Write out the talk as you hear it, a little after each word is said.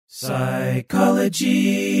Psychology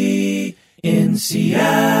in Seattle.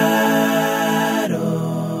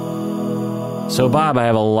 So, Bob, I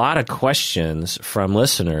have a lot of questions from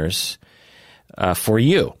listeners for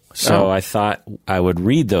you. So I thought I would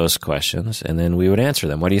read those questions and then we would answer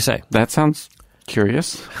them. What do you say? That sounds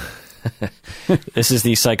curious. This is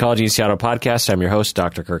the Psychology in Seattle podcast. I'm your host,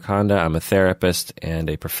 Dr. Kirk Honda. I'm a therapist and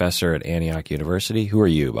a professor at Antioch University. Who are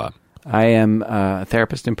you, Bob? I am a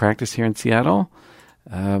therapist in practice here in Seattle.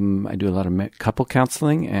 I do a lot of couple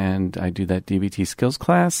counseling, and I do that DBT skills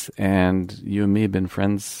class, and you and me have been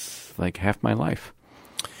friends like half my life.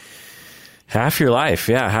 Half your life.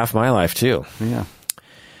 Yeah, half my life, too. Yeah.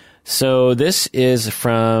 So this is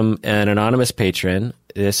from an anonymous patron.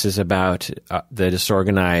 This is about the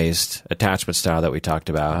disorganized attachment style that we talked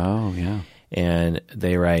about. Oh, yeah. And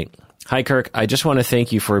they write, "Hi, Kirk. I just want to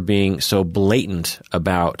thank you for being so blatant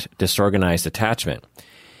about disorganized attachment.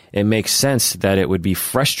 It makes sense that it would be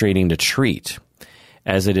frustrating to treat,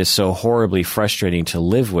 as it is so horribly frustrating to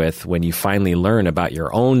live with when you finally learn about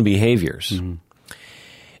your own behaviors. Mm-hmm.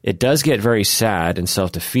 It does get very sad and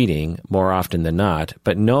self-defeating more often than not,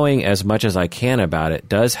 but knowing as much as I can about it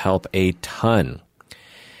does help a ton.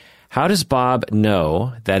 How does Bob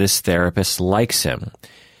know that his therapist likes him?"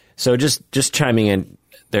 So just chiming in,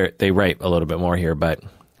 they write a little bit more here, but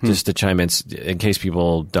just to chime in case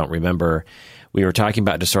people don't remember, we were talking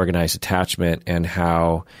about disorganized attachment and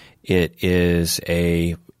how it is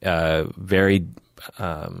a very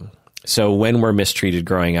so when we're mistreated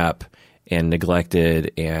growing up and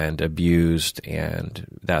neglected and abused and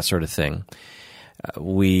that sort of thing,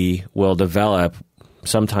 we will develop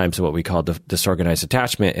sometimes what we call disorganized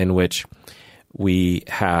attachment, in which we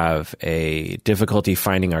have a difficulty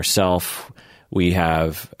finding ourself. We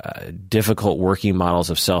have difficult working models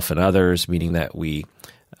of self and others, meaning that we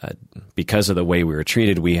because of the way we were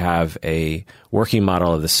treated, we have a working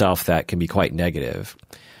model of the self that can be quite negative,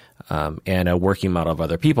 and a working model of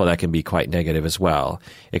other people that can be quite negative as well.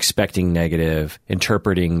 Expecting negative,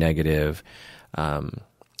 interpreting negative,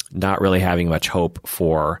 not really having much hope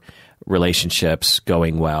for relationships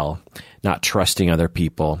going well, not trusting other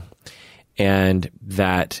people, and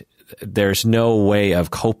that there's no way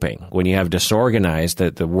of coping. When you have disorganized,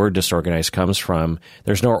 that the word disorganized comes from,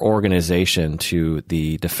 there's no organization to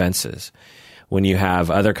the defenses. When you have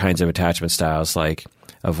other kinds of attachment styles like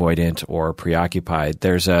avoidant or preoccupied,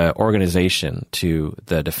 there's a organization to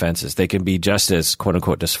the defenses. They can be just as quote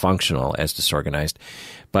unquote dysfunctional as disorganized,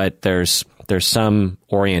 but there's some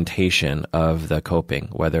orientation of the coping,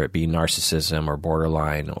 whether it be narcissism or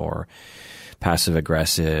borderline or passive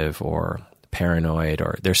aggressive or paranoid,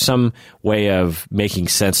 or there's some way of making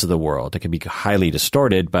sense of the world. It can be highly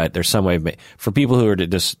distorted, but there's some way of for people who are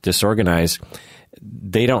disorganized,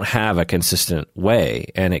 they don't have a consistent way,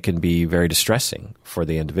 and it can be very distressing for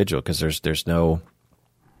the individual because there's no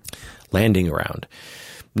landing around.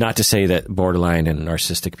 Not to say that borderline and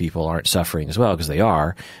narcissistic people aren't suffering as well, because they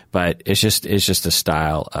are, but it's just a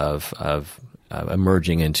style of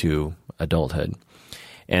emerging into adulthood.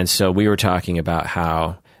 And so we were talking about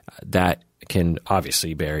how that can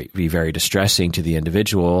obviously be very distressing to the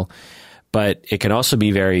individual, but it can also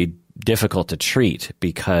be very difficult to treat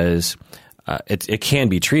because it can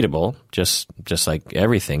be treatable, just like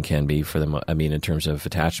everything can be for them. I mean, in terms of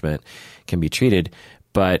attachment, can be treated,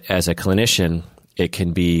 but as a clinician, it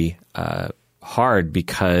can be hard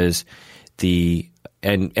because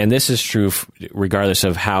and this is true regardless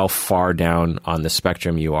of how far down on the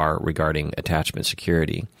spectrum you are regarding attachment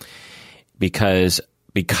security, because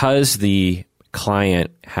the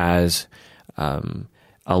client has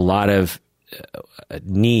a lot of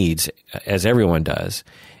needs, as everyone does,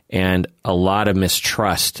 and a lot of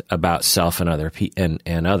mistrust about self and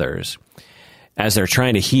others. As they're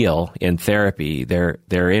trying to heal in therapy, they're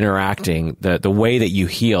interacting. The way that you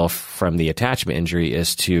heal from the attachment injury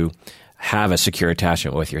is to have a secure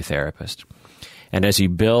attachment with your therapist. And as you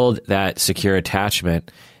build that secure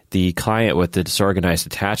attachment, the client with the disorganized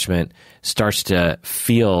attachment starts to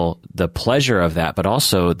feel the pleasure of that, but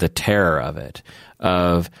also the terror of it,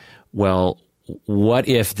 of, well, what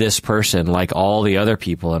if this person, like all the other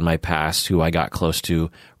people in my past who I got close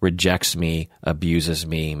to, rejects me, abuses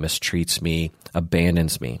me, mistreats me,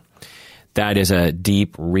 abandons me? That is a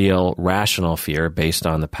deep, real, rational fear based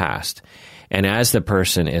on the past. And as the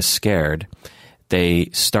person is scared, they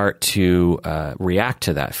start to react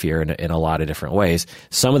to that fear in a lot of different ways.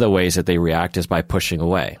 Some of the ways that they react is by pushing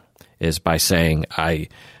away, is by saying, I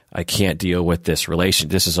can't deal with this relation.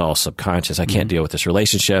 This is all subconscious. I can't deal with this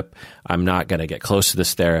relationship. I'm not going to get close to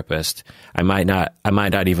this therapist. I might not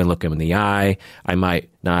even look him in the eye. I might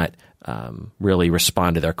not really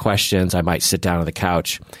respond to their questions. I might sit down on the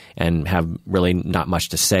couch and have really not much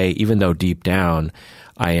to say, even though deep down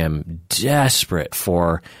I am desperate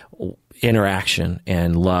for interaction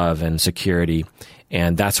and love and security.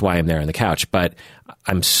 And that's why I'm there on the couch. But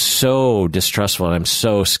I'm so distrustful and I'm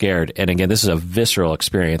so scared. And again, this is a visceral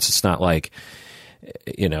experience. It's not like,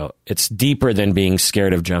 it's deeper than being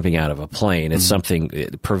scared of jumping out of a plane. It's something,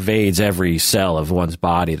 it pervades every cell of one's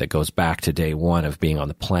body that goes back to day one of being on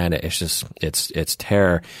the planet. It's just, it's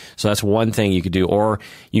terror. So that's one thing you could do. Or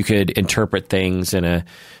you could interpret things in a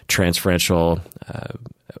transferential,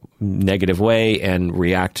 negative way and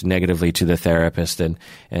react negatively to the therapist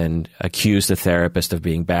and accuse the therapist of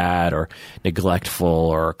being bad or neglectful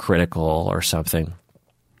or critical or something.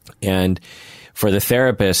 And for the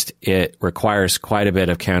therapist, it requires quite a bit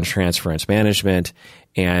of countertransference management,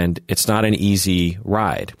 and it's not an easy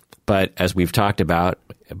ride. But as we've talked about,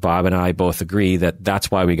 Bob and I both agree that that's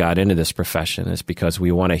why we got into this profession, is because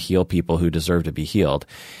we want to heal people who deserve to be healed,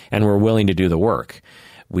 and we're willing to do the work.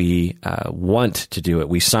 We want to do it.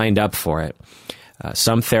 We signed up for it.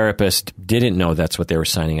 Some therapists didn't know that's what they were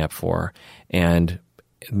signing up for, and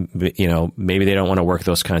maybe they don't want to work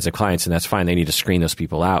those kinds of clients, and that's fine. They need to screen those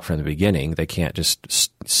people out from the beginning. They can't just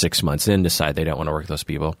 6 months in decide they don't want to work those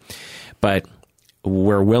people. But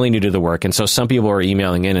we're willing to do the work. And so some people are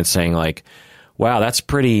emailing in and saying like, wow, that's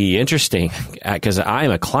pretty interesting because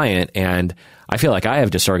I'm a client and I feel like I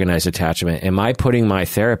have disorganized attachment. Am I putting my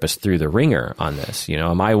therapist through the ringer on this?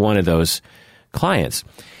 Am I one of those clients?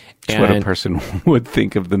 That's what a person would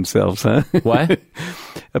think of themselves, huh? What?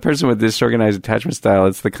 A person with disorganized attachment style,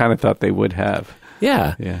 it's the kind of thought they would have.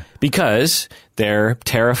 Yeah. Because they're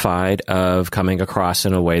terrified of coming across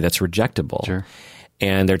in a way that's rejectable. Sure.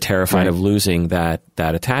 And they're terrified of losing that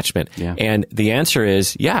attachment. Yeah. And the answer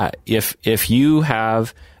is, if you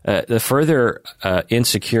have the further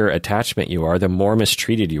insecure attachment you are, the more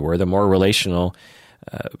mistreated you were, the more relational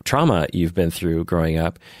trauma you've been through growing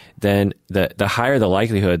up, then the higher the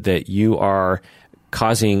likelihood that you are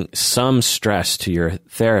causing some stress to your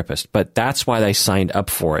therapist. But that's why they signed up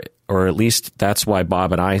for it, or at least that's why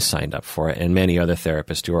Bob and I signed up for it, and many other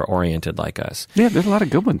therapists who are oriented like us. Yeah, there's a lot of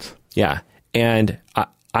good ones. Yeah. And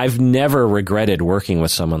I've never regretted working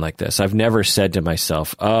with someone like this. I've never said to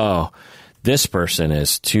myself, oh, this person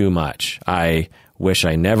is too much. I wish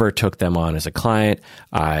I never took them on as a client.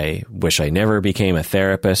 I wish I never became a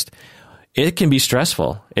therapist. It can be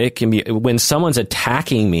stressful. It can be when someone's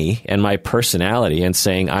attacking me and my personality and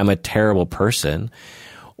saying I'm a terrible person,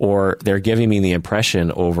 or they're giving me the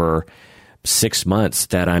impression over 6 months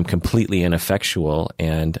that I'm completely ineffectual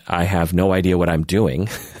and I have no idea what I'm doing.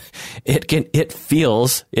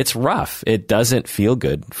 It's rough. It doesn't feel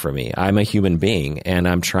good for me. I'm a human being and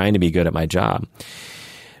I'm trying to be good at my job.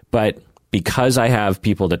 But because I have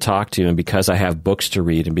people to talk to and because I have books to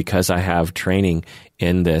read and because I have training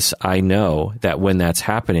in this, I know that when that's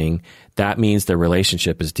happening, that means the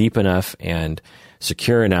relationship is deep enough and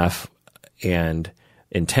secure enough and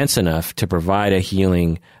intense enough to provide a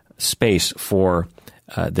healing space for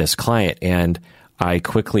this client. And I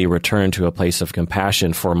quickly return to a place of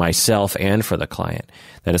compassion for myself and for the client.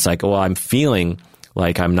 That it's like, well, I'm feeling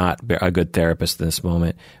like I'm not a good therapist in this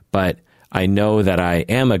moment, but I know that I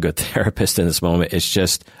am a good therapist in this moment. It's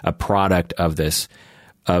just a product of this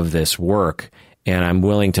work, and I'm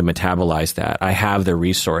willing to metabolize that. I have the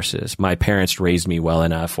resources. My parents raised me well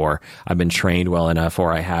enough, or I've been trained well enough,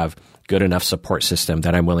 or I have good enough support system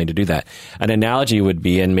that I'm willing to do that. An analogy would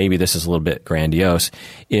be, and maybe this is a little bit grandiose,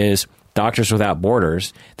 is Doctors Without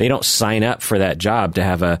Borders. They don't sign up for that job to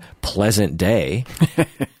have a pleasant day,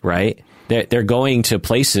 right? They're going to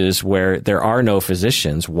places where there are no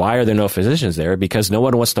physicians. Why are there no physicians there? Because no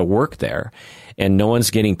one wants to work there and no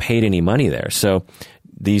one's getting paid any money there. So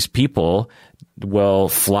these people will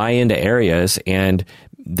fly into areas and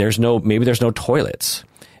maybe there's no toilets.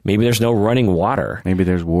 Maybe there's no running water. Maybe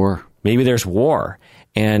there's war.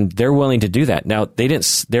 And they're willing to do that. Now they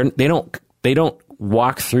don't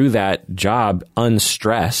walk through that job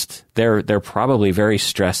unstressed. They're probably very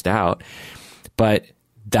stressed out, but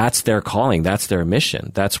that's their calling. That's their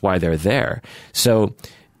mission. That's why they're there. So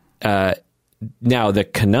now the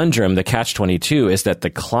conundrum, the catch-22, is that the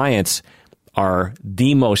clients are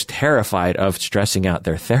the most terrified of stressing out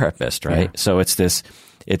their therapist, right? Yeah. So it's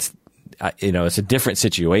a different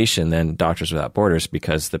situation than Doctors Without Borders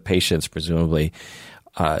because the patients presumably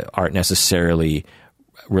aren't necessarily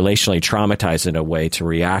relationally traumatized in a way to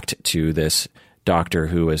react to this doctor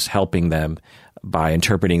who is helping them by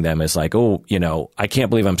interpreting them as like, oh, I can't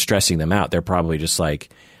believe I'm stressing them out. They're probably just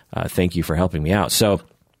like, thank you for helping me out. So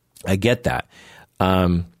I get that.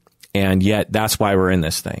 And yet that's why we're in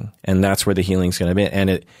this thing. And that's where the healing's going to be.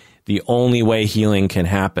 And the only way healing can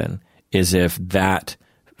happen is if that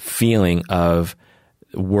feeling of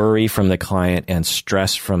worry from the client and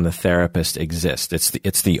stress from the therapist exists.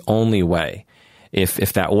 It's the only way.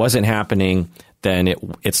 If that wasn't happening, then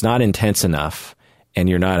it's not intense enough, and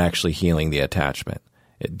you're not actually healing the attachment.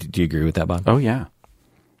 Do you agree with that, Bob? Oh, yeah.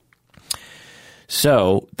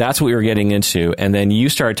 So that's what we were getting into. And then you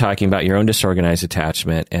started talking about your own disorganized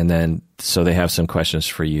attachment. And then, so they have some questions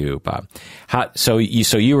for you, Bob. So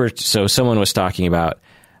someone was talking about,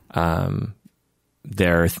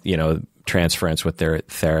 their, transference with their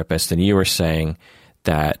therapist. And you were saying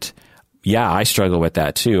that, yeah, I struggle with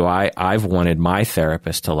that too. I've wanted my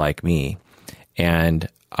therapist to like me, and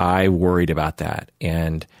I worried about that.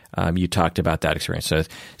 And, you talked about that experience.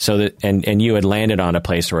 So that, and you had landed on a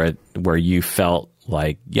place where you felt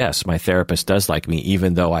like, yes, my therapist does like me,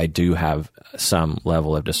 even though I do have some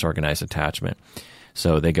level of disorganized attachment.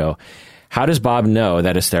 So they go, how does Bob know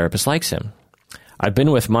that his therapist likes him? I've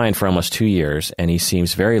been with mine for almost 2 years, and he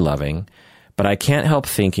seems very loving, but I can't help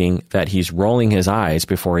thinking that he's rolling his eyes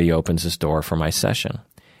before he opens his door for my session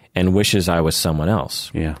and wishes I was someone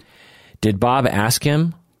else. Yeah. Did Bob ask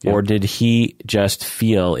him? Or did he just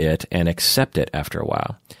feel it and accept it after a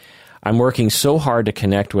while? I'm working so hard to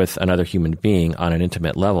connect with another human being on an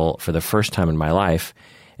intimate level for the first time in my life,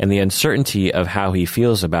 and the uncertainty of how he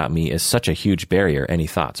feels about me is such a huge barrier. Any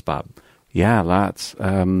thoughts, Bob? Yeah, lots.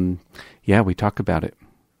 We talk about it.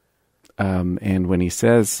 And when he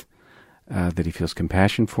says that he feels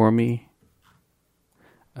compassion for me,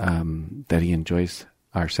 that he enjoys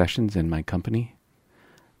our sessions in my company,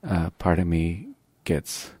 part of me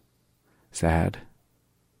gets sad,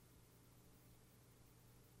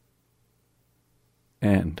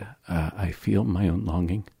 and I feel my own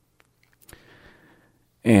longing,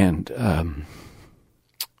 and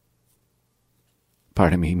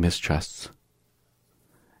part of me mistrusts,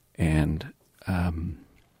 and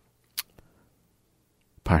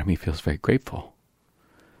part of me feels very grateful,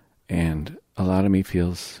 and a lot of me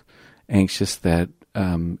feels anxious that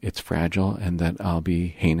it's fragile and that I'll be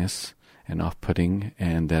heinous and off-putting,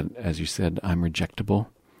 and that, as you said, I'm rejectable.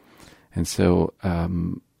 And so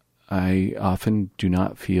I often do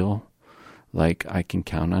not feel like I can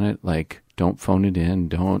count on it, like, don't phone it in,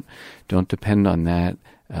 don't depend on that.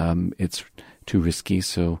 It's too risky,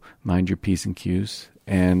 so mind your P's and Q's.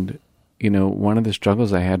 And, one of the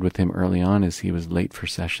struggles I had with him early on is he was late for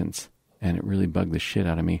sessions, and it really bugged the shit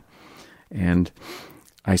out of me. And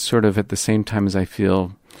I sort of, at the same time as I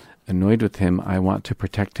feel annoyed with him, I want to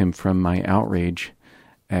protect him from my outrage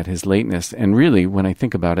at his lateness. And really, when I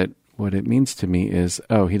think about it, what it means to me is,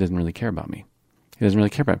 he doesn't really care about me. He doesn't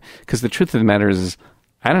really care about me. Because the truth of the matter is,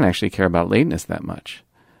 I don't actually care about lateness that much,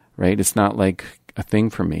 right? It's not like a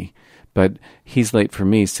thing for me. But he's late for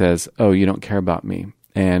me says, you don't care about me.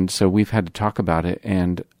 And so we've had to talk about it.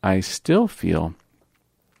 And I still feel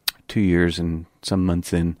 2 years and some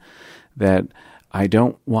months in that I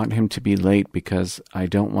don't want him to be late because I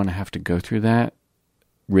don't want to have to go through that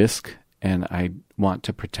risk, and I want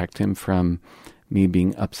to protect him from me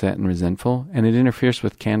being upset and resentful, and it interferes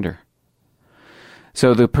with candor.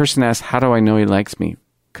 So the person asks, how do I know he likes me?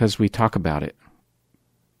 Because we talk about it.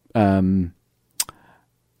 How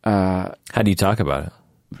do you talk about it?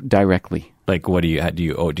 Directly. Like, what do you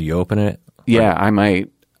open it? Yeah,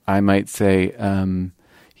 I might say,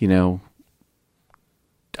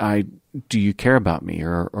 do you care about me,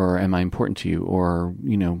 or am I important to you, or,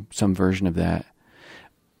 some version of that.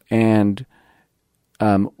 And,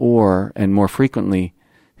 and more frequently,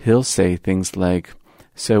 he'll say things like,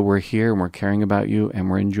 so we're here and we're caring about you and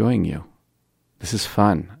we're enjoying you. This is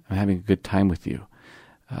fun. I'm having a good time with you.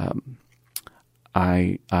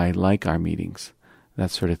 I like our meetings,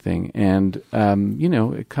 that sort of thing. And,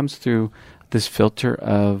 it comes through this filter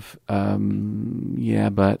of, yeah,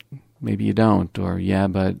 but maybe you don't, or yeah,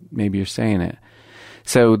 but maybe you're saying it.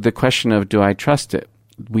 So the question of, do I trust it?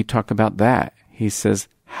 We talk about that. He says,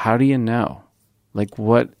 how do you know? Like,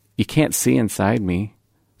 what? You can't see inside me,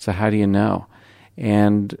 so how do you know?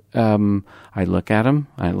 And I look at him.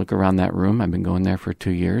 I look around that room. I've been going there for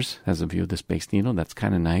 2 years. Has a view of the Space Needle. That's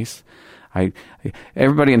kind of nice.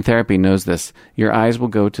 Everybody in therapy knows this. Your eyes will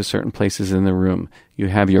go to certain places in the room. You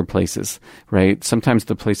have your places, right? Sometimes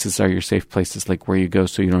the places are your safe places, like where you go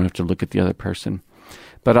so you don't have to look at the other person.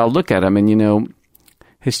 But I'll look at him, and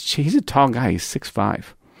he's a tall guy. He's 6'5",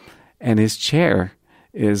 and his chair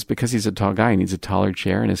is, because he's a tall guy, he needs a taller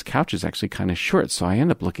chair, and his couch is actually kind of short. So I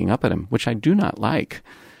end up looking up at him, which I do not like.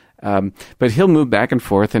 But he'll move back and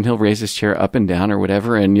forth, and he'll raise his chair up and down or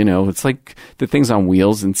whatever. And, it's like the thing's on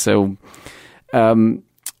wheels. And so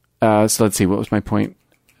So let's see. What was my point?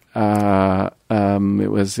 It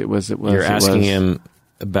was. You're asking him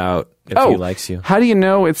about if he likes you. How do you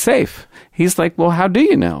know it's safe? He's like, well, how do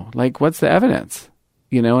you know? Like, what's the evidence?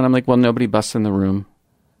 And I'm like, well, nobody busts in the room.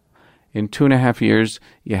 In 2.5 years,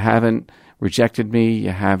 you haven't rejected me. You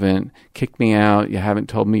haven't kicked me out. You haven't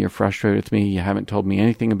told me you're frustrated with me. You haven't told me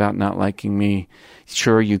anything about not liking me.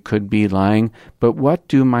 Sure, you could be lying, but what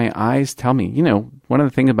do my eyes tell me? One of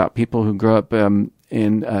the things about people who grow up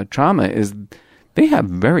in trauma is they have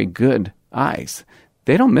very good eyes.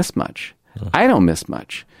 They don't miss much. I don't miss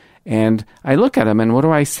much. And I look at him, and what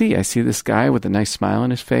do I see? I see this guy with a nice smile on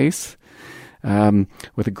his face,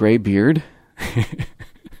 with a gray beard.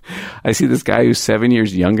 I see this guy who's 7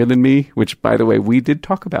 years younger than me, which, by the way, we did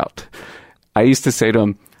talk about. I used to say to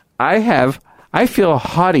him, I feel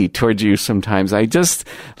haughty towards you sometimes. I just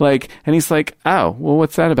and he's like, oh, well,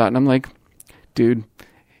 what's that about? And I'm like, dude,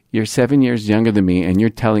 you're 7 years younger than me, and you're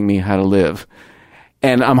telling me how to live.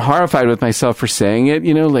 And I'm horrified with myself for saying it,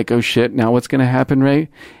 like, oh shit, now what's going to happen, right?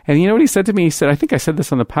 And you know what he said to me? He said, I think I said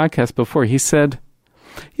this on the podcast before. He said,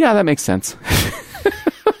 yeah, that makes sense.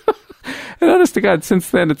 And honest to God, since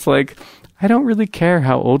then, it's like, I don't really care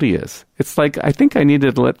how old he is. It's like, I think I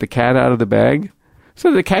needed to let the cat out of the bag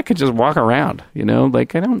so the cat could just walk around,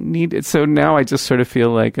 like I don't need it. So now I just sort of feel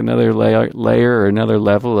like another layer or another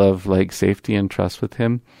level of like safety and trust with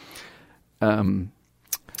him.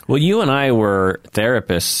 Well, you and I were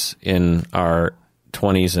therapists in our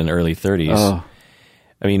 20s and early 30s. Oh.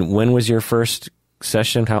 I mean, when was your first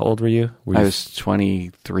session? How old were you? I was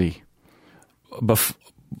 23.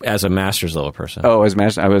 As a master's level person. Oh, as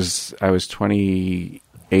master, I was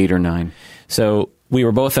 28 or 9. So we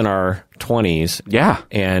were both in our 20s. Yeah.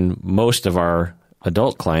 And most of our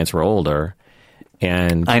adult clients were older.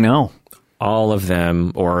 And I know. All of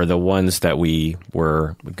them, or the ones that we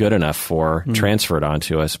were good enough for, transferred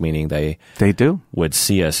onto us, meaning they do would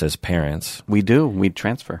see us as parents. We do. We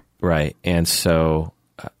transfer. Right. And so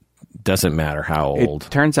doesn't matter how old. It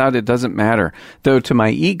turns out it doesn't matter. Though to my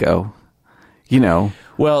ego,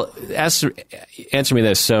 Well, answer me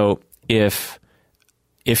this. So if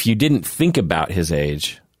you didn't think about his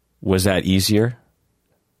age, was that easier?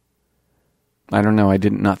 I don't know. I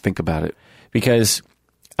did not think about it. Because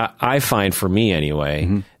I find, for me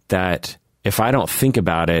anyway, that if I don't think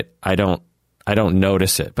about it, I don't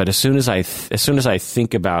notice it. But as soon as I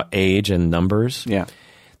think about age and numbers,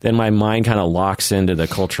 then my mind kind of locks into the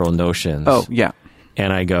cultural notions. Oh, yeah.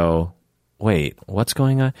 And I go, wait, what's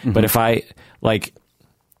going on? But if I, like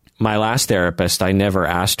my last therapist, I never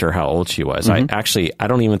asked her how old she was. I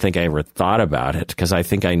don't even think I ever thought about it, because I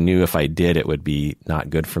think I knew if I did, it would be not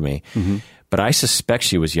good for me. But I suspect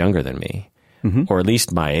she was younger than me. Or at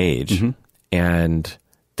least my age, and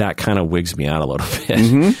that kind of wigs me out a little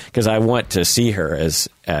bit, because I want to see her as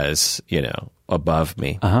above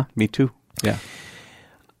me. Me too. Yeah.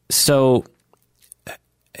 So,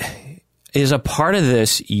 is a part of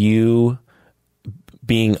this you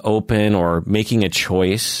being open or making a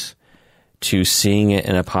choice to seeing it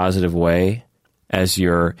in a positive way?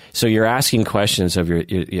 So you're asking questions of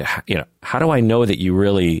how do I know that you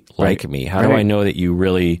really like me? How do I know that you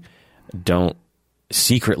really don't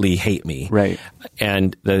secretly hate me? Right.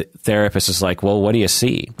 And the therapist is like, well, what do you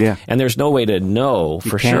see? Yeah. And there's no way to know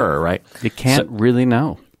for sure, right? You can't really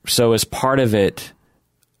know. So as part of it,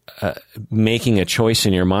 making a choice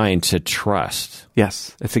in your mind to trust.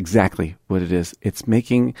 Yes, that's exactly what it is. It's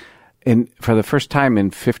making, and for the first time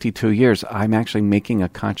in 52 years, I'm actually making a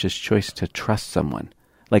conscious choice to trust someone.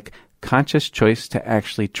 Like, conscious choice to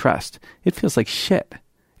actually trust. It feels like shit.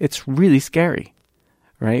 It's really scary,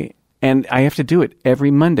 right? And I have to do it every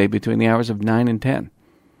Monday between the hours of 9 and 10,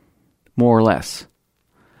 more or less.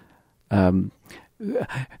 Nobody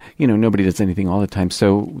does anything all the time.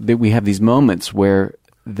 So we have these moments where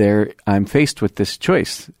I'm faced with this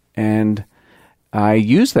choice. And I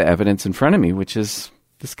use the evidence in front of me, which is,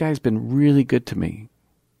 this guy's been really good to me.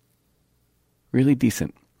 Really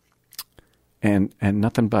decent. And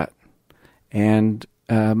nothing but. And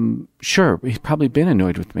sure, he's probably been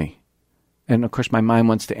annoyed with me. And of course, my mind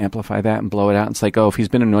wants to amplify that and blow it out. And it's like, oh, if he's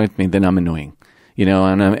been annoyed with me, then I'm annoying,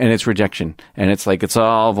 and it's rejection. And it's like, it's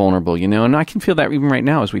all vulnerable, and I can feel that even right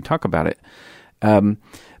now as we talk about it.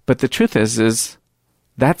 But the truth is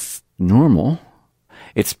that's normal.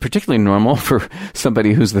 It's particularly normal for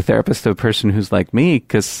somebody who's the therapist of a person who's like me,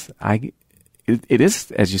 because it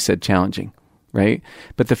is, as you said, challenging, right?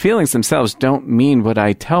 But the feelings themselves don't mean what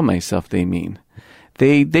I tell myself they mean.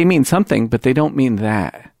 They mean something, but they don't mean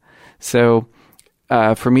that. So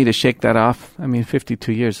for me to shake that off,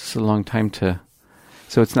 52 years is a long time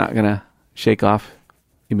so it's not going to shake off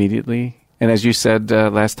immediately. And as you said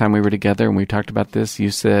last time we were together and we talked about this, you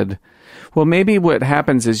said, well, maybe what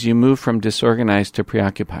happens is you move from disorganized to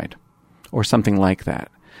preoccupied or something like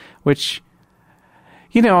that, which,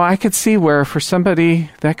 you know, I could see where for somebody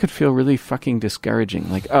that could feel really fucking discouraging.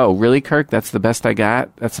 Like, oh, really, Kirk? That's the best I got?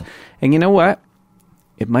 And you know what?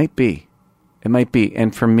 It might be. It might be.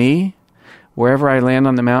 And for me, wherever I land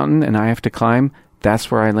on the mountain and I have to climb,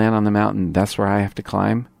 that's where I land on the mountain. That's where I have to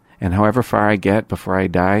climb. And however far I get before I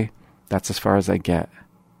die, that's as far as I get.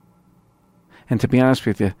 And to be honest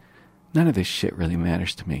with you, none of this shit really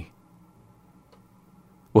matters to me.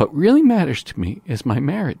 What really matters to me is my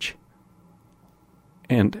marriage.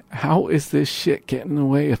 And how is this shit getting in the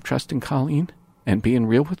way of trusting Colleen and being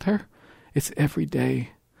real with her? It's every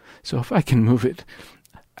day. So if I can move it,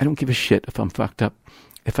 I don't give a shit if I'm fucked up.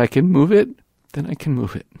 If I can move it, then I can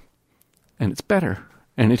move it. And it's better.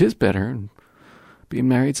 And it is better. And being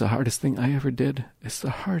married's the hardest thing I ever did. It's the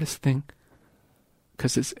hardest thing.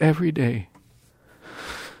 Because it's every day.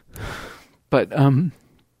 But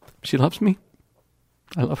she loves me.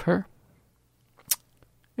 I love her.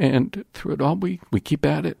 And through it all, we keep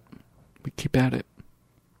at it. We keep at it.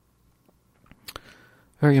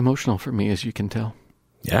 Very emotional for me, as you can tell.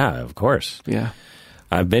 Yeah, of course. Yeah.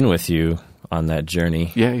 I've been with you on that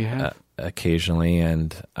journey. Yeah, you have. Occasionally,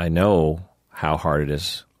 and I know how hard it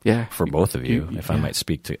is for both of you, if I might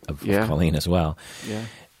speak of Colleen as well. Yeah.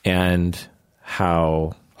 And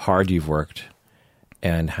how hard you've worked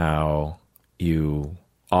and how you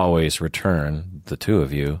always return, the two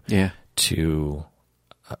of you, to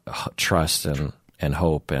trust and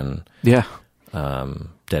hope and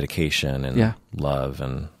dedication and love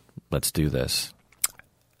and let's do this.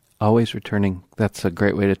 Always returning. That's a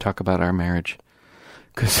great way to talk about our marriage.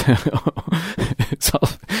 Because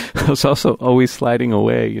it's also always sliding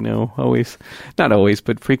away, you know, always, not always,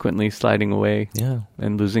 but frequently sliding away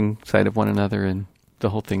and losing sight of one another and the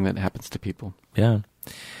whole thing that happens to people. Yeah.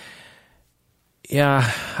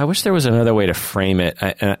 Yeah. I wish there was another way to frame it.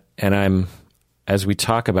 And as we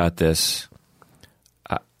talk about this,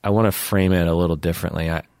 I want to frame it a little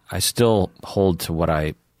differently. I still hold to what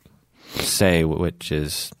I say, which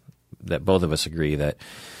is that both of us agree that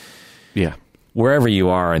wherever you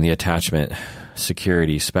are in the attachment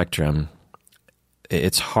security spectrum,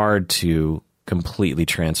 it's hard to completely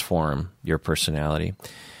transform your personality.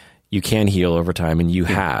 You can heal over time, and you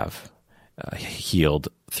have healed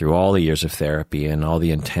through all the years of therapy and all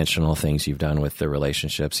the intentional things you've done with the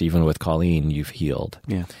relationships. Even with Colleen, you've healed.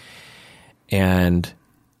 Yeah. And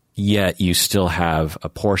yet you still have a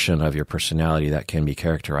portion of your personality that can be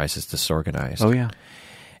characterized as disorganized. Oh, yeah.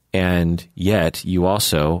 And yet you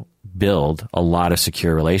also build a lot of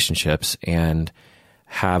secure relationships and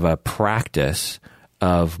have a practice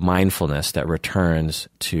of mindfulness that returns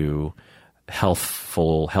to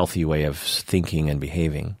healthy way of thinking and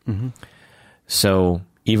behaving. Mm-hmm. So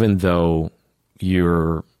even though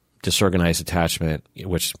your disorganized attachment,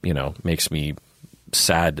 which, you know, makes me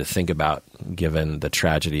sad to think about given the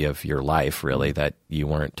tragedy of your life, really, that you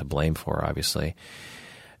weren't to blame for, obviously,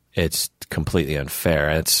 it's completely unfair.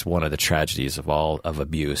 It's one of the tragedies of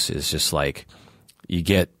abuse is just like you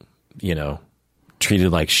get, you know,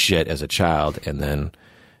 treated like shit as a child, and then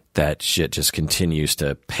that shit just continues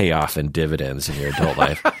to pay off in dividends in your adult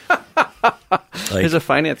life. There's a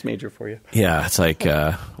finance major for you. Yeah, it's like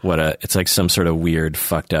it's like some sort of weird,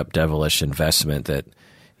 fucked up, devilish investment that,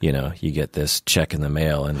 you know, you get this check in the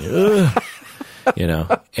mail and you know,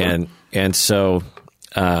 and so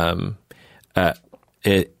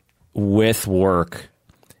it. With work,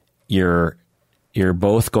 you're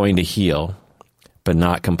both going to heal, but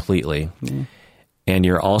not completely. Mm. And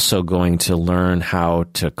you're also going to learn how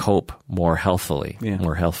to cope more healthfully.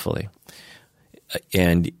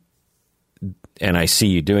 And I see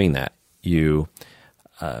you doing that. You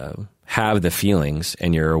have the feelings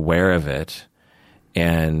and you're aware of it,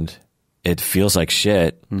 and it feels like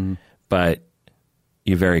shit, but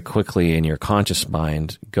you very quickly in your conscious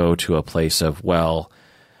mind go to a place of, well,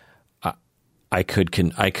 I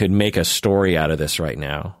could make a story out of this right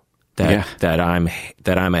now that I'm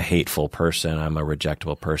a hateful person, I'm a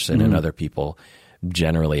rejectable person, and other people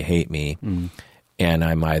generally hate me, and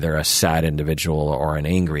I'm either a sad individual or an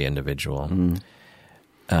angry individual,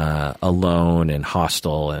 alone and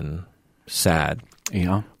hostile and sad.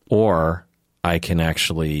 Yeah. Or I can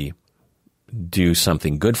actually do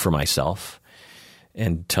something good for myself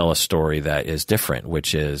and tell a story that is different,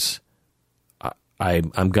 which is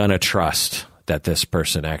I'm gonna trust that this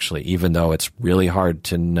person actually, even though it's really hard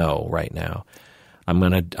to know right now, I'm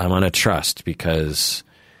gonna trust because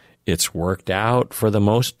it's worked out for the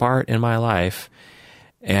most part in my life,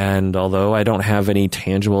 And although I don't have any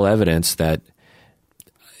tangible evidence that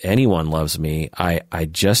anyone loves me, I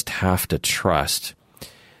just have to trust.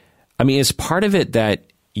 I mean, is part of it that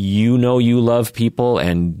you know you love people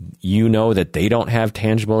and you know that they don't have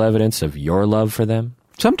tangible evidence of your love for them?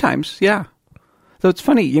 Sometimes, yeah. So it's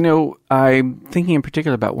funny, you know, I'm thinking in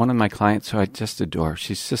particular about one of my clients who I just adore.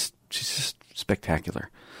 She's just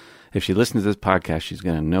spectacular. If she listens to this podcast, she's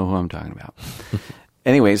going to know who I'm talking about.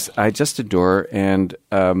 Anyways, I just adore her, and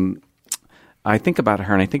I think about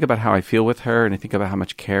her, and I think about how I feel with her, and I think about how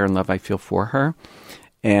much care and love I feel for her.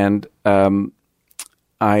 And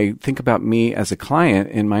I think about me as a client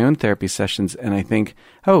in my own therapy sessions, and I think,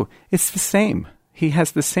 oh, it's the same. He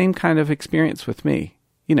has the same kind of experience with me.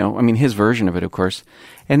 You know, I mean, his version of it, of course.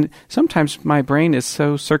 And sometimes my brain is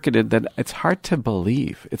so circuited that it's hard to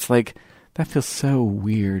believe. It's like, that feels so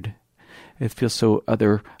weird. It feels so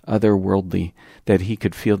otherworldly that he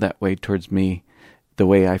could feel that way towards me, the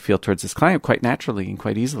way I feel towards this client, quite naturally and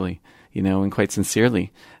quite easily, you know, and quite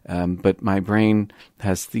sincerely. But my brain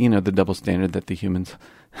has, the double standard that the humans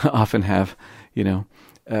often have, you know.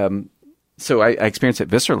 So I experience it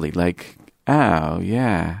viscerally, like, oh,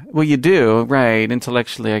 yeah. Well, you do, right.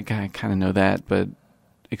 Intellectually, I kind of know that, but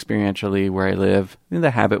experientially, where I live, the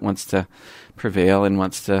habit wants to prevail and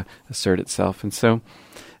wants to assert itself. And so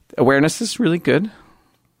awareness is really good.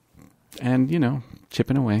 And,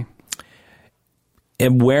 chipping away.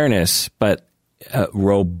 Awareness, but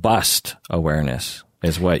robust awareness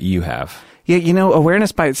is what you have. Yeah,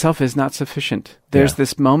 awareness by itself is not sufficient. There's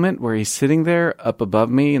this moment where he's sitting there up above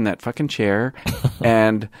me in that fucking chair,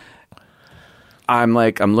 and I'm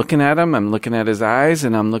looking at him, I'm looking at his eyes,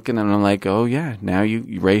 and I'm like, oh yeah, now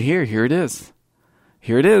you right here it is.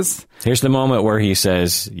 Here it is. Here's the moment where he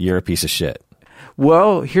says, you're a piece of shit.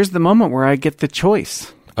 Well, here's the moment where I get the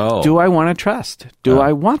choice. Oh. Do I want to trust? Do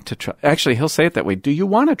I want to trust? Actually, he'll say it that way. Do you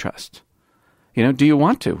want to trust? Do you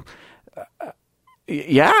want to?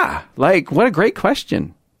 Yeah. What a great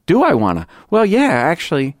question. Do I want to? Well, yeah,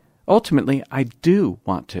 actually, ultimately, I do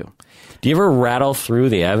want to. Do you ever rattle through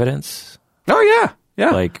the evidence? Oh, yeah.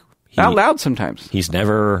 Yeah. Out loud sometimes. He's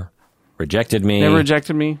never rejected me. Never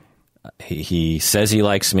rejected me. He says he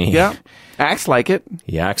likes me. Yeah. Acts like it.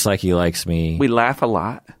 He acts like he likes me. We laugh a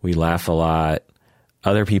lot.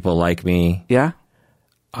 Other people like me. Yeah.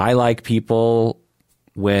 I like people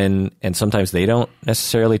and sometimes they don't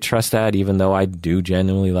necessarily trust that, even though I do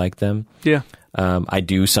genuinely like them. Yeah. I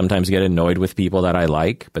do sometimes get annoyed with people that I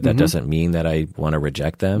like, but that doesn't mean that I want to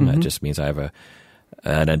reject them. It just means I have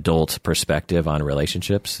an adult perspective on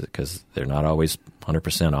relationships because they're not always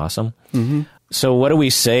 100% awesome. Mm-hmm. So what do we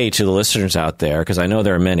say to the listeners out there? Because I know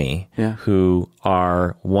there are many who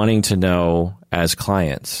are wanting to know as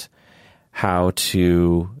clients how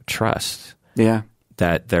to trust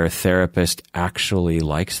that their therapist actually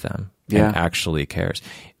likes them and actually cares.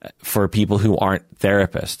 For people who aren't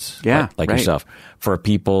therapists, like yourself, for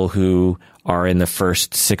people who are in the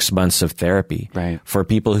first 6 months of therapy, for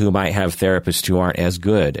people who might have therapists who aren't as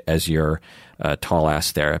good as your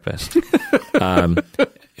tall-ass therapist,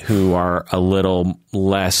 who are a little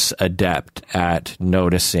less adept at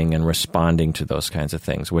noticing and responding to those kinds of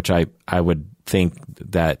things, which I would think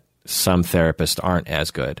that some therapists aren't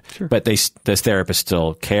as good. Sure. But the therapists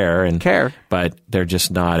still care, but they're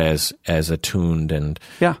just not as attuned and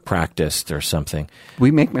practiced or something.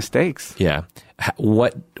 We make mistakes. Yeah.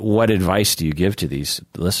 What advice do you give to these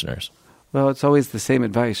listeners? Well, it's always the same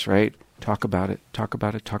advice, right? Talk about it. It's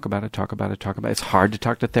hard to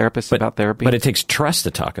talk to therapists about therapy. But it takes trust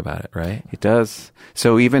to talk about it, right? It does.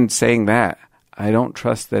 So even saying that, I don't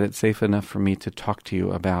trust that it's safe enough for me to talk to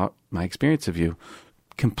you about my experience of you.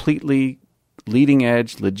 Completely leading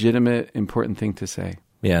edge, legitimate, important thing to say.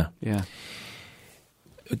 Yeah. Yeah.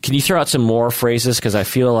 Can you throw out some more phrases? Because I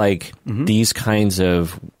feel like these kinds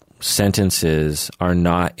of sentences are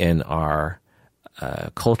not in our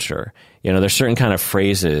culture. There's certain kind of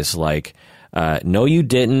phrases like, no, you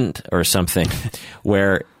didn't, or something,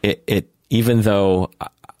 where it even though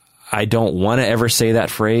I don't want to ever say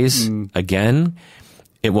that phrase again,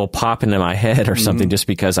 it will pop into my head or something just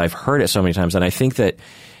because I've heard it so many times. And I think that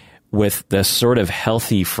with the sort of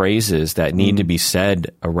healthy phrases that need to be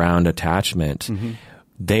said around attachment,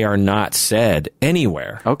 they are not said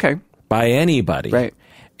anywhere by anybody. Right.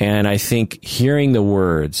 And I think hearing the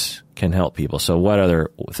words can help people. So what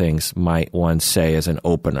other things might one say as an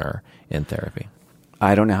opener in therapy?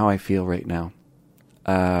 I don't know how I feel right now.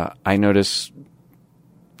 I notice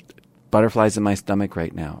butterflies in my stomach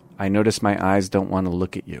right now. I notice my eyes don't want to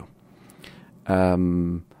look at you.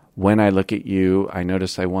 When I look at you, I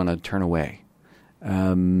notice I want to turn away.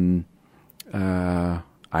 I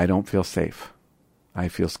don't feel safe. I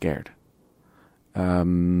feel scared.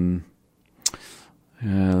 Let's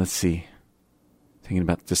see. Thinking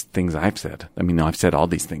about just things I've said. I mean, no, I've said all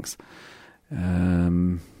these things.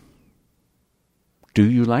 Do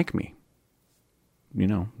you like me? You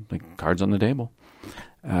know, like cards on the table.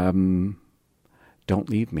 Don't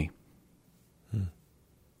leave me.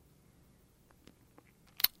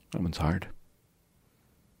 That one's hard.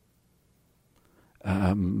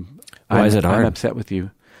 Why is it hard? I'm upset with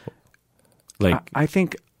you. Like, I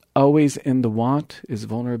think always in the want is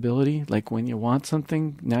vulnerability. Like when you want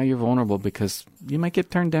something, now you're vulnerable because you might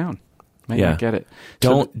get turned down. Might not get it.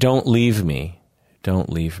 Don't leave me.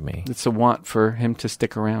 Don't leave me. It's a want for him to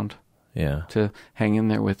stick around. Yeah. To hang in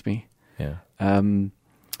there with me. Yeah.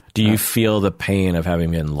 Do you feel the pain of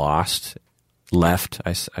having been left,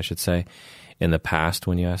 I should say, in the past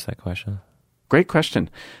when you asked that question? Great question.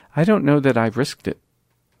 I don't know that I've risked it.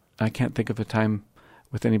 I can't think of a time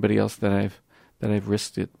with anybody else that I've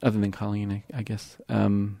risked it, other than Colleen, I guess,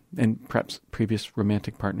 and perhaps previous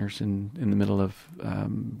romantic partners in the middle of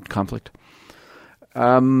conflict.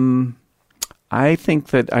 I think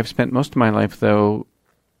that I've spent most of my life, though,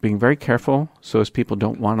 being very careful so as people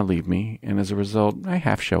don't want to leave me, and as a result, I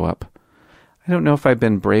half show up. I don't know if I've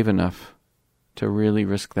been brave enough to really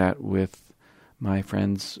risk that with my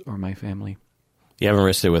friends or my family. You haven't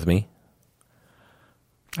risked it with me?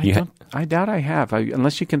 I doubt I have.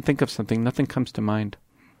 Unless you can think of something, nothing comes to mind.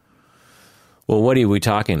 Well, what are we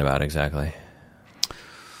talking about exactly?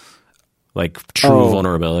 Like true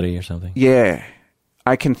vulnerability or something? Yeah.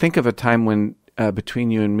 I can think of a time when between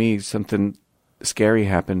you and me, something scary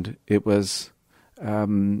happened. It was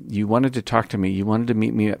you wanted to talk to me. You wanted to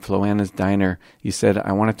meet me at Floanna's Diner. You said,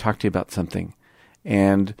 I want to talk to you about something.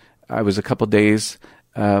 And I was a couple days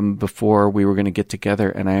before we were going to get together,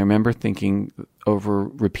 and I remember thinking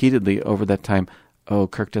repeatedly over that time, oh,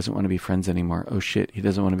 Kirk doesn't want to be friends anymore. Oh, shit, he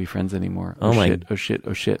doesn't want to be friends anymore. Oh, shit, oh, shit,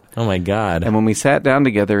 oh, shit. Oh, my God. And when we sat down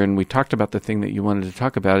together and we talked about the thing that you wanted to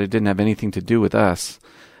talk about, it didn't have anything to do with us.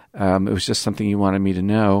 It was just something you wanted me to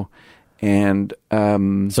know. And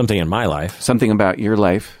something in my life. Something about your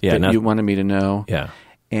life that you wanted me to know. Yeah.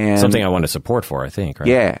 And something I wanted support for, I think, right?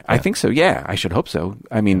 Yeah, I think so. Yeah, I should hope so.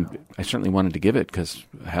 I mean, I certainly wanted to give it because,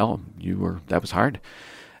 hell, that was hard.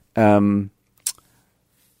 But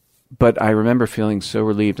I remember feeling so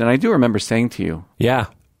relieved. And I do remember saying to you, yeah,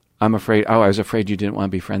 I was afraid you didn't want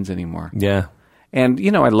to be friends anymore. Yeah. And,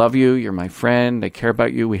 I love you. You're my friend. I care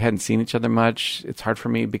about you. We hadn't seen each other much. It's hard for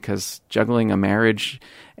me because juggling a marriage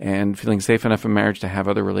and feeling safe enough in marriage to have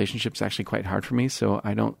other relationships is actually quite hard for me. So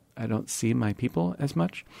I don't see my people as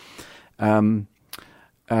much. Let's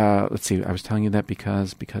see. I was telling you that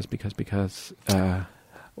because.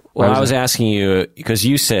 Well, I was asking you because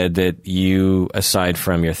you said that you, aside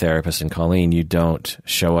from your therapist and Colleen, you don't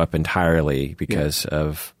show up entirely because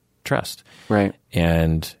of trust. Right.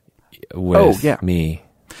 And with me,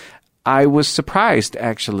 I was surprised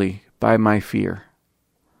actually by my fear.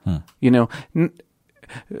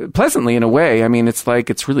 Pleasantly in a way. I mean, it's like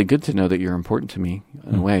it's really good to know that you're important to me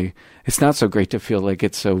in a way. It's not so great to feel like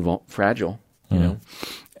it's so fragile. You know.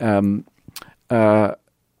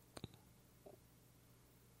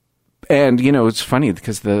 And, it's funny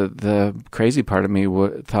because the crazy part of me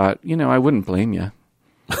thought, I wouldn't blame you.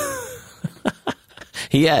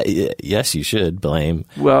 Yeah, yes, you should blame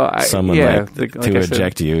someone to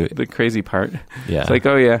eject you. The crazy part. Yeah. It's like,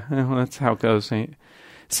 oh, yeah, well, that's how it goes.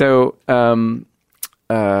 So,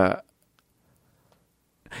 yeah,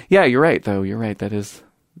 you're right, though. You're right. That is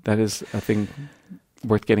a thing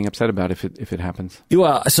worth getting upset about if it happens.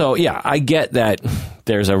 Well, so, yeah, I get that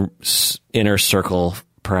there's a inner circle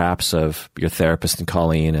perhaps of your therapist and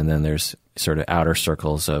Colleen, and then there's sort of outer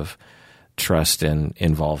circles of trust and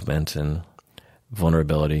involvement and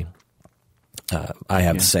vulnerability. I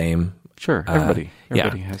have the same. Sure, everybody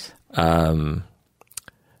has.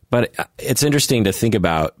 But it's interesting to think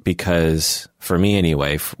about because for me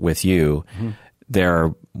anyway, with you, there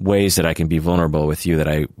are ways that I can be vulnerable with you that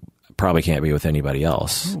I probably can't be with anybody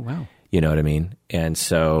else. Oh, wow. You know what I mean? And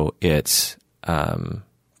so it's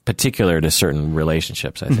particular to certain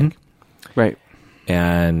relationships, I think. Right.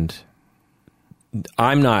 And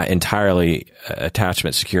I'm not entirely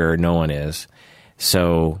attachment secure. No one is.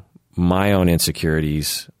 So my own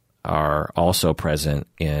insecurities are also present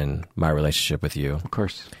in my relationship with you. Of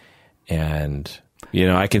course. And,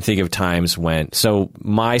 I can think of times when, so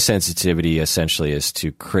my sensitivity essentially is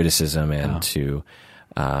to criticism and to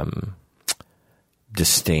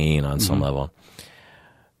disdain on some level,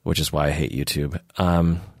 which is why I hate YouTube.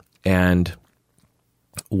 And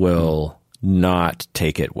will not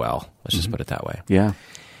take it well. Let's just put it that way. Yeah.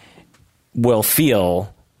 Will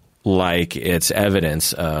feel like it's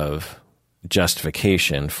evidence of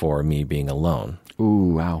justification for me being alone.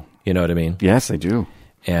 Ooh, wow. You know what I mean? Yes, I do.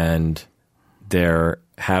 And there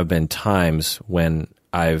have been times when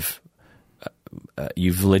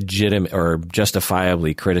you've legitimate or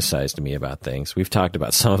justifiably criticized me about things. We've talked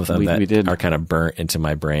about some of them we did. Are kind of burnt into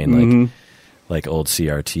my brain, like old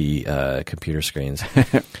CRT computer screens.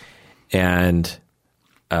 And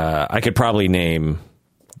I could probably name,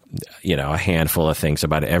 a handful of things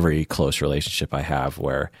about every close relationship I have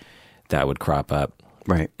where that would crop up.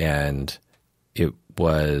 Right. And it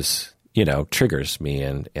was, triggers me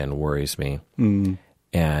and worries me.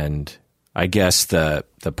 And I guess the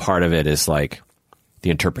part of it is like the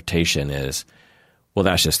interpretation is, well,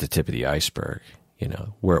 that's just the tip of the iceberg,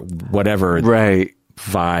 where whatever right.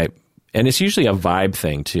 vibe, and it's usually a vibe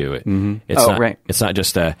thing too. It's not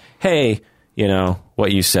just a, hey,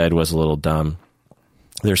 what you said was a little dumb.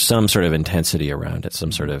 There's some sort of intensity around it,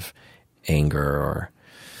 some sort of anger or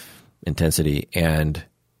intensity and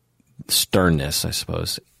sternness, I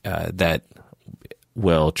suppose, that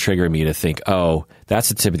will trigger me to think, oh, that's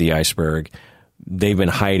the tip of the iceberg. They've been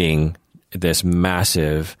hiding this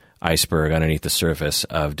massive iceberg underneath the surface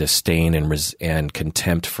of disdain and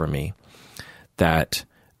contempt for me, that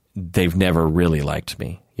they've never really liked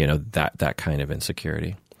me, that kind of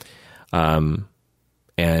insecurity.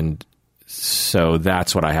 And so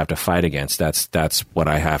that's what I have to fight against. That's what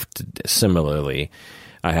I have to, similarly,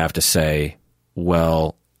 I have to say,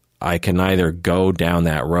 well, I can either go down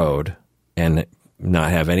that road and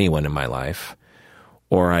not have anyone in my life,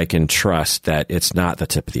 or I can trust that it's not the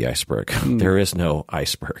tip of the iceberg. There is no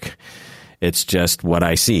iceberg. It's just what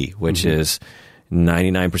I see, which is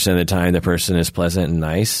 99% of the time the person is pleasant and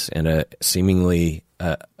nice and seemingly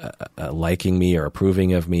liking me or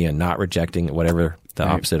approving of me and not rejecting, whatever the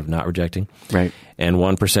opposite of not rejecting. Right. And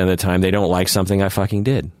 1% of the time they don't like something I fucking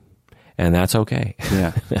did. And that's okay.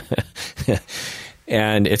 Yeah.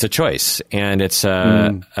 And it's a choice. And it's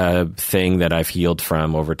a thing that I've healed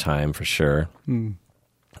from over time for sure. And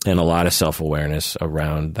a lot of self-awareness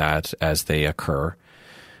around that as they occur,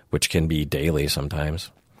 which can be daily sometimes.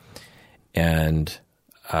 And,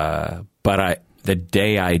 but the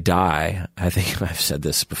day I die, I think I've said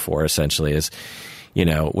this before essentially is,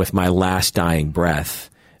 with my last dying breath,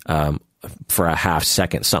 for a half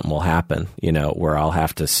second, something will happen, where I'll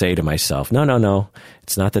have to say to myself, no,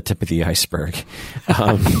 it's not the tip of the iceberg.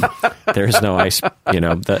 There's no ice,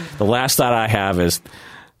 the last thought I have is,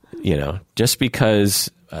 just because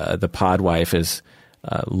the pod wife is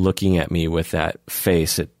looking at me with that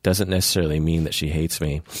face, it doesn't necessarily mean that she hates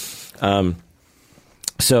me.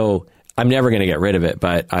 So I'm never going to get rid of it,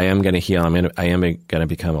 but I am going to heal. I am going to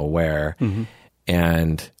become aware,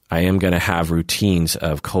 and I am going to have routines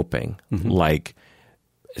of coping, like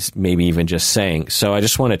maybe even just saying, so I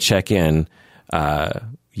just want to check in.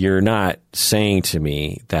 You're not saying to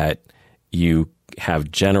me that you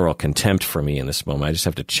have general contempt for me in this moment. I just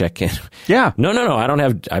have to check in. Yeah. No. I don't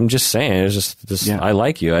have, I'm just saying, it's just this, I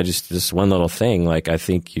like you. This one little thing, like, I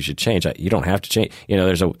think you should change. You don't have to change.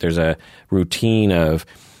 There's a routine of,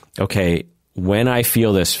 okay, when I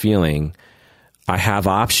feel this feeling, I have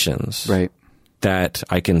options. Right. That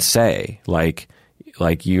I can say, like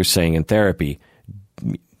you're saying in therapy,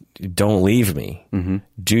 don't leave me.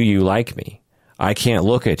 Do you like me? I can't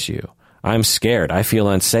look at you. I'm scared. I feel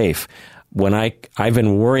unsafe. When I've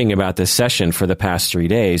been worrying about this session for the past 3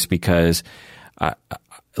 days because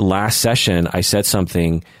last session I said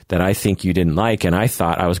something that I think you didn't like, and I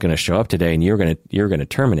thought I was going to show up today and you're going to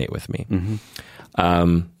terminate with me.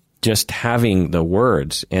 Just having the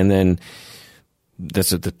words, and then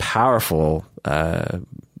that's the powerful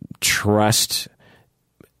trust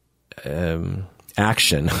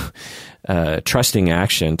action, trusting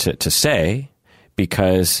action to say,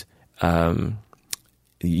 because when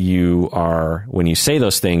you say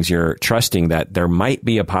those things, you're trusting that there might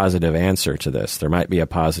be a positive answer to this. There might be a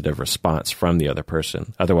positive response from the other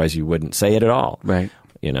person. Otherwise, you wouldn't say it at all. Right.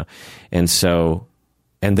 And so,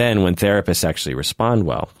 and then when therapists actually respond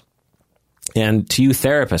well, and to you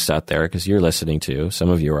therapists out there, because you're listening to, some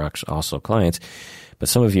of you are also clients, but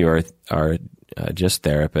some of you are just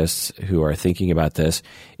therapists who are thinking about this,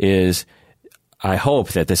 is I hope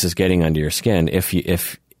that this is getting under your skin.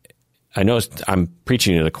 If I know I'm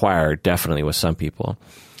preaching to the choir, definitely with some people,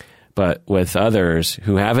 but with others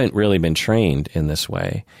who haven't really been trained in this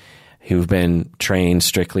way, who've been trained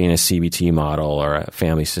strictly in a CBT model or a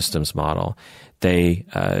family systems model, they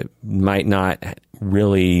might not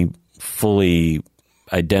really fully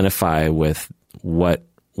identify with what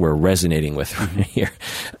we're resonating with here.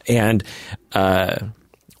 And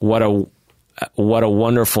what what a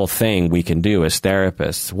wonderful thing we can do as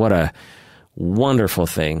therapists. What a wonderful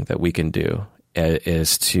thing that we can do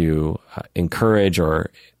is to encourage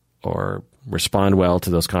or respond well to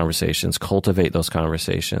those conversations, cultivate those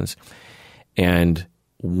conversations. And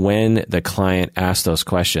when the client asks those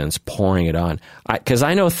questions, pouring it on. Because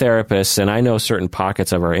I know therapists and I know certain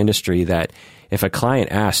pockets of our industry that if a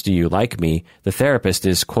client asks, do you like me? The therapist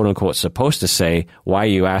is, quote unquote, supposed to say, why are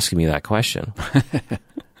you asking me that question?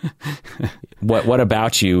 What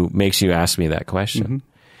about you makes you ask me that question? Mm-hmm.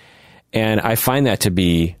 And I find that to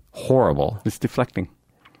be horrible. It's deflecting.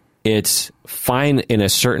 It's fine in a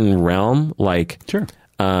certain realm, like, sure.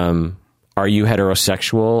 Are you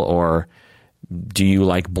heterosexual or do you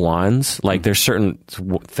like blondes? Like, there's certain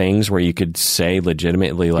things where you could say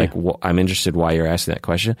legitimately, like, I'm interested why you're asking that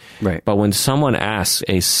question. Right. But when someone asks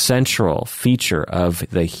a central feature of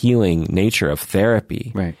the healing nature of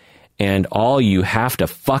therapy, right, and all you have to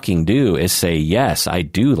fucking do is say, yes, I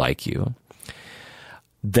do like you,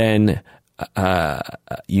 then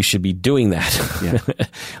you should be doing that. Yeah.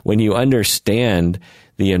 When you understand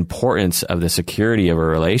the importance of the security of a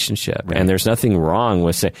relationship, right. And there's nothing wrong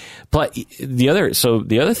with saying. But the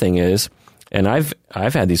other thing is, and I've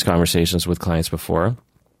had these conversations with clients before,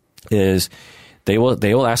 is they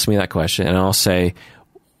will ask me that question, and I'll say,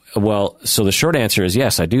 well, so the short answer is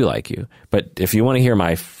yes, I do like you. But if you want to hear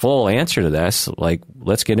my full answer to this, like,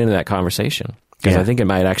 let's get into that conversation, because I think it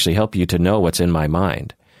might actually help you to know what's in my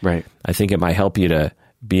mind. Right. I think it might help you to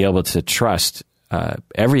be able to trust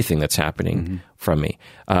everything that's happening from me.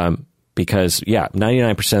 Because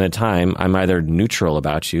 99% of the time I'm either neutral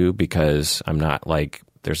about you because I'm not like,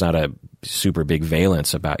 there's not a super big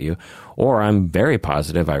valence about you, or I'm very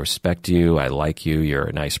positive. I respect you. I like you. You're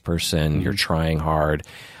a nice person. You're trying hard.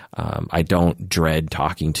 I don't dread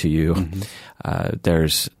talking to you.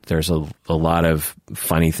 There's a lot of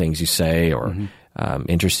funny things you say, or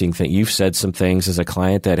interesting things. You've said some things as a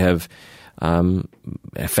client that have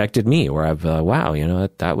affected me, where I've wow,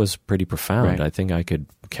 that was pretty profound. Right. I think I could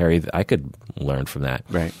learn from that.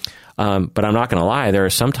 Right. But I'm not going to lie. There are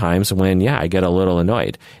some times when, I get a little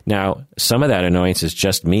annoyed. Now, some of that annoyance is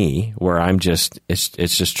just me, where it's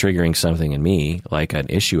just triggering something in me, like an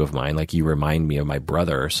issue of mine, like you remind me of my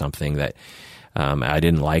brother or something that I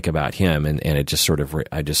didn't like about him, and it just sort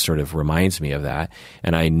of reminds me of that,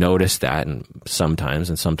 and I notice that, and sometimes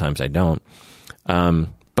I don't.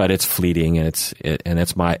 But it's fleeting, and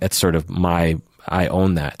I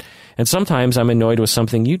own that. And sometimes I'm annoyed with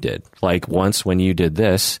something you did. Like once when you did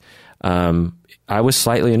this, I was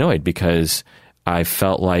slightly annoyed because I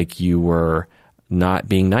felt like you were not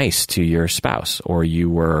being nice to your spouse, or you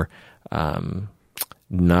were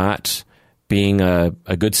not being a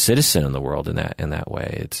good citizen in the world in that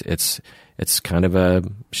way. It's kind of a,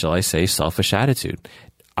 shall I say, selfish attitude.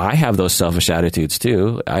 I have those selfish attitudes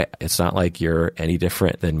too. It's not like you're any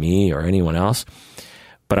different than me or anyone else.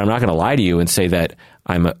 But I'm not going to lie to you and say that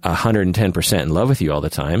I'm 110% in love with you all the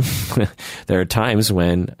time. There are times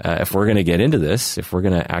when, if we're going to get into this, if we're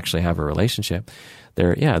going to actually have a relationship,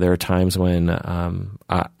 there are times when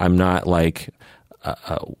I'm not like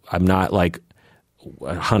 100%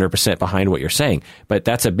 behind what you're saying. But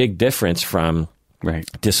that's a big difference from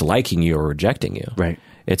disliking you or rejecting you. Right.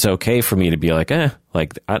 It's okay for me to be like,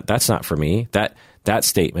 that's not for me. That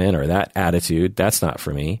statement or that attitude, that's not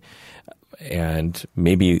for me. And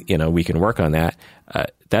maybe, we can work on that.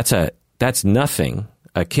 That's nothing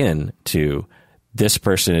akin to this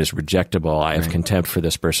person is rejectable. I have contempt for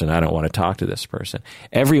this person. I don't want to talk to this person.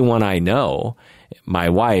 Everyone I know, my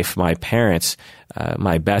wife, my parents,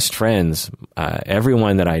 my best friends,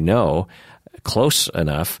 everyone that I know close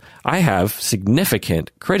enough, I have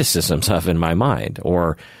significant criticisms of in my mind,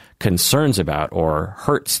 or concerns about, or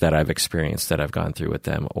hurts that I've experienced that I've gone through with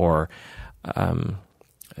them, or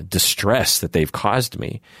distress that they've caused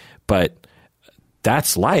me. But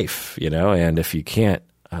that's life, and if you can't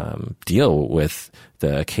deal with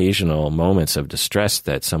the occasional moments of distress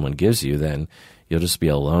that someone gives you, then you'll just be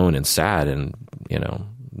alone and sad and,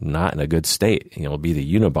 not in a good state. You'll be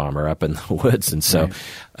the Unabomber up in the woods. And so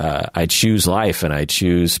I choose life, and I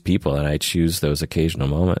choose people, and I choose those occasional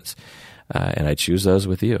moments. And I choose those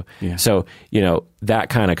with you. Yeah. So, that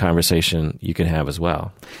kind of conversation you can have as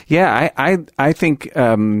well. Yeah, I think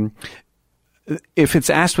if it's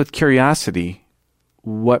asked with curiosity,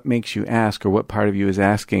 what makes you ask, or what part of you is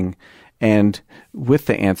asking, and with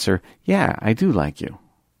the answer, yeah, I do like you,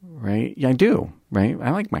 right? Yeah, I do, right?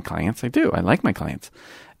 I like my clients. I do. I like my clients.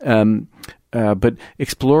 But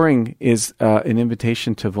exploring is an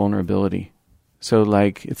invitation to vulnerability. So,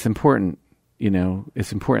 like, it's important,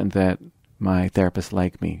 it's important that my therapist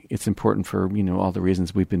like me. It's important for, all the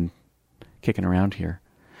reasons we've been kicking around here.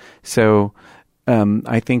 So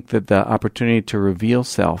I think that the opportunity to reveal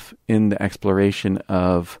self in the exploration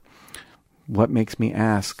of what makes me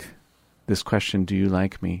ask this question, do you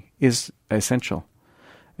like me, is essential.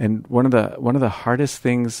 And one of the hardest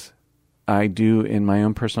things I do in my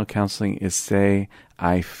own personal counseling is say,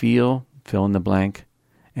 I feel, fill in the blank,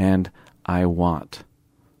 and I want,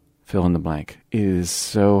 fill in the blank. It is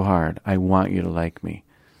so hard. I want you to like me.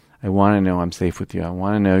 I want to know I'm safe with you. I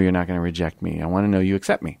want to know you're not going to reject me. I want to know you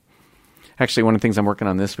accept me. Actually, one of the things I'm working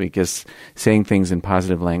on this week is saying things in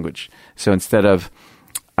positive language. So instead of,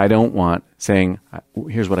 I don't want, saying,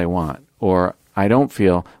 here's what I want, or I don't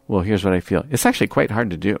feel, well, here's what I feel. It's actually quite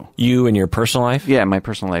hard to do. You in your personal life? Yeah, my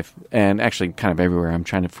personal life. And actually kind of everywhere. I'm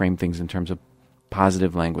trying to frame things in terms of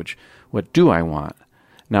positive language. What do I want?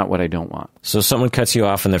 Not what I don't want. So someone cuts you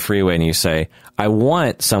off on the freeway and you say, I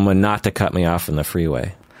want someone not to cut me off on the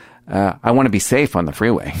freeway. I want to be safe on the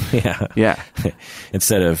freeway. Yeah. Yeah.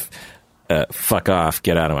 Instead of, fuck off,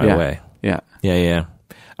 get out of my way. Yeah. Yeah.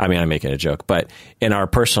 I mean, I'm making a joke, but in our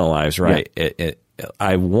personal lives, right? Yeah.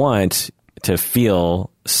 I want to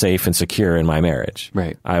feel safe and secure in my marriage.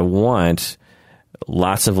 Right. I want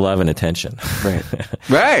lots of love and attention. Right.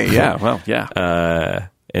 Right. Yeah. Well, yeah.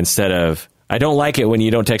 Instead of, I don't like it when you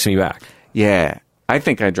don't text me back. Yeah. I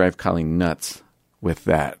think I drive Colleen nuts with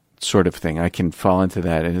that sort of thing. I can fall into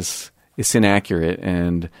that. It's inaccurate,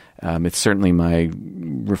 and it's certainly my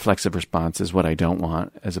reflexive response is what I don't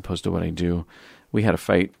want as opposed to what I do. We had a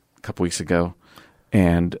fight a couple weeks ago,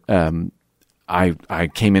 and I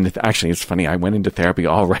came into actually it's funny. I went into therapy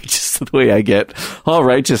all righteous the way I get, all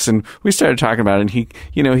righteous, and we started talking about it.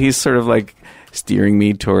 And he's sort of like steering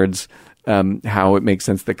me towards how it makes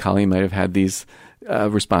sense that Colleen might have had these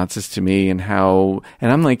responses to me, and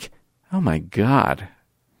I'm like, oh my God,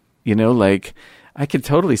 like I could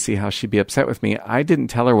totally see how she'd be upset with me. I didn't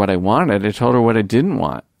tell her what I wanted. I told her what I didn't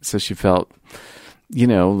want, so she felt.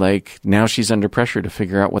 Like now she's under pressure to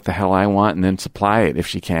figure out what the hell I want and then supply it if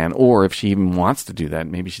she can, or if she even wants to do that.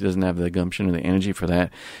 Maybe she doesn't have the gumption or the energy for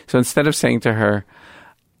that. So instead of saying to her,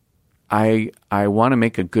 I want to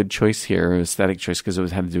make a good choice here, an aesthetic choice, because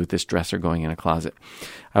it had to do with this dresser going in a closet.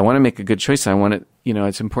 I want to make a good choice. I want it,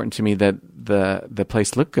 it's important to me that the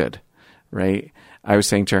place look good, right? I was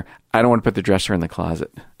saying to her, I don't want to put the dresser in the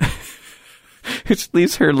closet. Which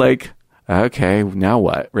leaves her like, okay, now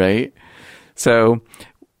what, right? So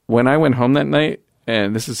when I went home that night,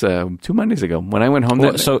 and this is 2 Mondays ago, when I went home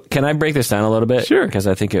that night. So can I break this down a little bit? Sure. Because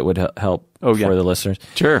I think it would help for the listeners.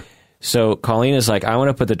 Sure. So Colleen is like, I want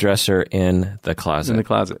to put the dresser in the closet. In the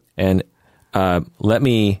closet. And let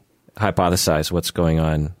me hypothesize what's going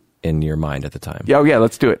on in your mind at the time. Yeah,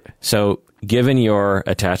 let's do it. So given your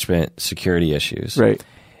attachment security issues, right,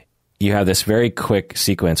 you have this very quick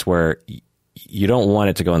sequence where you don't want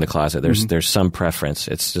it to go in the closet. There's some preference.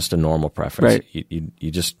 It's just a normal preference. Right.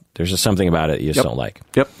 You just, there's just something about it you just don't like.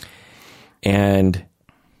 Yep. And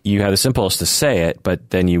you have this impulse to say it, but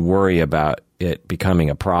then you worry about it becoming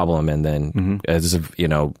a problem, and then as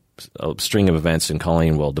a string of events, and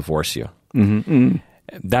Colleen will divorce you.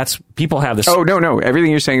 That's, people have this. Oh, no.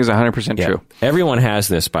 Everything you're saying is 100% true. Everyone has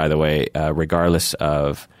this, by the way, regardless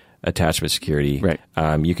of attachment security. Right.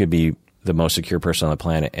 You could be the most secure person on the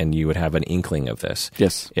planet, and you would have an inkling of this.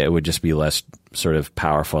 Yes. It would just be less sort of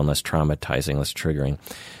powerful and less traumatizing, less triggering.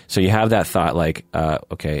 So you have that thought like,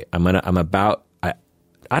 okay, I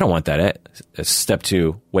don't want that. Step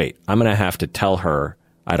 2, wait, I'm going to have to tell her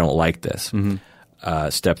I don't like this.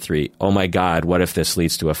 Step 3, oh my God, what if this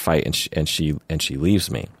leads to a fight and she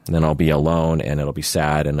leaves me? And then I'll be alone, and it'll be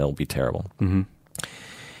sad, and it'll be terrible. And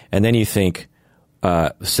then you think,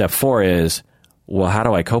 step 4 is, well, how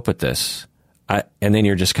do I cope with this? And then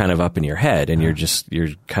you're just kind of up in your head, and you're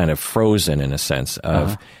kind of frozen in a sense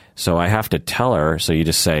of, so I have to tell her. So you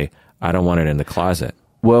just say, I don't want it in the closet.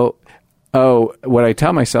 Well, what I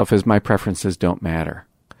tell myself is my preferences don't matter.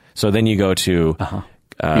 So then you go to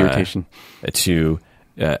irritation, to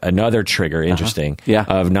another trigger, interesting,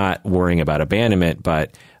 of not worrying about abandonment,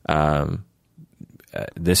 but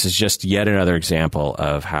this is just yet another example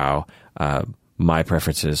of how my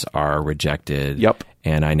preferences are rejected. Yep.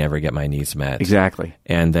 And I never get my needs met. Exactly.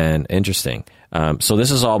 And then, interesting. So this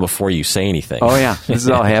is all before you say anything. Oh, yeah. This is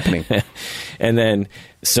all happening. And then,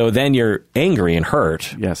 so then you're angry and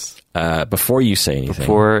hurt. Yes. Before you say anything.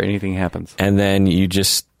 Before anything happens. And then you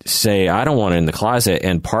just say, I don't want it in the closet.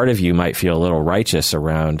 And part of you might feel a little righteous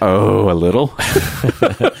around. Oh, a little?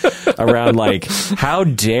 Around like, how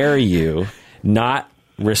dare you not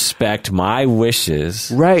respect my wishes.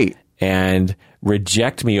 Right. And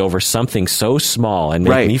reject me over something so small and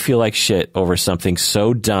make me feel like shit over something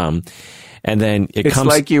so dumb. And then It's comes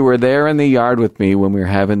like you were there in the yard with me when we were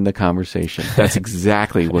having the conversation. That's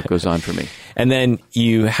exactly what goes on for me. And then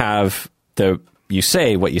you have you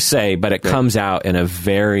say what you say, but it comes out in a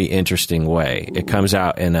very interesting way. It comes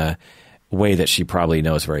out in a way that she probably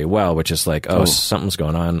knows very well, which is like, something's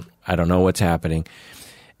going on. I don't know what's happening.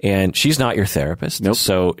 And she's not your therapist. Nope.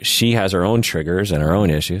 So she has her own triggers and her own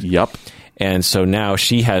issues. Yup. And so now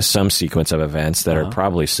she has some sequence of events that are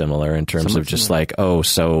probably similar in terms of just like,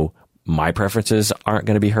 so my preferences aren't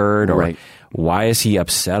going to be heard, or why is he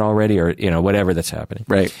upset already, or, whatever that's happening.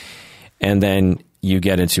 Right. And then you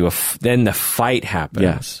get into then the fight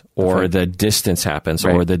happens, or the distance happens,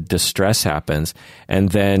 or the distress happens. And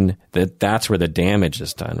then that's where the damage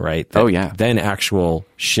is done, right? Then actual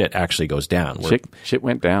shit actually goes down. Shit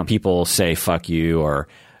went down. People say, fuck you, or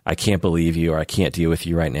I can't believe you, or I can't deal with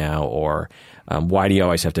you right now, or why do you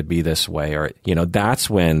always have to be this way? Or,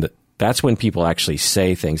 that's when people actually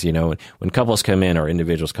say things. When couples come in or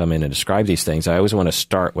individuals come in and describe these things, I always want to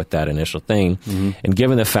start with that initial thing. Mm-hmm. And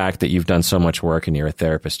given the fact that you've done so much work and you're a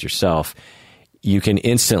therapist yourself, you can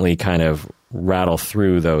instantly kind of rattle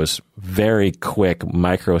through those very quick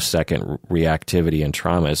microsecond reactivity and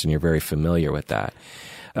traumas, and you're very familiar with that.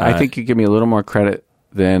 I think you give me a little more credit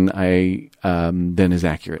than is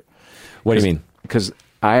accurate. What do you mean? Because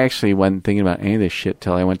I actually wasn't thinking about any of this shit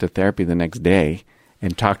till I went to therapy the next day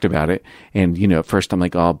and talked about it. And, at first I'm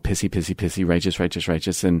like, all pissy,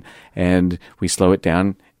 righteous. And we slow it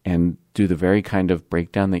down and do the very kind of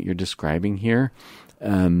breakdown that you're describing here.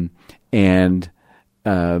 I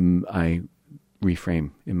reframe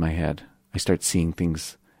in my head. I start seeing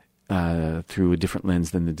things through a different lens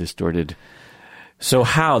than the distorted. So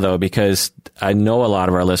how, though? Because I know a lot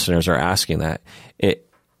of our listeners are asking that.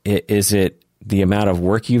 Is it the amount of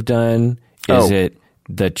work you've done? Is it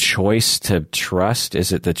the choice to trust?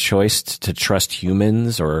 Is it the choice to trust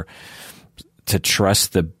humans, or to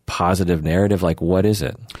trust the positive narrative? Like, what is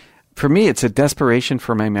it? For me, it's a desperation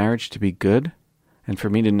for my marriage to be good, and for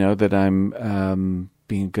me to know that I'm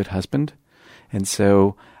being a good husband. And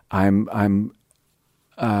so I'm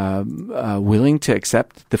willing to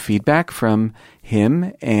accept the feedback from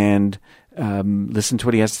him and listen to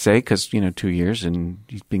what he has to say, because 2 years and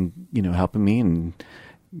he's been helping me and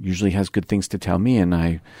usually has good things to tell me, and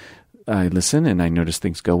I listen, and I notice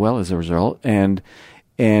things go well as a result. And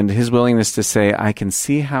his willingness to say, I can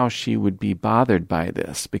see how she would be bothered by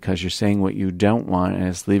this, because you're saying what you don't want, and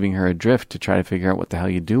it's leaving her adrift to try to figure out what the hell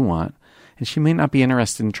you do want. And she may not be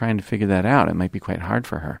interested in trying to figure that out. It might be quite hard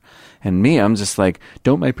for her. And me, I'm just like,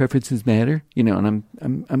 don't my preferences matter? And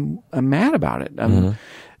I'm mad about it.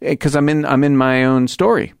 Because I'm in my own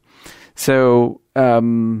story. So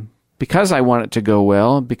because I want it to go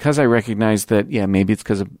well, because I recognize that, maybe it's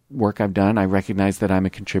because of work I've done, I recognize that I'm a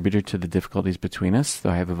contributor to the difficulties between us, though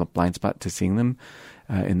I have a blind spot to seeing them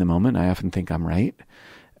in the moment. I often think I'm right.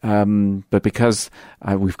 But because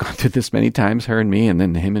we've gone through this many times, her and me, and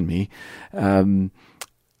then him and me,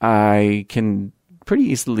 I can fairly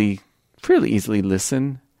easily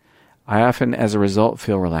listen. I often, as a result,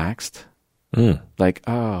 feel relaxed. Like,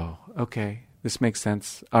 oh, okay, this makes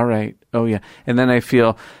sense. All right. Oh, yeah. And then I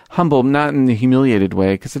feel humble, not in the humiliated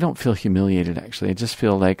way, because I don't feel humiliated, actually. I just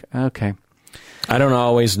feel like, okay. I don't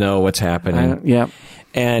always know what's happening.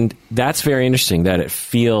 And that's very interesting, that it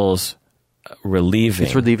feels relieving.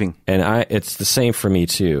 It's relieving. And it's the same for me,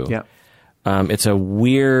 too. Yeah. It's a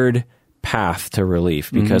weird path to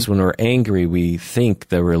relief, because when we're angry, we think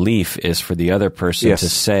the relief is for the other person to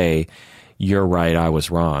say, you're right, I was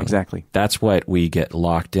wrong. Exactly. That's what we get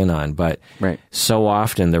locked in on. But so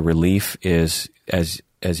often the relief is, as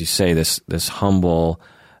you say, this humble,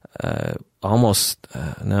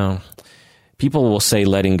 people will say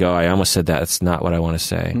letting go. I almost said that. It's not what I want to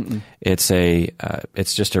say. It's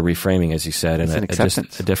just a reframing, as you said, and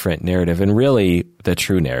just a different narrative, and really the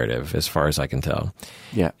true narrative, as far as I can tell.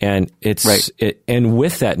 Yeah. And and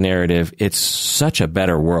with that narrative, it's such a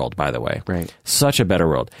better world, by the way. Right. Such a better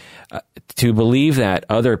world. To believe that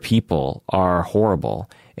other people are horrible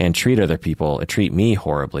and treat me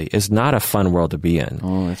horribly is not a fun world to be in.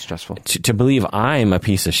 Oh, that's stressful. To believe I'm a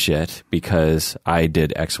piece of shit because I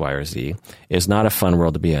did X, Y, or Z is not a fun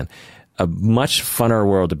world to be in. A much funner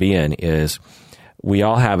world to be in is we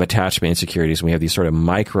all have attachment insecurities, and we have these sort of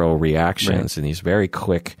micro reactions and these very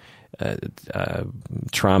quick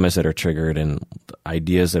traumas that are triggered, and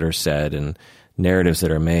ideas that are said, and narratives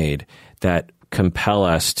that are made that compel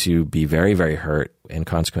us to be very, very hurt, and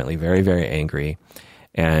consequently very, very angry.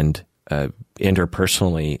 And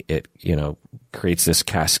interpersonally, it creates this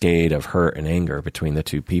cascade of hurt and anger between the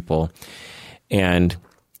two people. And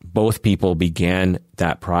both people began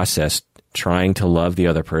that process trying to love the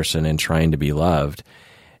other person and trying to be loved.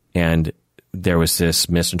 And there was this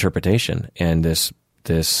misinterpretation, and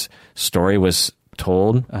this story was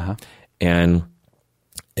told. And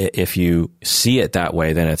if you see it that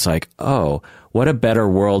way, then it's like, oh, what a better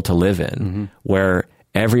world to live in, where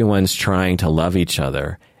everyone's trying to love each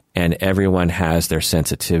other and everyone has their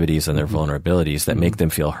sensitivities and their vulnerabilities that make them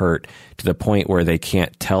feel hurt to the point where they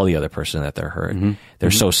can't tell the other person that they're hurt.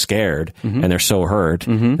 They're so scared and they're so hurt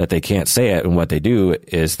that they can't say it. And what they do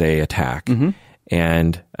is they attack.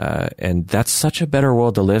 And that's such a better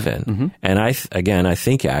world to live in. And I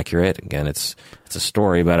think accurate. Again, it's a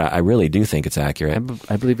story, but I really do think it's accurate.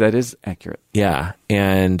 I believe that is accurate. Yeah.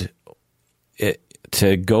 And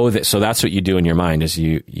so that's what you do in your mind, is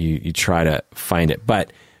you try to find it.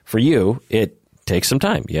 But for you, it takes some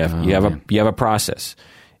time. You have a process.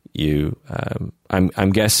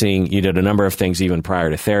 I'm guessing you did a number of things even prior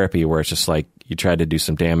to therapy where it's just like you tried to do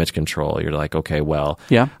some damage control. You're like, okay, well,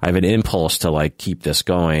 I have an impulse to like keep this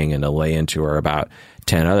going and to lay into her about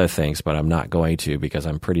 10 other things, but I'm not going to, because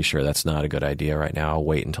I'm pretty sure that's not a good idea right now. I'll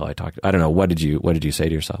wait until I talk. I don't know. What did you say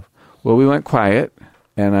to yourself? Well, we went quiet,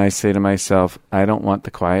 and I say to myself, I don't want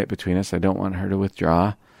the quiet between us. I don't want her to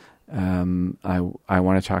withdraw. I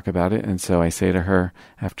want to talk about it. And so I say to her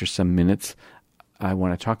after some minutes, I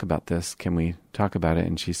want to talk about this. Can we talk about it?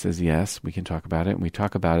 And she says, yes, we can talk about it. And we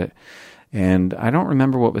talk about it. And I don't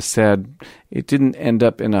remember what was said. It didn't end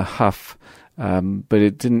up in a huff, but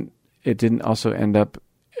it didn't also end up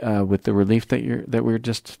with the relief that we were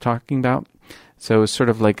just talking about. So it was sort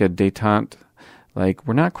of like a détente, like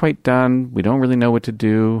we're not quite done. We don't really know what to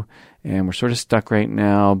do. And we're sort of stuck right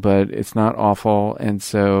now, but it's not awful. And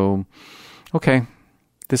so, okay,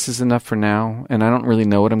 this is enough for now. And I don't really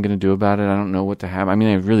know what I'm going to do about it. I don't know what to have. I mean,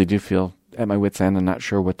 I really do feel at my wit's end. I'm not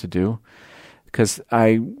sure what to do, because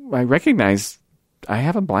I recognize I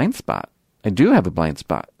have a blind spot. I do have a blind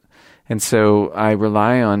spot. And so I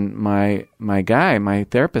rely on my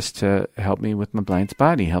therapist, to help me with my blind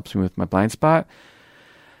spot. He helps me with my blind spot.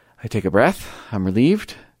 I take a breath. I'm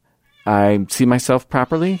relieved. I see myself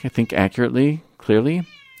properly. I think accurately, clearly.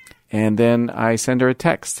 And then I send her a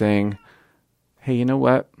text saying, hey, you know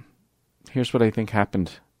what? Here's what I think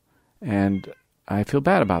happened. And I feel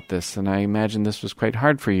bad about this. And I imagine this was quite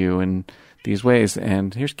hard for you in these ways.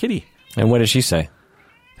 And here's Kitty. And what did she say?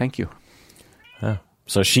 Thank you. Oh.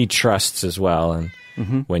 So she trusts as well.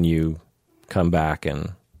 And when you come back,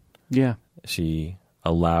 and she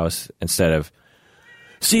allows, instead of,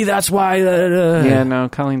 see, that's why. Yeah, no,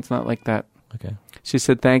 Colleen's not like that. Okay. She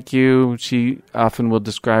said thank you. She often will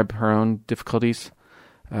describe her own difficulties,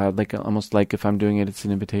 almost like if I'm doing it, it's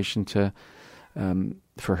an invitation to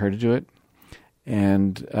for her to do it,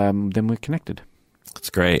 and then we're connected. That's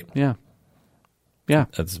great. Yeah.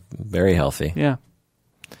 That's very healthy. Yeah.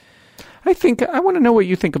 I want to know what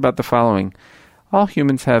you think about the following. All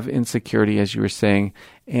humans have insecurity, as you were saying,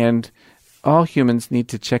 and all humans need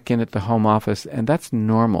to check in at the home office, and that's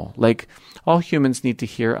normal. Like, all humans need to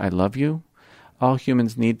hear, I love you. All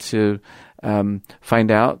humans need to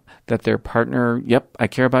find out that their partner, yep, I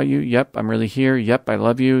care about you. Yep, I'm really here. Yep, I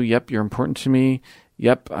love you. Yep, you're important to me.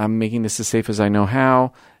 Yep, I'm making this as safe as I know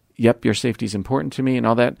how. Yep, your safety is important to me, and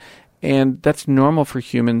all that. And that's normal for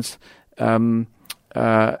humans.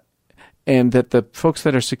 And that the folks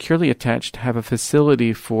that are securely attached have a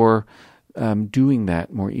facility for doing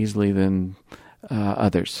that more easily than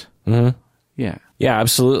others. Mm-hmm. Yeah. Yeah,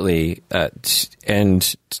 absolutely.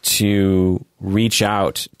 And to reach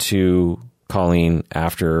out to Colleen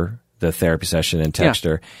after the therapy session and text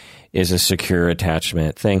her is a secure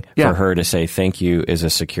attachment thing. Yeah. For her to say thank you is a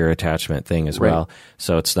secure attachment thing as well.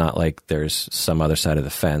 So it's not like there's some other side of the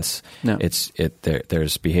fence. No.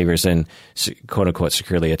 There's behaviors, and quote unquote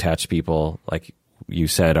securely attached people, like you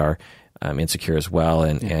said, are insecure as well.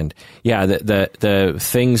 And the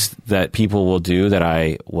things that people will do that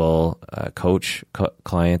I will coach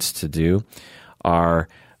clients to do are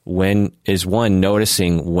one,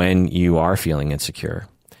 noticing when you are feeling insecure,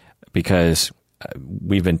 because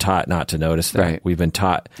we've been taught not to notice that. Right. We've been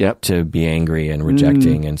taught to be angry and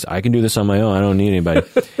rejecting, and I can do this on my own. I don't need anybody.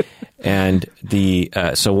 And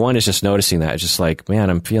so one is just noticing that. It's just like, man,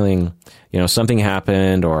 I'm feeling, something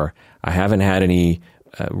happened, or I haven't had any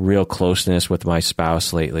real closeness with my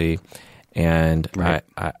spouse lately, and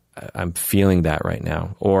I'm feeling that right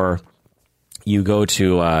now. Or you go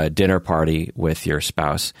to a dinner party with your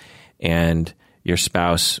spouse, and your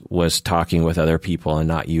spouse was talking with other people and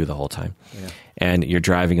not you the whole time. Yeah. And you're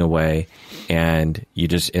driving away, and you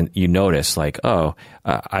notice, like,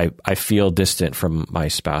 I feel distant from my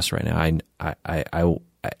spouse right now. I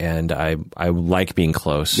like being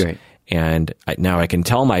close. Right. And now I can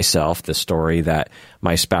tell myself the story that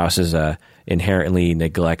my spouse is a inherently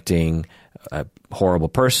neglecting, horrible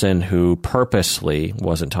person who purposely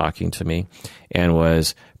wasn't talking to me and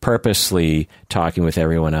was purposely talking with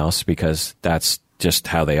everyone else because that's just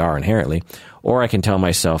how they are inherently. Or I can tell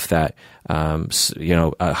myself that,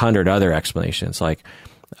 100 other explanations, like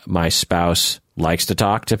my spouse likes to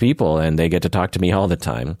talk to people and they get to talk to me all the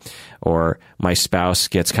time. Or my spouse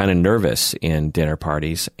gets kind of nervous in dinner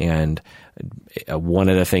parties. And one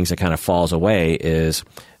of the things that kind of falls away is,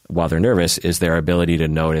 while they're nervous, is their ability to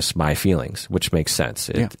notice my feelings, which makes sense.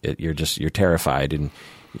 You're terrified, and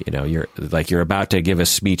you're about to give a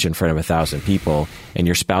speech in front of 1,000 people, and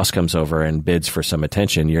your spouse comes over and bids for some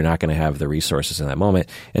attention. You're not going to have the resources in that moment.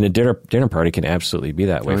 And a dinner party can absolutely be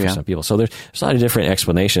that way for some people. So there's a lot of different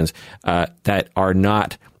explanations that are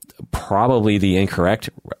not probably the incorrect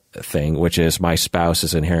thing, which is my spouse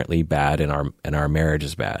is inherently bad and our marriage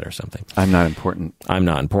is bad or something. I'm not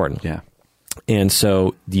important. Yeah. And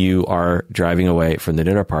so you are driving away from the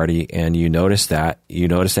dinner party and you notice that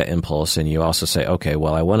impulse, and you also say, okay,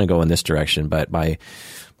 well, I want to go in this direction, but I'm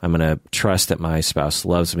going to trust that my spouse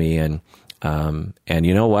loves me. And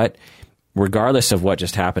you know what? Regardless of what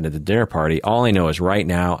just happened at the dinner party, all I know is right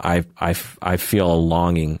now I feel a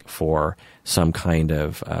longing for some kind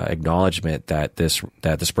of acknowledgement that this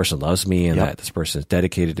person loves me, and that this person is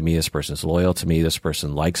dedicated to me, this person is loyal to me, this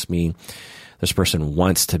person likes me. This person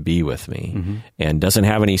wants to be with me and doesn't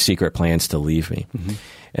have any secret plans to leave me.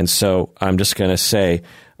 And so I'm just going to say,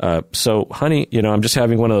 so honey, I'm just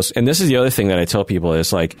having one of those. And this is the other thing that I tell people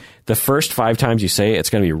is, like, the first 5 times you say it,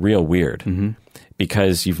 it's going to be real weird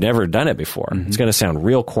because you've never done it before. It's going to sound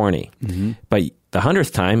real corny. But the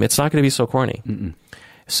 100th time, it's not going to be so corny.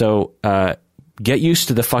 So get used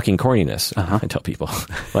to the fucking corniness, I tell people.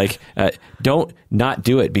 Like, don't not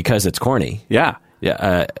do it because it's corny. Yeah.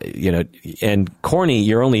 Yeah, and corny,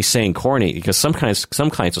 you're only saying corny because some clients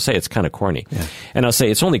will say it's kind of corny. Yeah. And I'll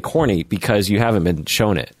say it's only corny because you haven't been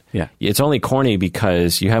shown it. Yeah. It's only corny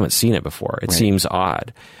because you haven't seen it before. It seems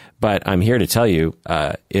odd. But I'm here to tell you,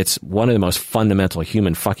 it's one of the most fundamental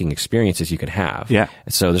human fucking experiences you can have. Yeah.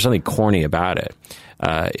 So there's nothing corny about it.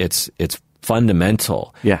 It's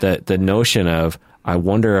fundamental. Yeah. The notion of, I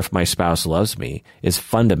wonder if my spouse loves me is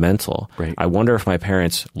fundamental. Right. I wonder if my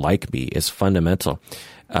parents like me is fundamental.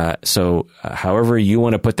 So however you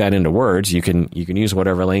want to put that into words, you can use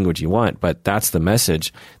whatever language you want, but that's the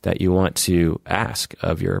message that you want to ask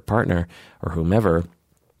of your partner or whomever.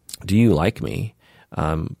 Do you like me?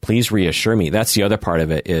 Please reassure me. That's the other part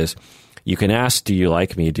of it is, you can ask, do you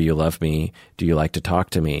like me? Do you love me? Do you like to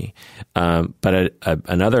talk to me? But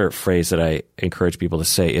another phrase that I encourage people to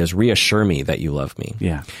say is, reassure me that you love me.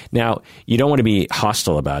 Yeah. Now, you don't want to be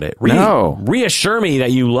hostile about it. No. Reassure me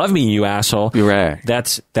that you love me, you asshole. You're right.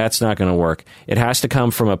 That's not going to work. It has to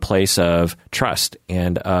come from a place of trust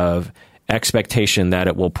and of expectation that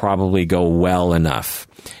it will probably go well enough.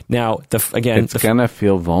 Now, it's going to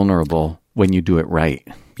feel vulnerable when you do it right.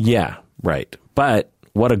 Yeah, right. But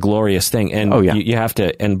what a glorious thing. And you have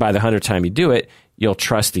to, and by the 100th time you do it, you'll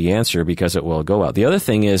trust the answer because it will go well. The other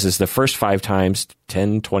thing is the first 5 times,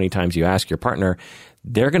 10, 20 times you ask your partner,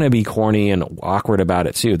 they're going to be corny and awkward about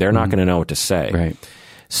it too. They're not going to know what to say. Right.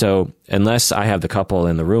 So unless I have the couple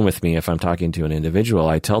in the room with me, if I'm talking to an individual,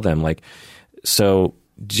 I tell them, like, so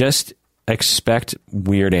just expect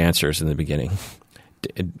weird answers in the beginning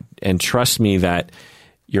and trust me that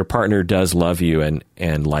your partner does love you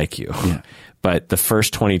and like you. Yeah. But the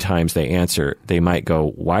first 20 times they answer, they might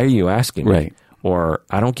go, why are you asking me? Right. Or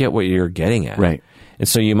I don't get what you're getting at. Right. And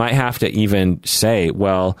so you might have to even say,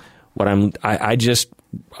 well, what I'm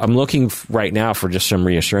looking right now for just some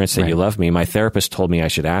reassurance that you love me. My therapist told me I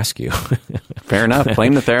should ask you. Fair enough.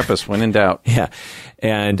 Blame the therapist when in doubt. Yeah.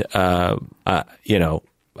 And,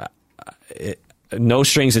 no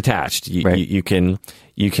strings attached. You can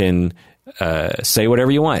say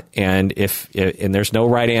whatever you want, and and there's no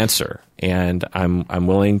right answer, and I'm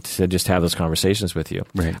willing to just have those conversations with you.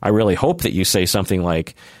 Right. I really hope that you say something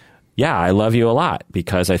like, "Yeah, I love you a lot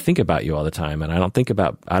because I think about you all the time, and I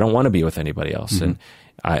don't want to be with anybody else, and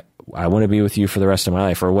I want to be with you for the rest of my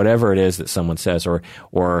life," or whatever it is that someone says,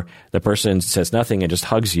 or the person says nothing and just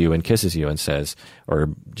hugs you and kisses you and says, or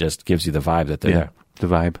just gives you the vibe that they're there. The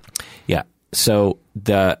vibe. Yeah. So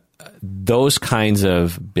those kinds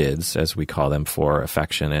of bids, as we call them, for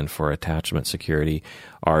affection and for attachment security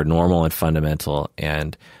are normal and fundamental,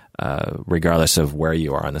 and regardless of where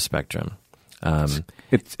you are on the spectrum.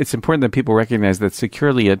 It's important that people recognize that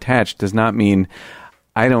securely attached does not mean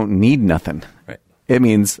I don't need nothing. Right. It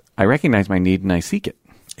means I recognize my need and I seek it.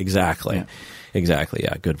 Exactly. Yeah. Exactly.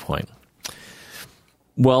 Yeah. Good point.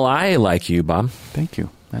 Well, I like you, Bob. Thank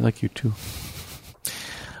you. I like you too.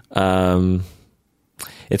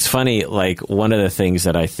 It's funny, like one of the things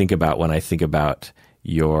that I think about when I think about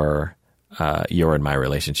your and my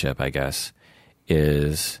relationship, I guess,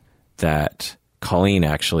 is that Colleen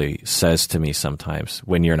actually says to me sometimes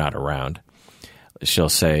when you're not around, she'll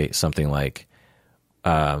say something like,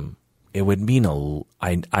 it would mean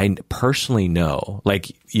I personally know,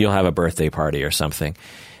 like you'll have a birthday party or something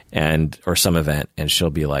or some event, and she'll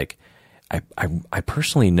be like, I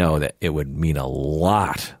personally know that it would mean a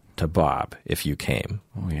lot to Bob if you came.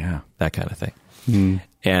 Oh, yeah. That kind of thing.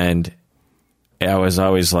 And I was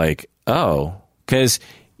always like, oh, because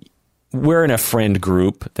we're in a friend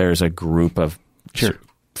group. There's a group of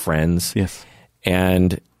friends. Yes.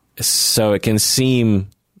 And so it can seem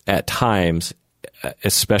at times,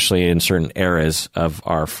 especially in certain eras of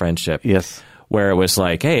our friendship, yes, where it was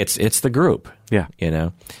like, hey, it's the group. Yeah.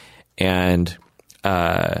 And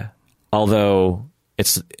although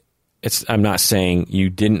I'm not saying you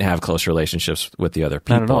didn't have close relationships with the other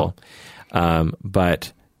people,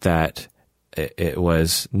 but that it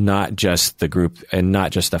was not just the group and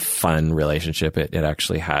not just a fun relationship. It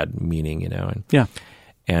actually had meaning, And, yeah.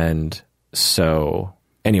 And so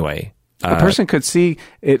anyway, a person could see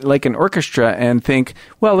it like an orchestra and think,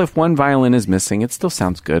 well, if one violin is missing, it still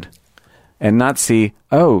sounds good, and not see,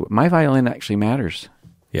 oh, my violin actually matters.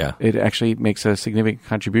 Yeah. It actually makes a significant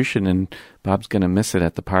contribution, and Bob's going to miss it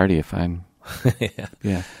at the party if I'm...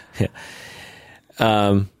 Yeah.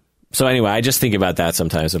 So anyway, I just think about that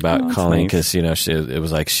sometimes about Colleen because, nice. It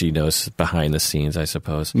was like she knows behind the scenes, I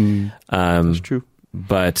suppose. That's true.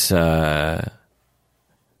 But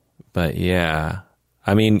yeah,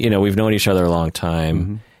 I mean, we've known each other a long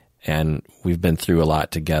time and we've been through a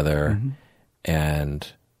lot together and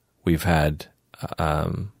we've had a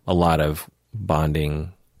lot of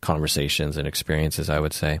bonding conversations and experiences, I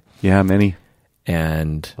would say. Yeah, many.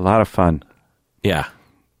 And a lot of fun. Yeah.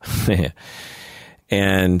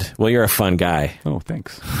 And, well, you're a fun guy. Oh,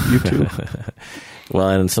 thanks. You too. Well,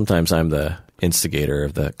 and sometimes I'm the instigator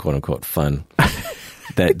of the quote unquote fun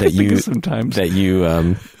that you sometimes do.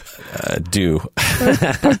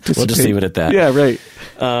 We'll just leave it at that. Yeah, right.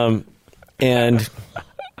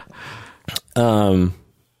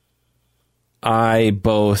 I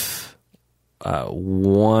both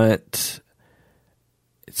want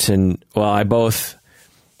to. Well,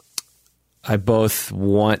 I both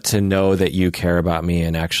want to know that you care about me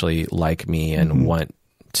and actually like me and want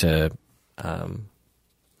to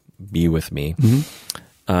be with me,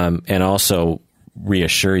 and also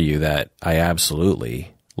reassure you that I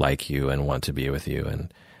absolutely like you and want to be with you.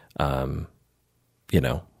 And,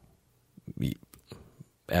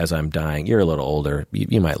 as I'm dying, you're a little older.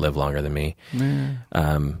 You might live longer than me.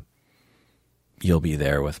 You'll be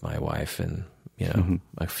there with my wife and,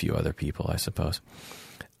 a few other people, I suppose.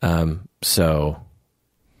 So,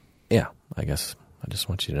 yeah, I guess I just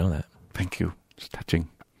want you to know that. Thank you. It's touching.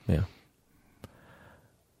 Yeah.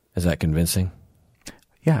 Is that convincing?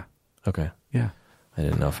 Yeah. Okay. Yeah. I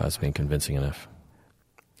didn't know if I was being convincing enough.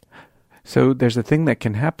 So there's a thing that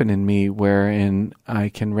can happen in me wherein I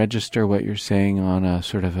can register what you're saying on a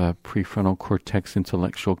sort of a prefrontal cortex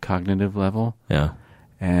intellectual cognitive level. Yeah.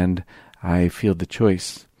 And I feel the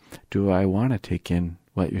choice. Do I want to take in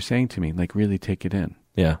what you're saying to me? Like really take it in.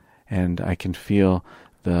 Yeah. And I can feel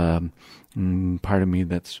the part of me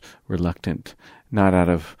that's reluctant, not out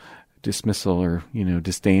of dismissal or,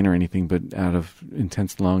 disdain or anything, but out of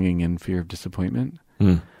intense longing and fear of disappointment,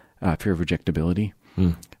 fear of rejectability,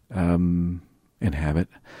 and habit.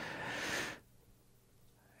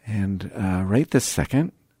 And right this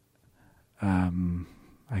second,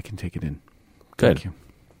 I can take it in. Good. Thank you.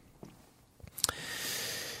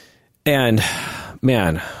 And,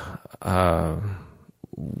 man,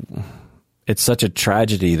 it's such a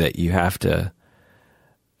tragedy that you have to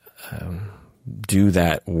do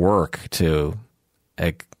that work to,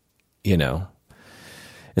 it's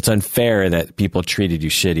unfair that people treated you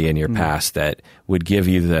shitty in your past that would give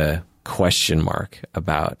you the question mark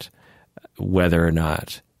about whether or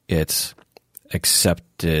not it's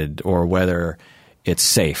accepted or whether it's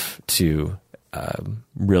safe to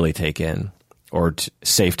really take in or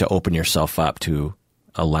safe to open yourself up to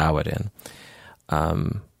allow it in. I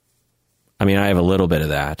mean, I have a little bit of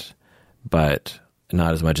that, but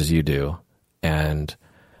not as much as you do. And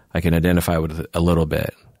I can identify with it a little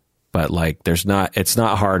bit, but it's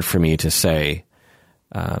not hard for me to say,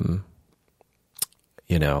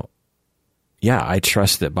 yeah, I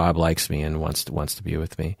trust that Bob likes me and wants to be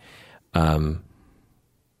with me.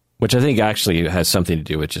 Which I think actually has something to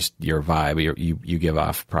do with just your vibe. You give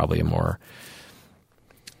off probably a more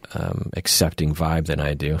accepting vibe than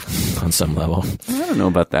I do on some level. I don't know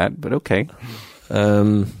about that, but okay.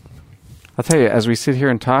 I'll tell you, as we sit here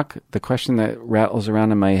and talk, the question that rattles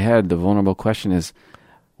around in my head, the vulnerable question is,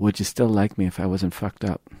 would you still like me if I wasn't fucked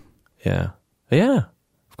up? Yeah. Yeah,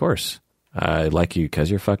 of course. I like you because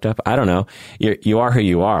you're fucked up. I don't know. You are who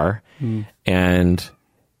you are. And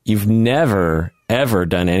you've never, ever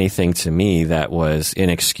done anything to me that was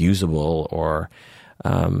inexcusable or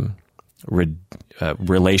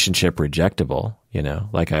relationship rejectable,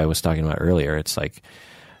 like I was talking about earlier. It's like,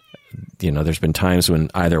 there's been times when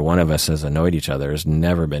either one of us has annoyed each other. There's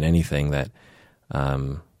never been anything that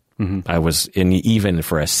I was in, even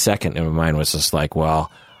for a second in my mind was just like, well,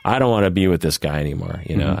 I don't want to be with this guy anymore.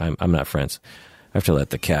 I'm not friends. I have to let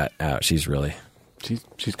the cat out. She's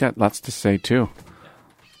got lots to say too.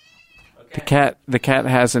 Okay. The cat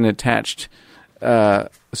has an attached,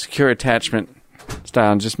 secure attachment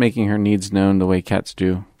style, and just making her needs known the way cats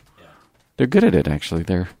do. Yeah. They're good at it,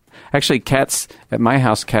 actually. Cats at my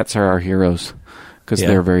house. Cats are our heroes because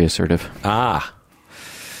they're very assertive. Ah.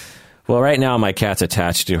 Well, right now my cat's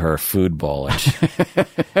attached to her food bowl. And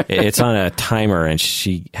it's on a timer, and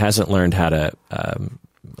she hasn't learned how to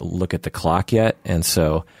look at the clock yet. And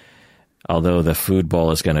so, although the food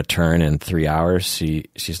bowl is going to turn in 3 hours,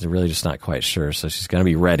 she's really just not quite sure. So she's going to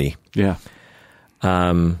be ready. Yeah.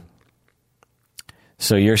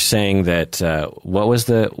 So you're saying that what was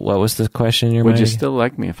the question in your mind? Would you still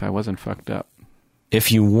like me if I wasn't fucked up?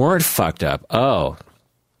 If you weren't fucked up? Oh.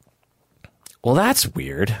 Well, that's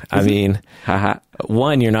weird. I mean,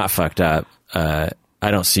 one, you're not fucked up. I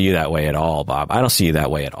don't see you that way at all, Bob. I don't see you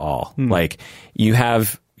that way at all. Like, you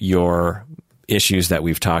have your issues that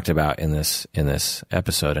we've talked about in this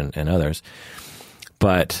episode and others,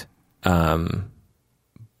 but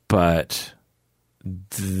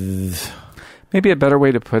maybe a better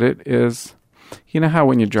way to put it is, how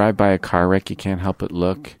when you drive by a car wreck, you can't help but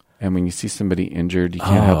look, and when you see somebody injured, you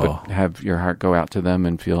can't help but have your heart go out to them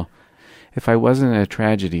and feel, if I wasn't a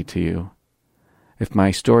tragedy to you, if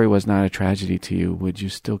my story was not a tragedy to you, would you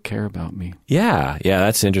still care about me? Yeah,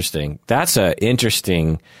 that's interesting. That's an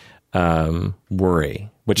interesting worry,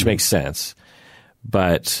 which makes sense.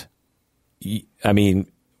 But, I mean,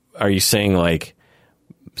 are you saying like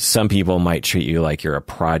some people might treat you like you're a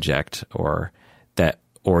project, or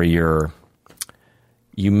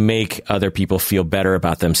you make other people feel better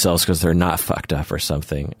about themselves because they're not fucked up or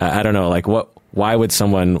something? I don't know. Like, why would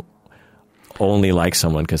someone only like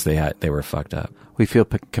someone because they were fucked up? We feel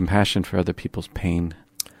compassion for other people's pain,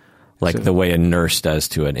 like the way a nurse does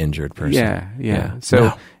to an injured person. Yeah.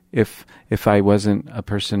 So if I wasn't a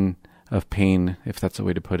person of pain, if that's a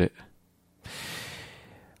way to put it.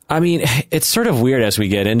 I mean, it's sort of weird as we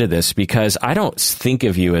get into this because I don't think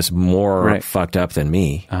of you as more fucked up than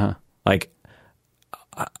me. Like,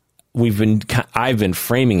 I've been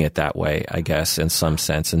framing it that way, I guess, in some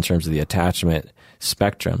sense, in terms of the attachment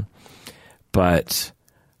spectrum. But,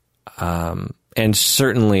 and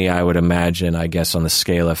certainly I would imagine, I guess, on the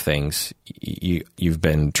scale of things, you've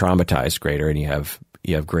been traumatized greater, and you have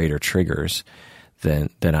greater triggers than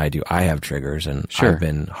I do. I have triggers, and I've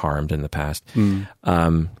been harmed in the past,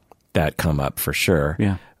 that come up for sure.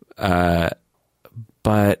 Yeah.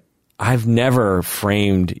 But I've never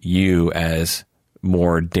framed you as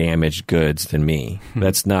more damaged goods than me.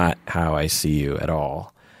 That's not how I see you at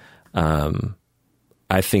all.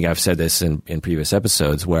 I think I've said this in previous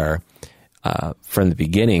episodes where from the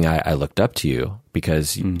beginning I looked up to you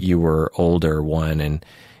because you were older, one, and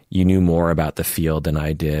you knew more about the field than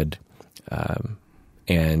I did.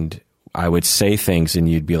 And I would say things and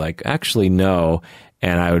you'd be like, actually, no.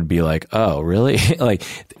 And I would be like, oh, really?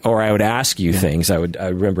 Or I would ask you things. I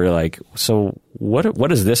remember like, so what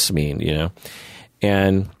does this mean?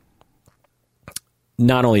 And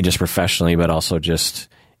not only just professionally, but also just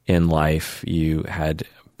in life, you had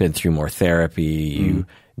been through more therapy. You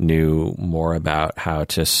knew more about how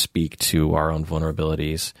to speak to our own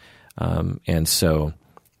vulnerabilities. And so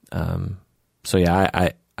yeah,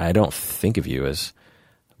 I don't think of you as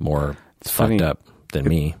more fucked up than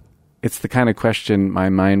me. It's the kind of question my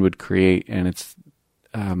mind would create, and it's,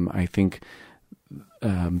 I think,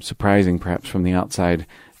 surprising perhaps from the outside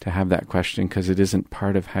to have that question because it isn't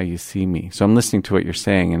part of how you see me. So I'm listening to what you're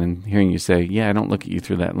saying, and I'm hearing you say, yeah, I don't look at you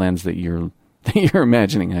through that lens that you're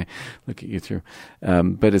imagining I look at you through.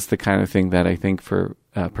 But it's the kind of thing that I think for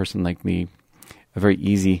a person like me, a very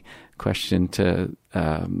easy question to,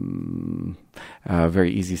 a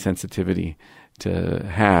very easy sensitivity to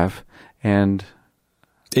have. And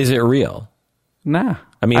is it real? Nah.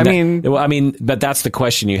 But that's the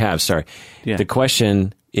question you have. Sorry. Yeah. The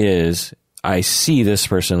question is, I see this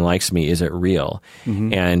person likes me, is it real?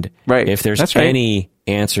 And Right. if there's That's right. any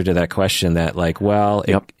answer to that question that like, well,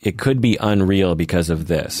 it could be unreal because of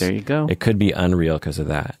this. There you go. It could be unreal because of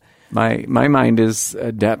that. My mind is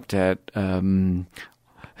adept at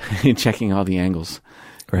checking all the angles.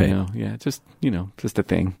 Right. Just a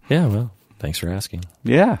thing. Yeah, well, thanks for asking.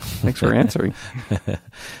 Yeah, thanks for answering.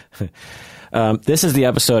 This is the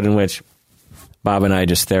episode in which Bob and I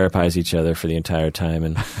just therapize each other for the entire time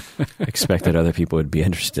and expect that other people would be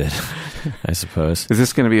interested, I suppose. Is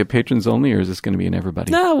this going to be a patrons only, or is this going to be an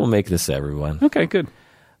everybody? No, we'll make this everyone. Okay, good.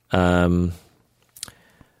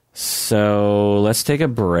 So let's take a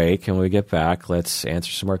break, and when we get back, let's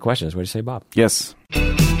answer some more questions. What do you say, Bob? Yes.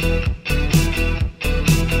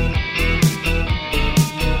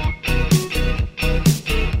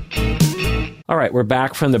 All right, we're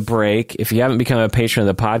back from the break. If you haven't become a patron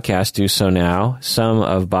of the podcast, do so now. Some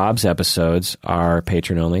of Bob's episodes are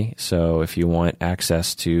patron only, so if you want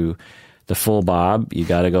access to the full Bob, you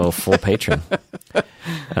got to go full patron.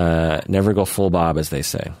 Never go full Bob, as they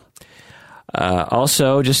say.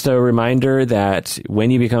 Also, just a reminder that when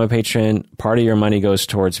you become a patron, part of your money goes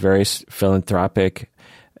towards various philanthropic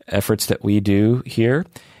efforts that we do here.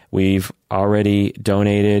 We've already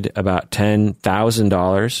donated about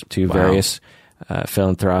 $10,000 to various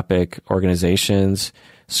philanthropic organizations,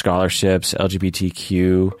 scholarships,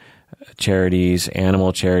 LGBTQ charities,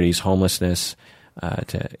 animal charities, homelessness,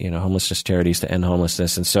 homelessness charities to end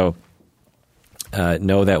homelessness. And so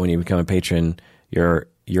know that when you become a patron, your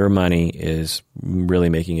money is really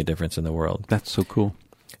making a difference in the world. That's so cool.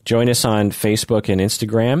 Join us on Facebook and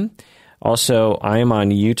Instagram. Also, I am on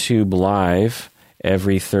YouTube Live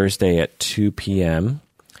every Thursday at 2 p.m.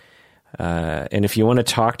 And if you want to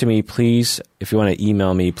talk to me, please, if you want to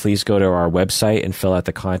email me, please go to our website and fill out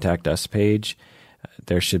the Contact Us page.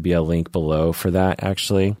 There should be a link below for that,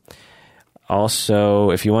 actually.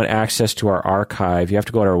 Also, if you want access to our archive, you have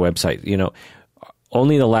to go to our website.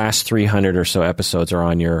 Only the last 300 or so episodes are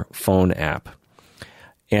on your phone app.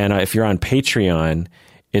 And if you're on Patreon,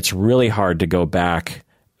 it's really hard to go back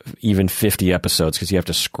even 50 episodes because you have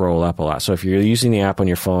to scroll up a lot. So if you're using the app on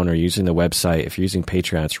your phone or using the website, if you're using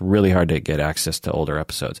Patreon, it's really hard to get access to older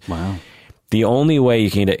episodes. Wow. The only way you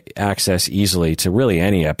can get access easily to really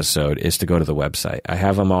any episode is to go to the website. I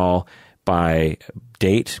have them all by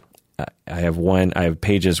date. I have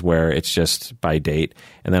pages where it's just by date,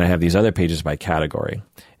 and then I have these other pages by category.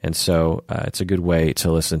 And so it's a good way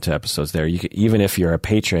to listen to episodes there. Even if you're a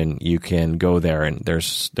patron, you can go there, and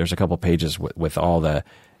there's a couple pages with all the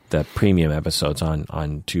premium episodes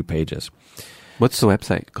on 2 pages. What's the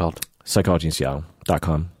website called?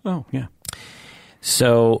 PsychologyInSeattle.com. Oh, yeah.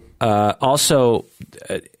 So also,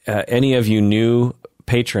 any of you new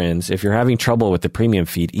patrons, if you're having trouble with the premium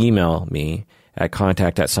feed, email me at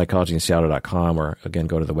contact@psychologyinseattle.com, or again,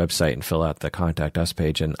 go to the website and fill out the Contact Us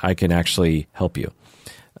page, and I can actually help you.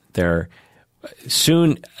 There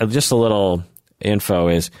soon, just a little info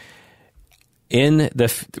is, in the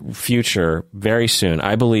future, very soon,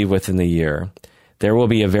 I believe within the year, there will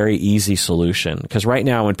be a very easy solution. Because right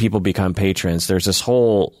now, when people become patrons, there's this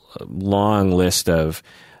whole long list of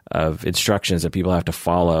instructions that people have to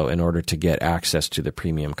follow in order to get access to the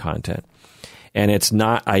premium content. And it's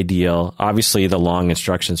not ideal. Obviously, the long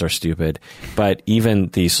instructions are stupid, but even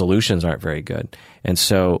the solutions aren't very good. And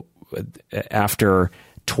so after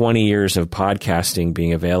 20 years of podcasting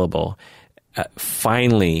being available,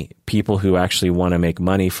 finally, people who actually want to make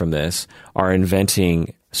money from this are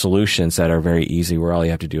inventing solutions that are very easy, where all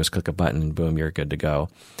you have to do is click a button and boom, you're good to go.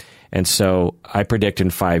 And so I predict in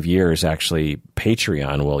 5 years, actually,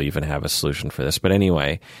 Patreon will even have a solution for this. But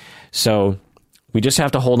anyway, so we just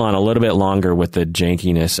have to hold on a little bit longer with the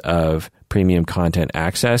jankiness of premium content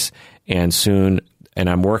access. And soon, and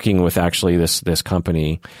I'm working with actually this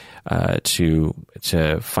company to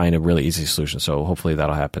find a really easy solution. So hopefully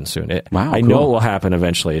that'll happen soon. Wow, I cool. know it will happen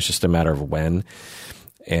eventually. It's just a matter of when.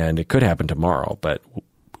 And it could happen tomorrow, but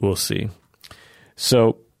we'll see.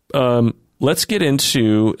 So let's get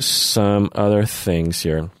into some other things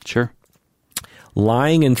here. Sure.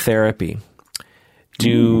 Lying in therapy.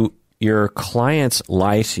 Do your clients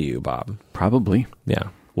lie to you, Bob? Probably. Yeah.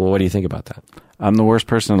 Well, what do you think about that? I'm the worst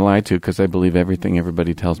person to lie to because I believe everything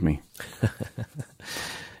everybody tells me.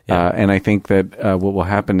 And I think that what will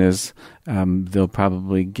happen is they'll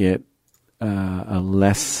probably get a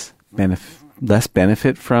less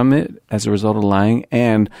benefit from it as a result of lying.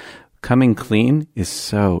 And coming clean is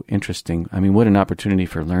so interesting. I mean, what an opportunity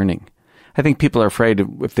for learning. I think people are afraid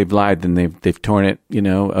if they've lied, then they've torn it.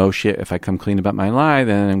 Oh shit! If I come clean about my lie,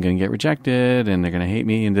 then I'm going to get rejected, and they're going to hate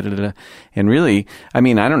me, and da da da. And really, I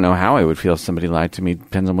mean, I don't know how I would feel if somebody lied to me.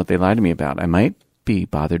 Depends on what they lied to me about. I might be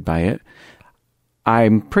bothered by it.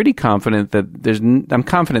 I'm pretty confident that I'm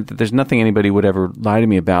confident that there's nothing anybody would ever lie to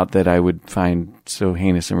me about that I would find so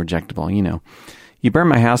heinous and rejectable. You burn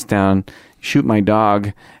my house down, shoot my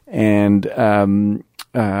dog, and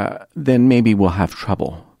then maybe we'll have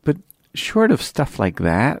trouble. But short of stuff like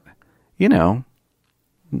that,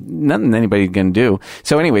 nothing anybody's going to do.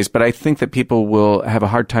 So anyways, but I think that people will have a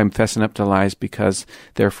hard time fessing up to lies because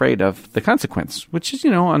they're afraid of the consequence, which is,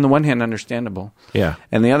 on the one hand, understandable. Yeah.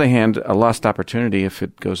 And the other hand, a lost opportunity if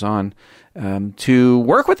it goes on, to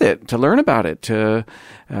work with it, to learn about it, to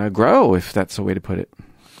grow, if that's the way to put it.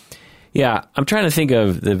 Yeah. I'm trying to think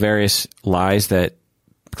of the various lies that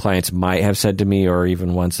clients might have said to me, or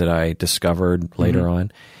even ones that I discovered later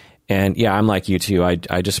on. And yeah, I'm like you too.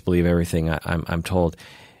 I just believe everything I'm told.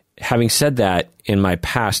 Having said that, in my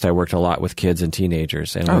past, I worked a lot with kids and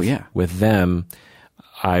teenagers, and with them,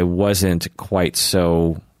 I wasn't quite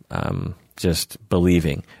so just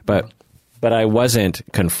believing, but I wasn't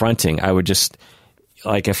confronting. I would just,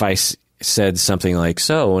 like, if I said something like,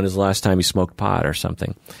 "So, when is the last time you smoked pot?" or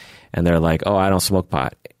something, and they're like, "Oh, I don't smoke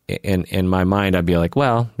pot." In my mind, I'd be like,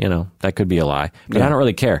 well, that could be a lie. But I don't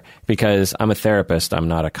really care because I'm a therapist. I'm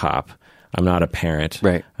not a cop. I'm not a parent.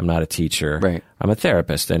 Right. I'm not a teacher. Right. I'm a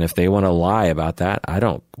therapist. And if they want to lie about that,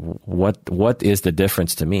 what is the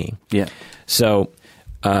difference to me? Yeah. So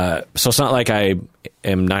it's not like I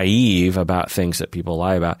am naive about things that people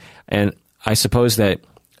lie about. And I suppose that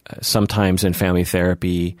sometimes in family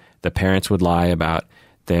therapy, the parents would lie about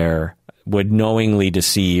would knowingly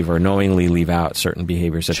deceive or knowingly leave out certain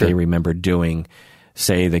behaviors that they remember doing.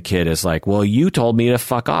 Say the kid is like, well, you told me to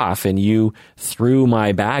fuck off and you threw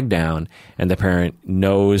my bag down, and the parent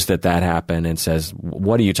knows that happened and says,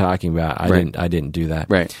 what are you talking about? I didn't do that.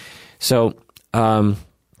 Right. So, in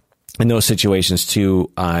those situations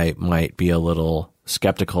too, I might be a little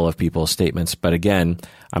skeptical of people's statements, but again,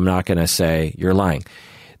 I'm not going to say you're lying.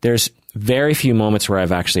 There's very few moments where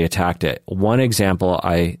I've actually attacked it. One example,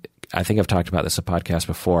 I think I've talked about this in a podcast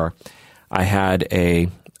before. I had a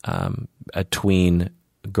tween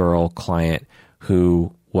girl client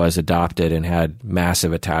who was adopted and had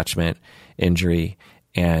massive attachment injury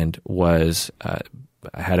and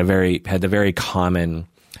had the very common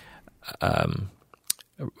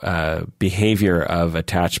behavior of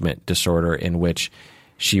attachment disorder in which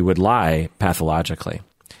she would lie pathologically.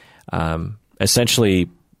 Essentially,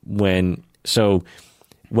 when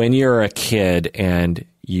you're a kid and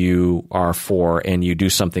you are 4 and you do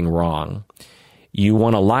something wrong, you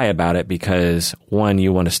want to lie about it because, 1,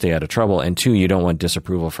 you want to stay out of trouble, and 2, you don't want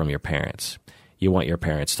disapproval from your parents. You want your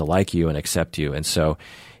parents to like you and accept you. And so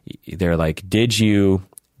they're like, did you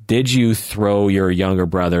throw your younger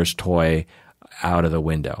brother's toy out of the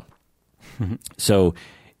window? So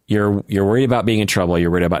you're worried about being in trouble.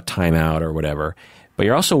 You're worried about timeout or whatever, but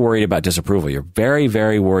you're also worried about disapproval. You're very,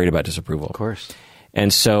 very worried about disapproval. Of course.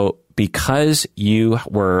 And so because you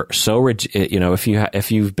were so,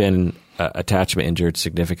 if you've been attachment injured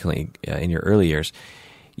significantly in your early years,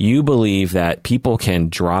 you believe that people can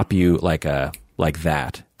drop you like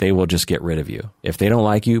that. They will just get rid of you. If they don't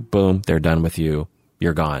like you, boom, they're done with you.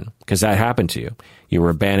 You're gone. Because that happened to you. You were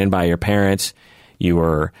abandoned by your parents. You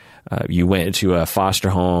went into a foster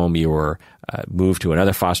home. You were moved to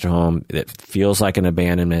another foster home that feels like an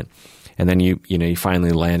abandonment. And then you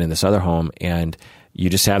finally land in this other home, and you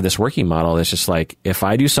just have this working model that's just like, if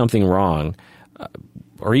I do something wrong,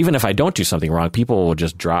 or even if I don't do something wrong, people will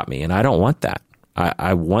just drop me, and I don't want that.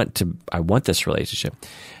 I want this relationship.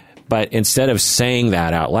 But instead of saying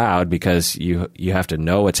that out loud, because you have to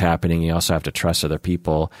know what's happening, you also have to trust other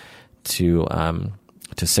people to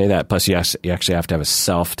say that. Plus, you actually have to have a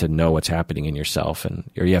self to know what's happening in yourself,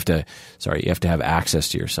 or you have to have access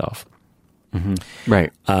to yourself. Mm-hmm.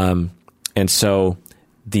 Right. And so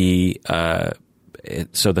the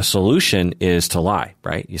solution is to lie,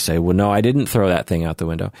 right? You say, well, no, I didn't throw that thing out the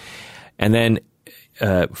window. And then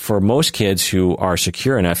for most kids who are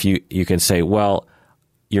secure enough, you can say, well,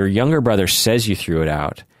 your younger brother says you threw it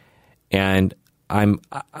out, and I'm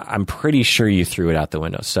pretty sure you threw it out the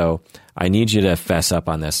window. So I need you to fess up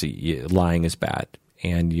on this. Lying is bad,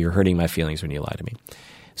 and you're hurting my feelings when you lie to me.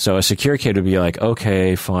 So a secure kid would be like,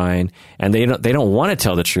 okay, fine. And they don't want to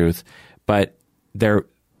tell the truth, but they're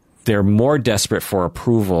more desperate for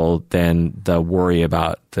approval than the worry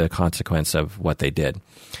about the consequence of what they did.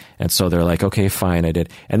 And so they're like, okay, fine, I did.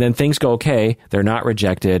 And then things go okay. They're not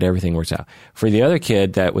rejected. Everything works out. For the other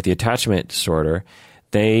kid with the attachment disorder,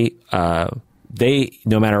 they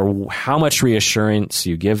no matter how much reassurance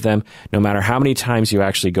you give them, no matter how many times you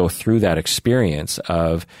actually go through that experience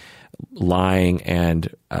of lying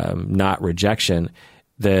and not rejection,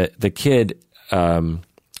 the kid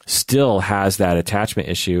still has that attachment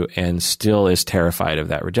issue and still is terrified of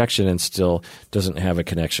that rejection and still doesn't have a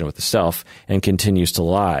connection with the self and continues to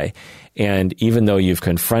lie. And even though you've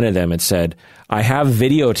confronted them and said, I have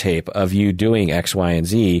videotape of you doing X, Y, and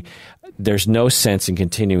Z, there's no sense in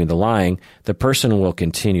continuing the lying. The person will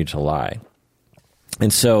continue to lie.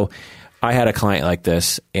 And so I had a client like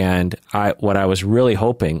this, and what I was really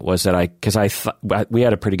hoping was that because we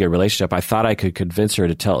had a pretty good relationship, I thought I could convince her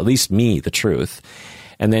to tell at least me the truth.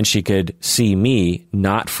 And then she could see me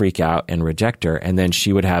not freak out and reject her. And then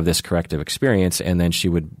she would have this corrective experience. And then she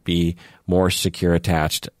would be more secure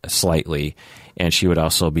attached slightly. And she would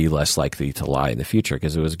also be less likely to lie in the future,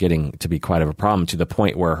 because it was getting to be quite of a problem, to the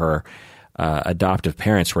point where her adoptive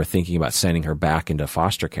parents were thinking about sending her back into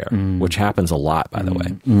foster care, which happens a lot, by the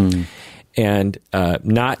way. And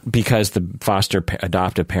not because the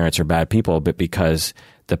adoptive parents are bad people, but because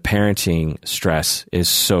the parenting stress is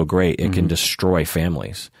so great, it can destroy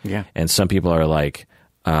families. Yeah. And some people are like,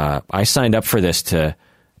 I signed up for this to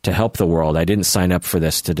help the world. I didn't sign up for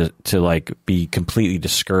this to like be completely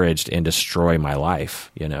discouraged and destroy my life,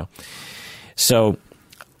 you know? So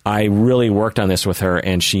I really worked on this with her,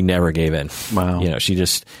 and she never gave in. Wow. You know, she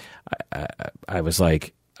just, I was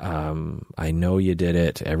like, I know you did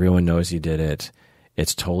it. Everyone knows you did it.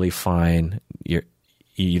 It's totally fine.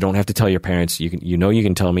 You don't have to tell your parents. You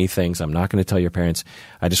can tell me things. I'm not going to tell your parents.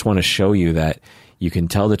 I just want to show you that you can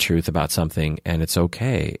tell the truth about something, and it's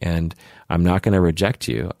okay. And I'm not going to reject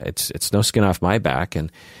you. It's no skin off my back.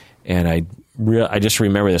 And I just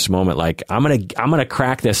remember this moment, like I'm gonna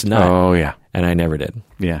crack this nut. Oh yeah. And I never did.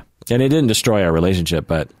 Yeah. And it didn't destroy our relationship,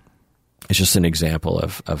 but it's just an example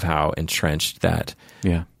of how entrenched that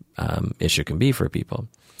issue can be for people.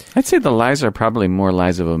 I'd say the lies are probably more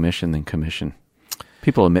lies of omission than commission.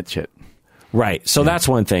 People omit shit. Right. So that's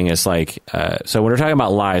one thing, is like, so when we're talking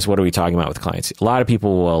about lies, what are we talking about with clients? A lot of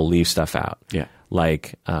people will leave stuff out. Yeah.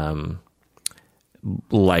 Like what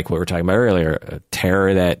we were talking about earlier,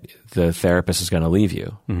 terror that the therapist is going to leave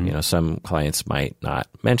you. You know, some clients might not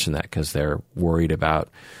mention that because they're worried about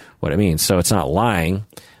what it means. So it's not lying,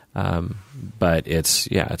 but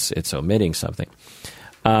it's omitting something.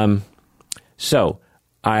 So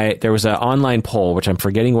there was an online poll, which I'm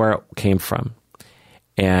forgetting where it came from,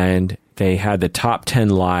 and they had the top 10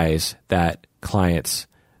 lies that clients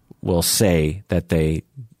will say that they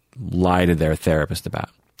lie to their therapist about.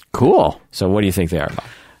 Cool. So what do you think they are about?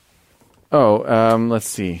 Oh, let's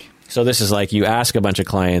see. So this is like, you ask a bunch of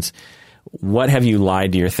clients, what have you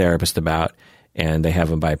lied to your therapist about? And they have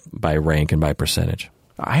them by rank and by percentage.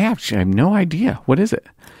 I have no idea. What is it?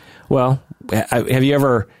 Well, have you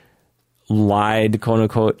ever lied, quote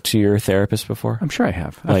unquote, to your therapist before? I'm sure I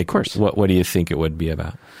have. Like, of course. What do you think it would be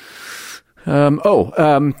about?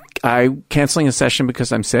 I canceling a session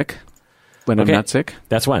because I'm sick when I'm not sick.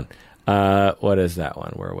 That's one. What is that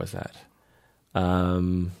one? Where was that?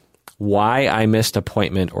 Why I missed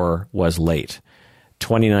appointment or was late.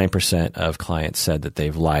 29% of clients said that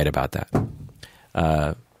they've lied about that.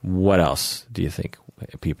 What else do you think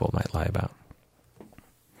people might lie about?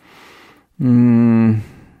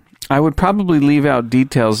 I would probably leave out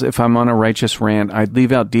details. If I'm on a righteous rant, I'd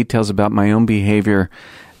leave out details about my own behavior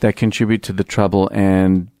that contribute to the trouble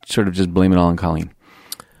and sort of just blame it all on Colleen.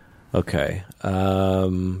 Okay.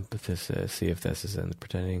 But see if this is in the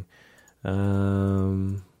pretending.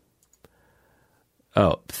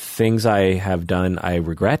 Things I have done I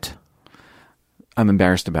regret. I'm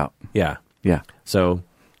embarrassed about. Yeah. Yeah. So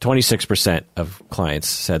 26% of clients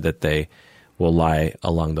said that they will lie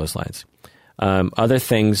along those lines. Other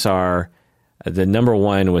things are, the number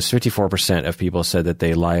one was 54% of people said that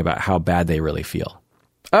they lie about how bad they really feel.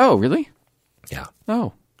 Oh, really? Yeah.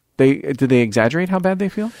 Oh. Do they exaggerate how bad they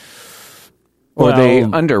feel? Or they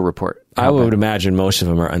underreport? I would imagine most of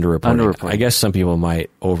them are underreporting. I guess some people might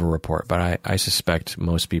overreport, but I suspect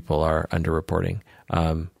most people are underreporting.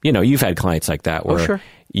 You've had clients like that where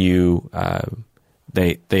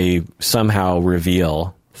they somehow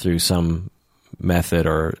reveal through some method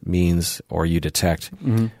or means, or you detect,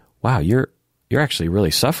 wow, you're actually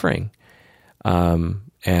really suffering.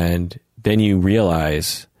 And then you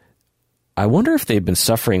realize, I wonder if they've been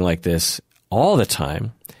suffering like this all the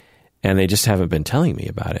time, and they just haven't been telling me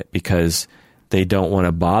about it because they don't want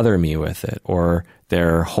to bother me with it, or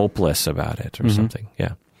they're hopeless about it or something.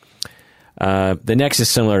 Yeah. The next is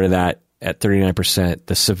similar to that at 39%,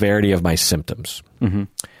 the severity of my symptoms.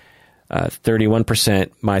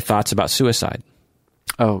 31%, my thoughts about suicide.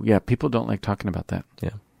 Oh, yeah. People don't like talking about that.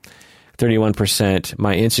 Yeah. 31%,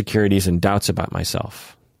 my insecurities and doubts about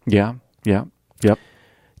myself. Yeah. Yeah. Yep.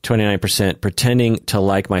 29%, pretending to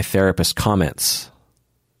like my therapist's comments.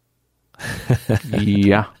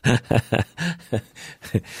 Yeah.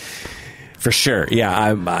 For sure.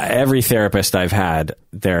 Yeah. Every therapist I've had,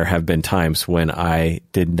 there have been times when I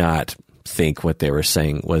did not think what they were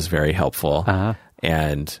saying was very helpful. Uh-huh.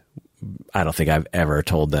 And I don't think I've ever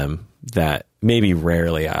told them that. Maybe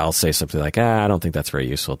rarely I'll say something like, I don't think that's very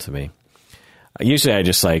useful to me. Usually I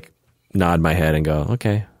just like nod my head and go,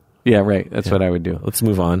 okay. Yeah, right. That's what I would do. Let's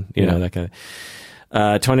move on. You know, that kind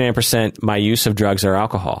of. 29%, my use of drugs or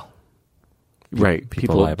alcohol. Right.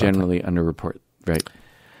 People lie People about generally underreport. Right.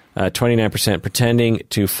 29%, pretending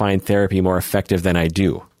to find therapy more effective than I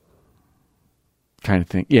do. Trying to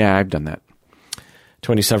think. Yeah, I've done that.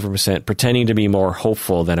 27%, pretending to be more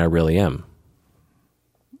hopeful than I really am.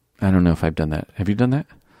 I don't know if I've done that. Have you done that?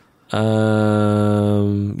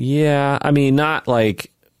 Yeah. I mean, not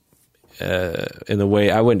like in the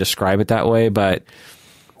way, I wouldn't describe it that way, but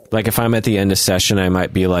like if I'm at the end of session, I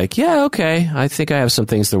might be like, yeah, okay, I think I have some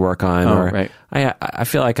things to work on. Oh, or right. I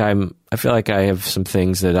feel like I have some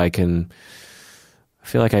things that I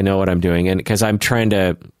feel like I know what I'm doing. And because I'm trying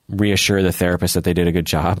to reassure the therapist that they did a good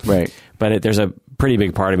job. Right. But there's a pretty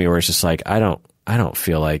big part of me where it's just like, I don't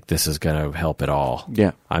feel like this is going to help at all.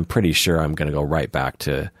 Yeah. I'm pretty sure I'm going to go right back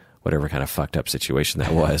to whatever kind of fucked up situation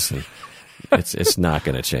that was. And it's not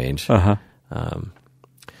going to change. Uh-huh.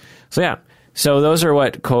 So yeah. So those are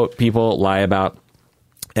what, quote, people lie about.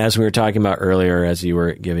 As we were talking about earlier, as you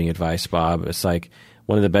were giving advice, Bob, it's like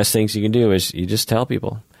one of the best things you can do is you just tell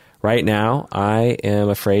people. Right now, I am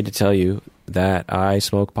afraid to tell you that I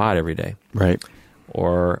smoke pot every day. Right.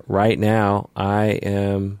 Or right now, I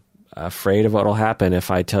am afraid of what will happen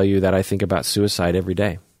if I tell you that I think about suicide every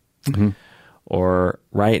day. Mm-hmm. Or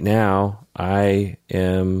right now, I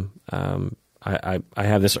am I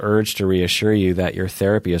have this urge to reassure you that your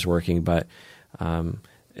therapy is working, but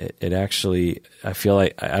it actually, I feel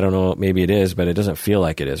like, I don't know, maybe it is, but it doesn't feel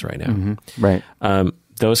like it is right now. Mm-hmm. Right.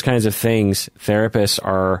 Those kinds of things, therapists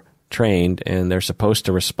are trained and they're supposed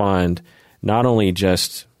to respond not only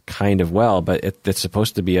just kind of well, but it's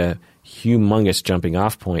supposed to be a humongous jumping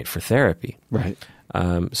off point for therapy. Right.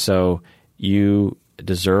 So you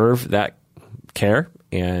deserve that care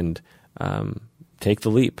and take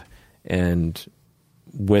the leap. And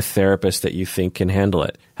with therapists that you think can handle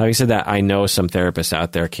it. Having said that, I know some therapists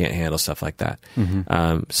out there can't handle stuff like that.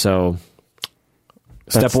 Mm-hmm. So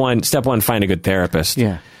step one, find a good therapist.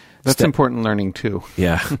 Yeah. That's important learning too.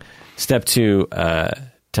 Yeah. Step 2,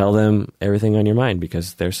 tell them everything on your mind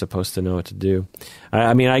because they're supposed to know what to do.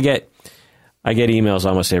 I mean, I get emails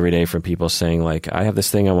almost every day from people saying like, I have this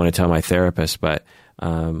thing I want to tell my therapist, but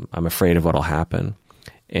I'm afraid of what'll happen.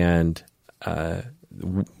 And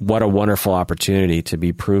what a wonderful opportunity to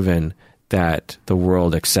be proven that the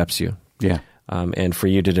world accepts you. Yeah. And for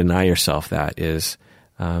you to deny yourself that is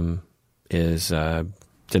denying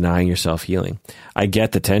yourself healing. I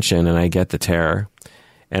get the tension and I get the terror.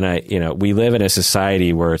 And we live in a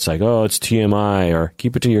society where it's like, oh, it's TMI or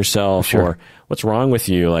keep it to yourself. Sure. Or what's wrong with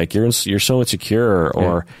you? Like you're so insecure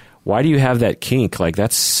or why do you have that kink? Like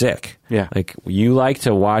that's sick. Yeah. Like you like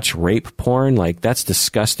to watch rape porn. Like that's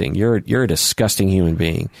disgusting. You're a disgusting human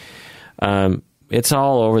being. It's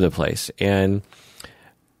all over the place. And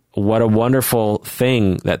what a wonderful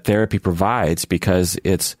thing that therapy provides because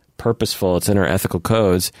it's purposeful. It's in our ethical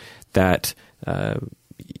codes that,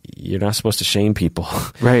 you're not supposed to shame people.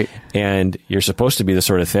 Right. And you're supposed to be the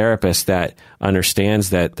sort of therapist that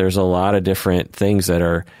understands that there's a lot of different things that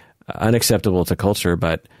are unacceptable to culture,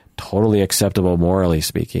 but totally acceptable morally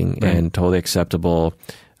speaking, right. and totally acceptable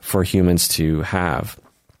for humans to have.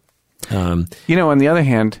 On the other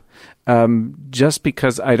hand, just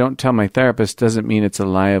because I don't tell my therapist doesn't mean it's a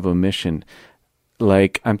lie of omission.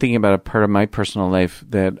 Like I'm thinking about a part of my personal life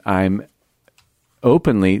that I'm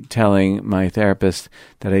openly telling my therapist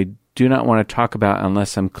that I do not want to talk about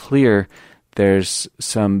unless I'm clear there's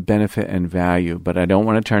some benefit and value, but I don't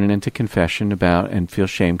want to turn it into confession about and feel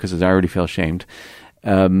shame because I already feel shamed.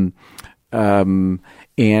 And I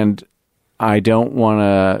don't want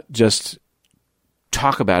to just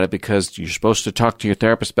talk about it because you're supposed to talk to your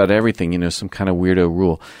therapist about everything, some kind of weirdo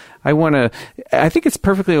rule. I think it's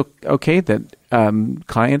perfectly okay that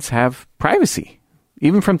clients have privacy.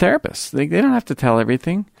 Even from therapists. They don't have to tell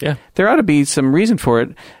everything. Yeah. There ought to be some reason for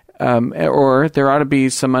it, or there ought to be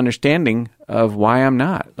some understanding of why I'm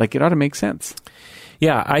not. Like, it ought to make sense.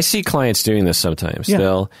 Yeah, I see clients doing this sometimes.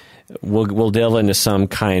 Yeah. We'll delve into some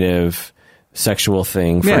kind of sexual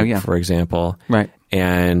thing, for example. Right.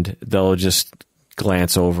 And they'll just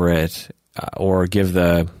glance over it or give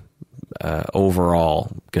the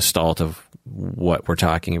overall gestalt of what we're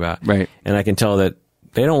talking about. Right. And I can tell that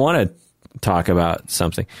they don't want to talk about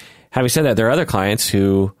something. Having said that, there are other clients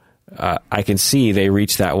who I can see they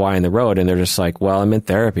reach that Y in the road and they're just like, well, I'm in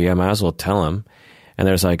therapy. I might as well tell them. And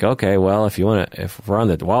there's like, okay, well, while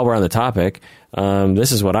we're on the topic,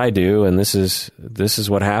 this is what I do, and this is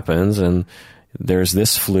what happens, and there's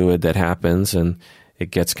this fluid that happens, and it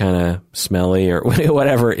gets kind of smelly or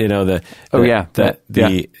whatever, and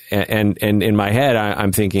in my head,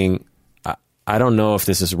 I'm thinking, I don't know if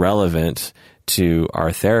this is relevant to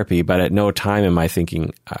our therapy, but at no time am I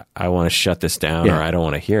thinking I want to shut this down or I don't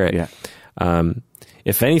want to hear it. Yeah.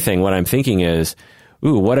 If anything, what I'm thinking is,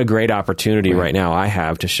 ooh, what a great opportunity right now I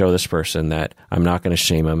have to show this person that I'm not going to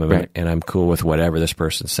shame them and I'm cool with whatever this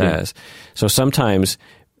person says. Yeah. So sometimes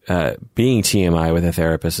being TMI with a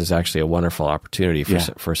therapist is actually a wonderful opportunity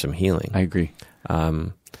for some healing. I agree.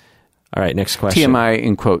 All right, next question. TMI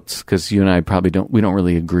in quotes, because you and I probably don't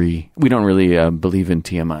really agree. We don't really believe in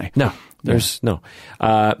TMI. No, there's no.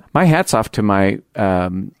 My hat's off to my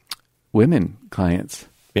women clients.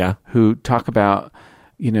 Yeah. Who talk about,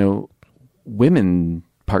 women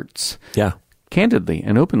parts. Yeah. Candidly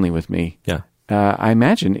and openly with me. Yeah. I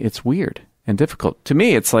imagine it's weird and difficult. To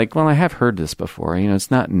me, it's like, well, I have heard this before.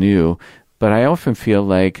 It's not new, but I often feel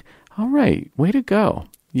like, all right, way to go.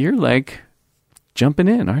 You're like jumping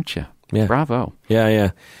in, aren't you? Yeah. Bravo. Yeah,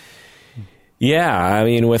 yeah. Yeah, I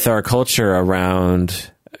mean, with our culture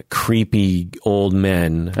around creepy old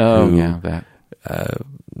men who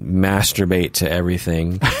masturbate to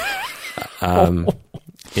everything,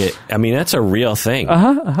 that's a real thing.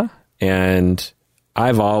 And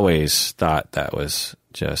I've always thought that was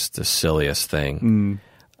just the silliest thing.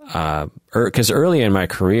 Because early in my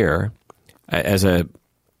career, as a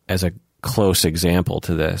close example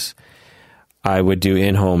to this, I would do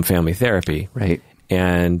in-home family therapy. Right.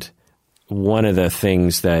 And one of the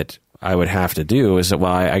things that I would have to do is that,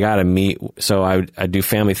 I got to meet. So I'd do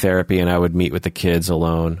family therapy and I would meet with the kids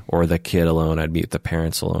alone or the kid alone. I'd meet with the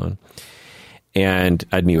parents alone. And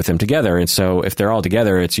I'd meet with them together. And so if they're all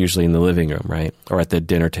together, it's usually in the living room, right? Or at the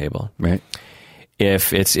dinner table. Right.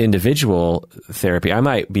 If it's individual therapy, I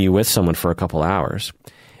might be with someone for a couple hours.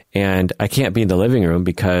 And I can't be in the living room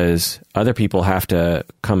because other people have to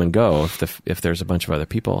come and go if there's a bunch of other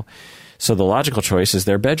people. So the logical choice is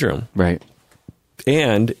their bedroom. Right.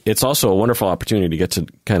 And it's also a wonderful opportunity to get to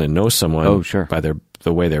kind of know someone by the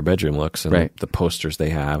way their bedroom looks and the posters they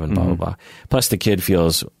have and blah, blah, blah. Plus the kid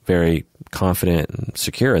feels very confident and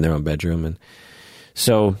secure in their own bedroom. And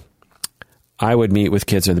so I would meet with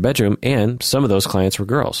kids in the bedroom, and some of those clients were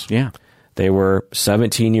girls. Yeah. They were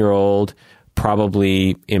 17-year-old,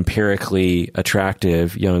 probably empirically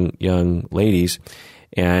attractive young ladies,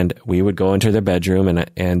 and we would go into their bedroom,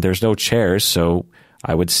 and there's no chairs, so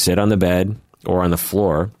I would sit on the bed or on the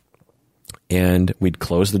floor, and we'd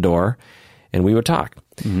close the door, and we would talk.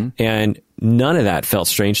 Mm-hmm. And none of that felt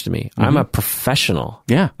strange to me. Mm-hmm. I'm a professional.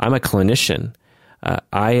 Yeah. I'm a clinician.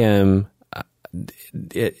 I am...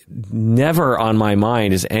 never on my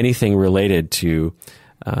mind is anything related to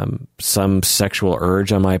some sexual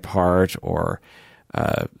urge on my part or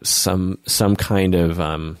some kind of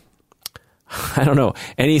I don't know,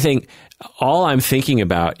 anything. All I'm thinking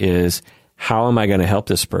about is how am I going to help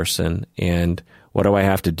this person, and what do I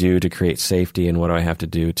have to do to create safety, and what do I have to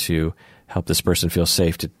do to help this person feel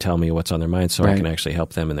safe to tell me what's on their mind so I can actually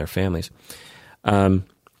help them and their families. And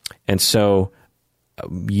so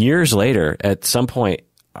years later, at some point,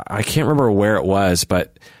 I can't remember where it was,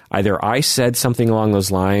 but either I said something along those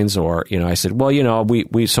lines, or I said, "Well,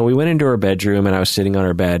 we went into her bedroom, and I was sitting on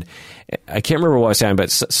her bed." I can't remember what I was saying, but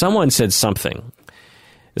someone said something.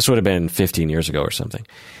 This would have been 15 years ago or something,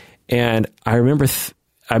 and I remember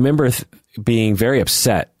being very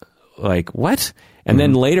upset. Like, what? And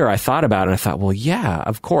then later I thought about it and I thought, well, yeah,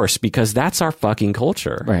 of course, because that's our fucking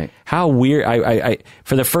culture. Right. How weird. I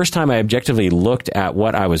for the first time, I objectively looked at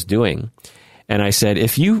what I was doing, and I said,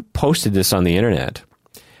 if you posted this on the internet,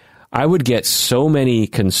 I would get so many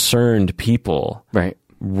concerned people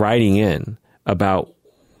writing in about,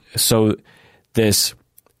 this,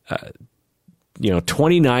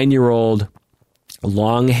 29-year-old,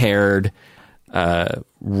 long-haired,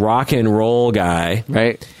 rock and roll guy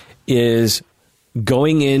is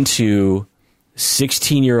going into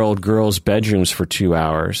 16-year-old girls' bedrooms for 2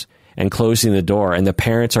 hours and closing the door, and the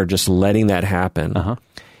parents are just letting that happen. Uh-huh.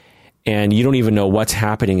 And you don't even know what's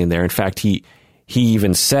happening in there. In fact, he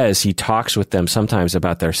even says he talks with them sometimes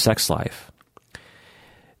about their sex life.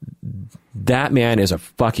 That man is a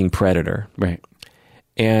fucking predator. Right.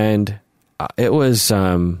 And it was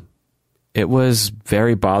it was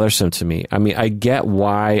very bothersome to me. I mean, I get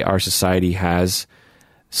why our society has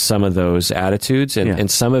some of those attitudes, and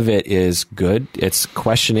some of it is good. It's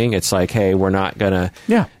questioning. It's like, hey, we're not going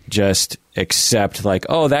to just accept like,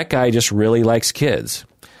 oh, that guy just really likes kids.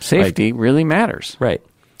 Safety really matters. Right.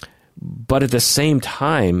 But at the same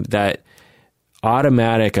time, that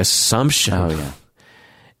automatic assumption. Oh, yeah.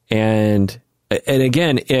 And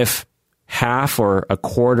again, if half or a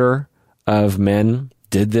quarter of men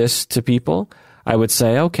did this to people, I would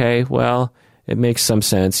say, okay, well, it makes some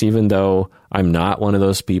sense, even though I'm not one of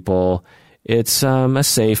those people. It's a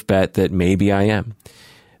safe bet that maybe I am.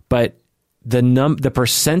 But the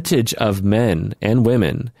percentage of men and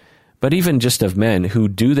women, but even just of men who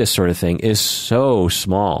do this sort of thing is so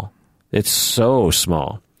small. It's so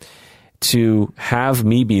small. To have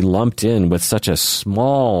me be lumped in with such a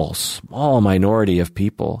small minority of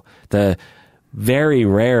people, the very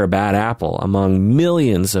rare bad apple among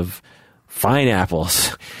millions of fine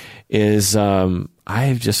apples, is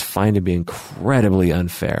I just find to be incredibly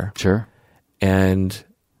unfair. Sure. And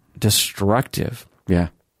destructive. Yeah.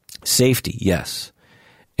 Safety, yes.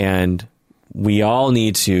 And we all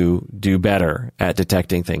need to do better at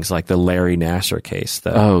detecting things like the Larry Nassar case.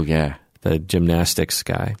 The gymnastics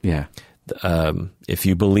guy. Yeah. If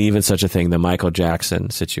you believe in such a thing, the Michael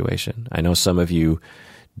Jackson situation. I know some of you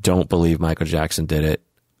don't believe Michael Jackson did it.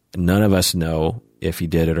 None of us know if he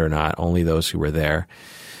did it or not, only those who were there.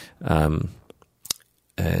 And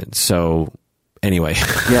so anyway,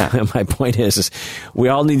 my point is we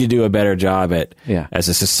all need to do a better job at, as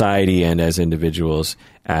a society and as individuals,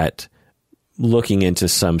 at looking into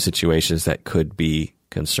some situations that could be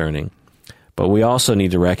concerning. But we also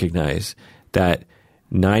need to recognize that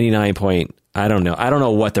 99 I don't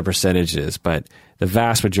know what the percentage is, but the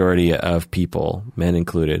vast majority of people, men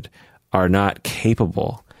included, are not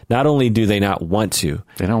capable. Not only do they not want to,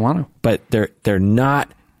 they don't want to, but they're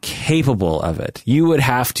not capable of it. You would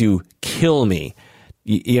have to kill me.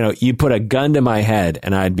 You put a gun to my head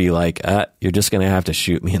and I'd be like, you're just going to have to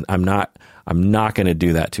shoot me. And I'm not going to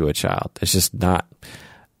do that to a child. It's just not,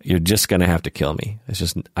 you're just going to have to kill me. It's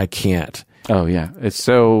just, I can't. Oh yeah. It's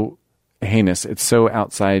so heinous. It's so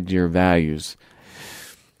outside your values.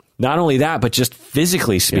 Not only that, but just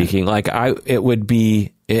physically speaking, it would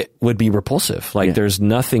be repulsive. Like there's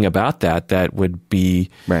nothing about that would be,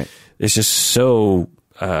 right. It's just so,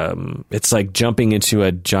 it's like jumping into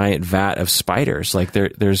a giant vat of spiders. Like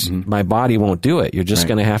there's my body won't do it. You're just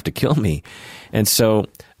going to have to kill me. And so,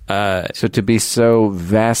 so to be so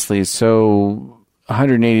vastly, so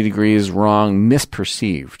 180 degrees wrong,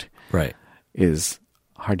 misperceived, right, is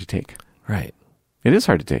hard to take. Right. It is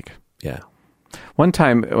hard to take. Yeah. One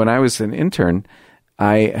time when I was an intern,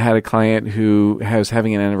 I had a client who was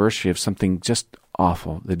having an anniversary of something just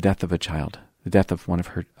awful, the death of a child, the death of one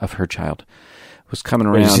of her child. Was coming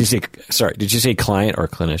around. Did you say client or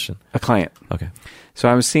clinician? A client. Okay. So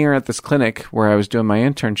I was seeing her at this clinic where I was doing my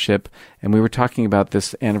internship, and we were talking about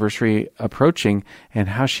this anniversary approaching and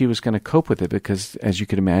how she was going to cope with it because, as you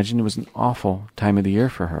could imagine, it was an awful time of the year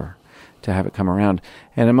for her to have it come around.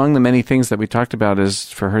 And among the many things that we talked about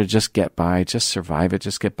is for her to just get by, just survive it,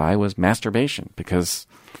 just get by, was masturbation because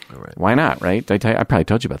why not, right? I probably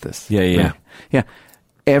told you about this. Yeah. Right? Yeah.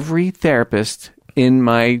 Every therapist in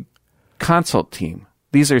my consult team,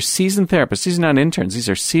 these are seasoned therapists, these are not interns, these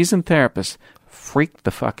are seasoned therapists, freaked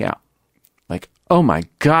the fuck out. Like, oh my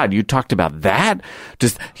God, you talked about that?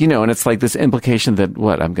 Just, and it's like this implication that,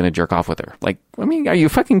 I'm going to jerk off with her. Like, I mean, are you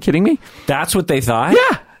fucking kidding me? That's what they thought?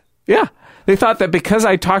 Yeah. They thought that because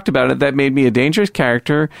I talked about it, that made me a dangerous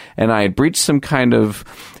character and I had breached some kind of,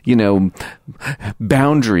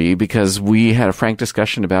 boundary because we had a frank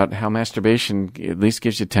discussion about how masturbation at least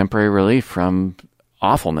gives you temporary relief from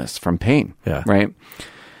awfulness, from pain. Yeah. Right.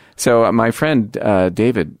 So my friend,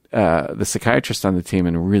 David, the psychiatrist on the team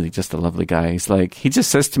and really just a lovely guy, he just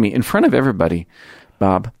says to me in front of everybody,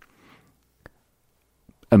 Bob,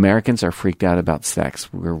 Americans are freaked out about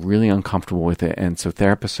sex. We're really uncomfortable with it. And so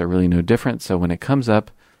therapists are really no different. So when it comes up,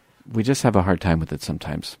 we just have a hard time with it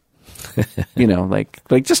sometimes.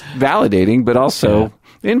 like just validating, but also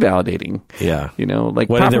invalidating. Yeah.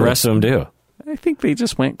 What did the rest of them do? I think they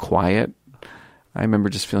just went quiet. I remember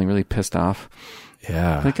just feeling really pissed off.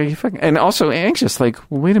 Yeah. Like, are you fucking... And also anxious. Like,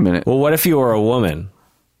 well, wait a minute. Well, what if you were a woman?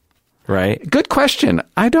 Right? Good question.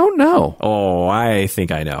 I don't know. Oh, I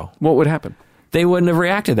think I know. What would happen? They wouldn't have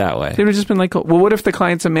reacted that way. They would have just been like, well, what if the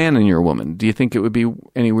client's a man and you're a woman? Do you think it would be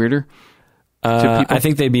any weirder to people? I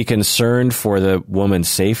think they'd be concerned for the woman's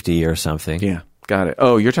safety or something. Yeah. Got it.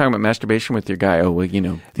 Oh, you're talking about masturbation with your guy. Oh, well,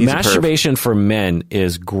 he's masturbation for men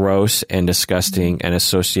is gross and disgusting and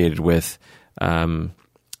associated with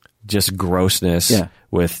just grossness, Yeah.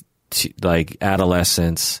 with like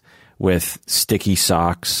adolescence, with sticky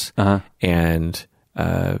socks, and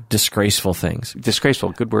disgraceful things.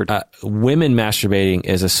 Disgraceful, good word. Women masturbating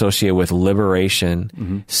is associated with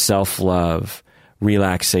liberation, self-love,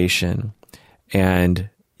 relaxation, and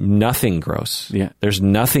nothing gross. Yeah. There's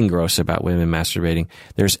nothing gross about women masturbating.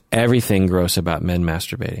 There's everything gross about men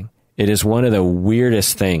masturbating. It is one of the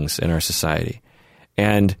weirdest things in our society.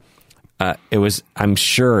 And I'm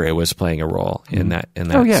sure it was playing a role in that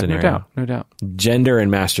scenario. No doubt. Gender and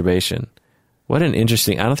masturbation. What an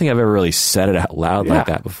interesting, I don't think I've ever really said it out loud like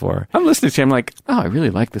that before. I'm listening to you. I'm like, oh, I really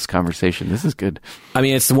like this conversation. This is good. I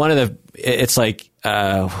mean, it's like,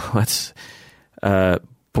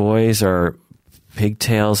 boys are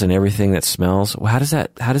pigtails and everything that smells. How does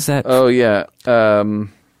that? Oh, yeah.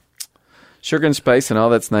 Sugar and spice and all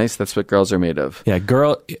that's nice. That's what girls are made of. Yeah,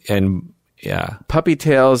 yeah. Puppy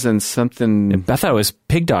tails and something. I thought it was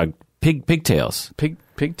pigtails.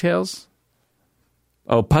 Pigtails?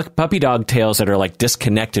 Oh, puppy dog tails that are like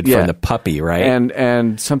disconnected from the puppy, right?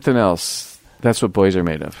 And something else. That's what boys are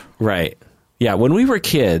made of. Right. Yeah. When we were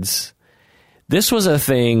kids, this was a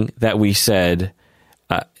thing that we said,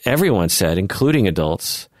 everyone said, including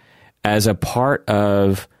adults, as a part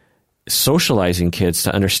of socializing kids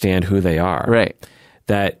to understand who they are. Right.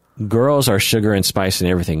 That girls are sugar and spice and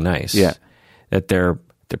everything nice. Yeah. That they're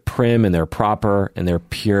prim and they're proper and they're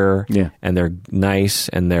pure and they're nice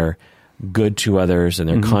and they're good to others and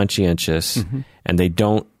they're conscientious and they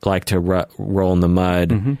don't like to roll in the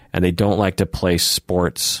mud and they don't like to play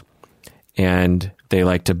sports and they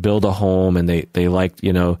like to build a home and they like,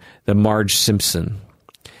 the Marge Simpson.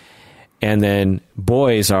 And then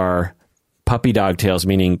boys are puppy dog tails,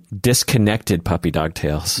 meaning disconnected puppy dog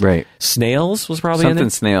tails. Right. Snails was probably something in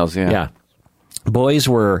it. Snails, yeah. Yeah. Boys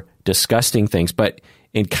were disgusting things, but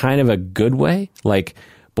in kind of a good way. Like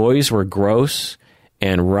boys were gross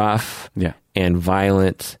and rough and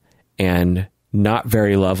violent and not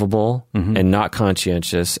very lovable and not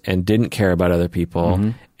conscientious and didn't care about other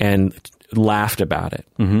people and laughed about it.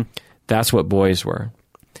 That's what boys were.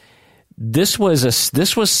 This was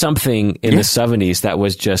something in the 70s that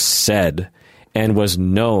was just said and was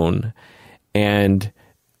known. And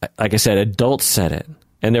like I said, adults said it.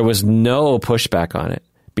 And there was no pushback on it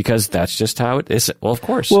because that's just how it is. Well, of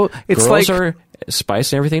course. Well, it's girls like, are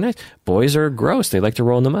spice and everything nice. Boys are gross. They like to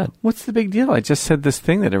roll in the mud. What's the big deal? I just said this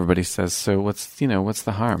thing that everybody says. So what's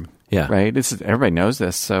the harm? Yeah. Right? Everybody knows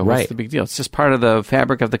this. So what's the big deal? It's just part of the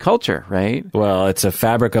fabric of the culture, right? Well, it's a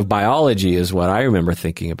fabric of biology is what I remember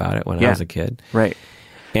thinking about it when I was a kid. Right.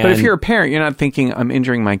 And but if you're a parent, you're not thinking, I'm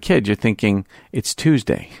injuring my kid. You're thinking, it's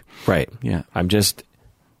Tuesday. Right. Yeah. I'm just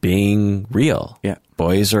being real. Yeah.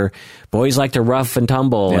 Boys like to rough and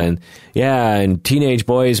tumble and teenage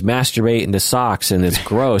boys masturbate into socks and it's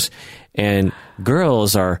gross. And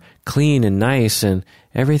girls are clean and nice and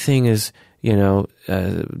everything is, I don't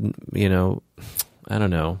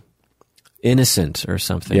know, innocent or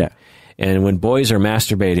something. Yeah. And when boys are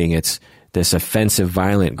masturbating, it's this offensive,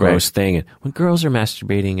 violent, gross thing. And when girls are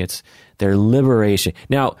masturbating, it's their liberation.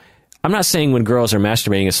 Now, I'm not saying when girls are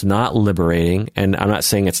masturbating, it's not liberating, and I'm not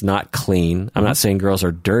saying it's not clean. I'm not saying girls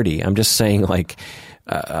are dirty. I'm just saying,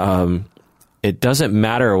 it doesn't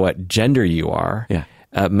matter what gender you are. Yeah.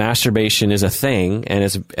 Masturbation is a thing,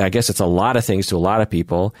 and I guess it's a lot of things to a lot of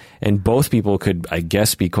people, and both people could, I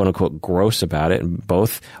guess, be quote unquote gross about it, and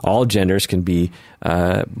all genders can be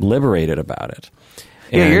liberated about it.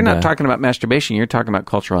 Yeah, and, you're not talking about masturbation. You're talking about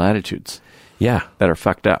cultural attitudes. Yeah, that are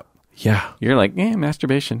fucked up. Yeah. You're like,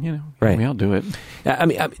 masturbation, right. We all do it. I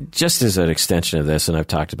mean, just as an extension of this, and I've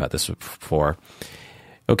talked about this before.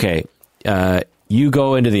 Okay, you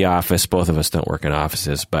go into the office. Both of us don't work in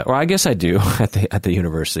offices, or I guess I do at the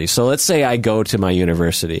university. So let's say I go to my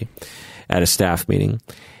university at a staff meeting,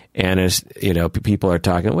 and as people are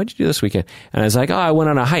talking, "What did you do this weekend?" And I was like, "Oh, I went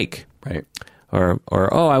on a hike." Right. Or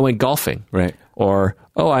 "Oh, I went golfing." Right. Or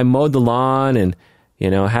 "Oh, I mowed the lawn and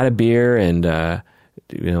had a beer and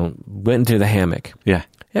went into the hammock." Yeah.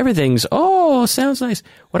 Everything's, sounds nice.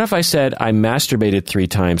 What if I said I masturbated 3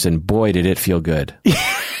 times and boy, did it feel good?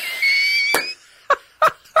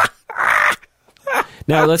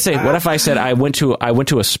 Now, let's say, what if I said I went to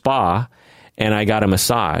a spa and I got a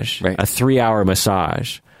massage, a 3-hour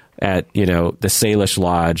massage at, the Salish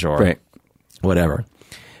Lodge or whatever.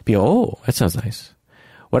 People, that sounds nice.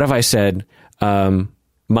 What if I said,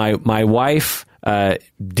 my wife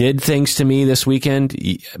did things to me this weekend,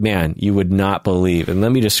 man, you would not believe. And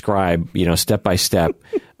let me describe, step by step,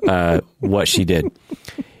 what she did.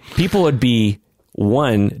 People would be,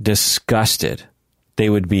 1, disgusted. They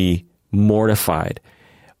would be mortified.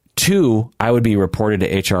 2, I would be reported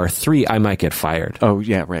to HR. 3, I might get fired. Oh,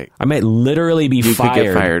 yeah, right. I might literally be You fired. could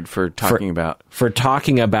get fired for talking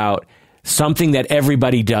about something that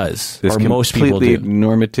everybody does, or most people do. Completely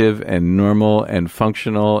normative and normal and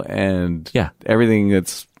functional and everything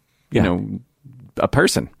that's, you know, a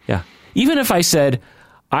person. Yeah. Even if I said,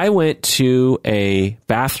 I went to a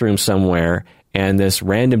bathroom somewhere and this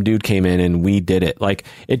random dude came in and we did it. Like,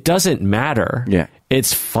 it doesn't matter. Yeah.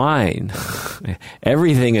 It's fine.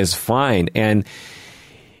 Everything is fine. And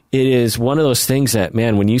it is one of those things that,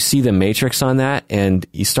 man, when you see the matrix on that and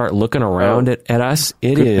you start looking around at us,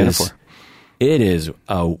 we live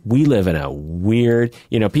in a weird,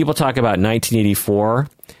 people talk about 1984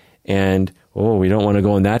 and, we don't want to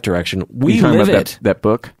go in that direction. We live it. That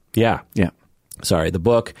book? Yeah. Yeah. Sorry, the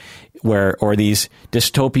book or these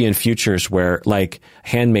dystopian futures where, like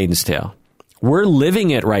Handmaid's Tale, we're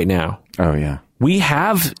living it right now. Oh, yeah. We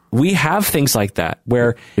have things like that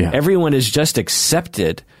where everyone has just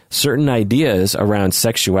accepted certain ideas around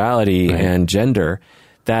sexuality and gender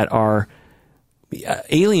that are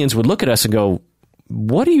aliens would look at us and go,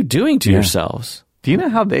 "What are you doing to yourselves?" Do you know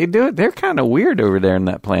how they do it? They're kind of weird over there on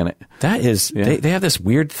that planet. That is, they have this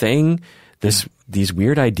weird thing, these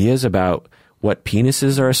weird ideas about what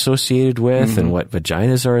penises are associated with and what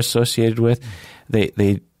vaginas are associated with.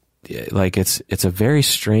 They like it's a very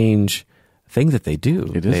strange thing that they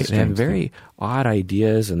do. It is they have very odd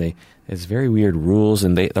ideas and it's very weird rules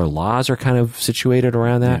and their laws are kind of situated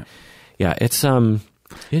around that. Yeah, it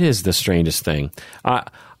is the strangest thing.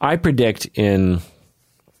 I predict in,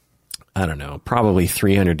 I don't know, probably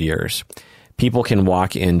 300 years, people can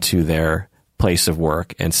walk into their place of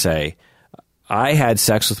work and say, I had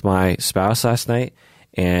sex with my spouse last night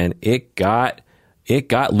and it got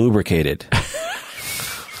lubricated.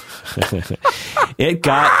 It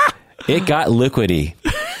got liquidy.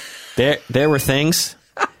 There were things,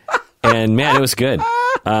 and man, it was good.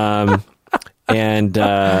 How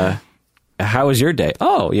was your day?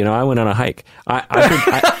 Oh, I went on a hike.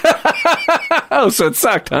 Oh, so it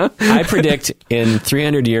sucked, huh? I predict in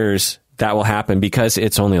 300 years that will happen because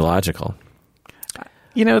it's only logical.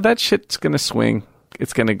 That shit's going to swing.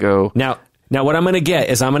 It's going to go. Now what I'm going to get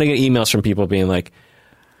is I'm going to get emails from people being like,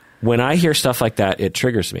 when I hear stuff like that, it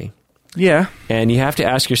triggers me. Yeah. And you have to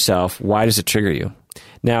ask yourself, why does it trigger you?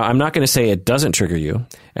 Now, I'm not going to say it doesn't trigger you,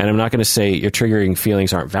 and I'm not going to say your triggering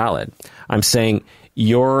feelings aren't valid. I'm saying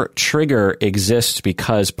your trigger exists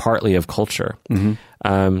because partly of culture.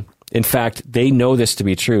 In fact, they know this to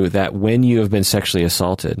be true, that when you have been sexually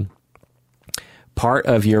assaulted, part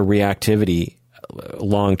of your reactivity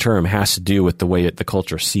long term has to do with the way that the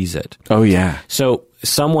culture sees it. Oh, yeah. So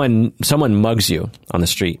someone mugs you on the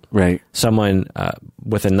street. Right. Someone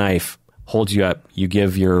with a knife holds you up, you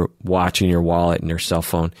give your watch and your wallet and your cell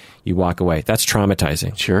phone, you walk away. That's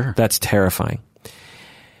traumatizing. Sure. That's terrifying.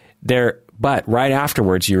 But right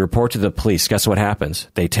afterwards, you report to the police. Guess what happens?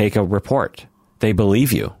 They take a report. They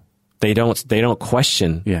believe you. They don't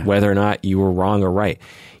question whether or not you were wrong or right.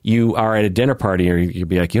 You are at a dinner party, or you'd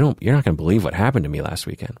be like, you're not going to believe what happened to me last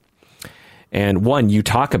weekend. And one, you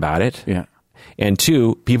talk about it. Yeah. And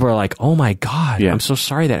two, people are like, oh my God, I'm so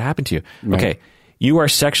sorry that happened to you. Right. Okay. You are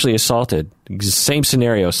sexually assaulted. Same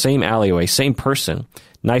scenario, same alleyway, same person,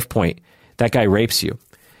 knife point. That guy rapes you.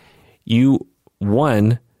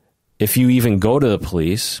 If you even go to the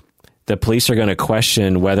police are going to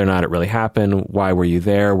question whether or not it really happened. Why were you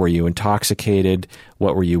there? Were you intoxicated?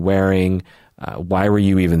 What were you wearing? Why were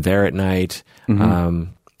you even there at night? How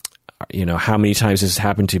many times has this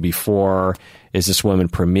happened to you before? Is this woman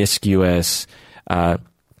promiscuous?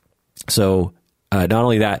 Not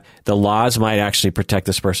only that, the laws might actually protect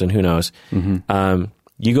this person. Who knows?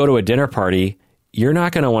 You go to a dinner party, you're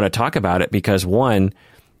not going to want to talk about it because, one,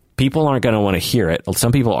 people aren't going to want to hear it.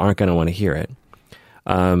 Some people aren't going to want to hear it.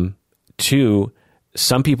 Two,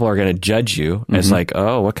 some people are going to judge you as like,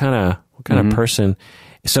 oh, what kind of person?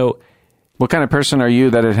 So, what kind of person are you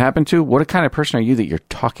that it happened to? What kind of person are you that you're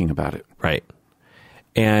talking about it? Right.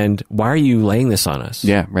 And why are you laying this on us?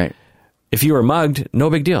 Yeah, right. If you were mugged, no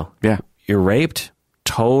big deal. Yeah. You're raped,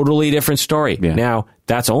 totally different story. Yeah. Now,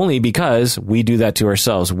 that's only because we do that to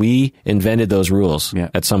ourselves. We invented those rules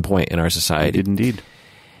at some point in our society. We did indeed.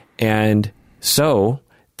 And so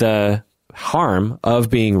the harm of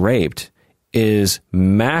being raped is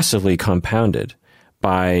massively compounded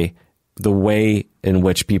by the way in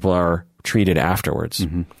which people are treated afterwards.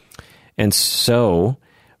 And so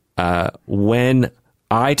when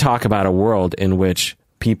I talk about a world in which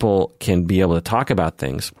people can be able to talk about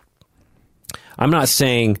things, I'm not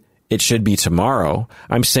saying it should be tomorrow.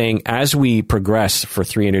 I'm saying as we progress for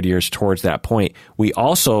 300 years towards that point, we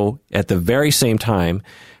also, at the very same time,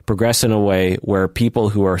 progress in a way where people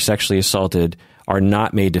who are sexually assaulted are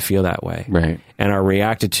not made to feel that way. Right. And are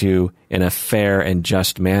reacted to in a fair and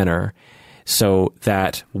just manner, so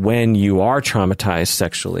that when you are traumatized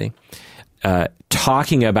sexually,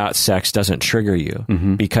 talking about sex doesn't trigger you.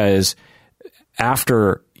 Because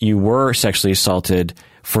after you were sexually assaulted,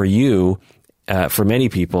 for you, for many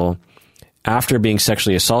people, after being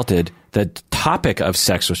sexually assaulted, the topic of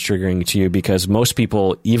sex was triggering to you, because most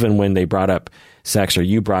people, even when they brought up sex or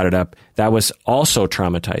you brought it up, that was also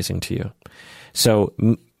traumatizing to you. So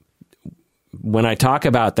when I talk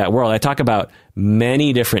about that world, I talk about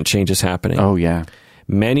many different changes happening. Oh, yeah.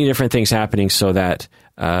 Many different things happening so that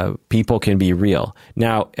people can be real.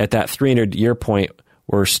 Now, at that 300-year point,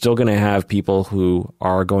 we're still going to have people who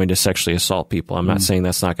are going to sexually assault people. I'm not saying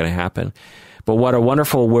that's not going to happen. But what a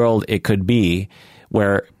wonderful world it could be,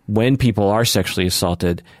 where when people are sexually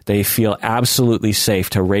assaulted, they feel absolutely safe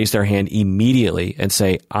to raise their hand immediately and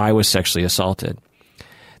say, I was sexually assaulted.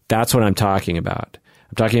 That's what I'm talking about.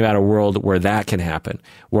 I'm talking about a world where that can happen,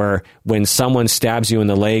 where when someone stabs you in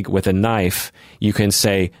the leg with a knife, you can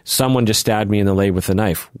say, someone just stabbed me in the leg with a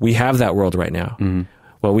knife. We have that world right now.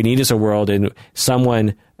 What we need is a world in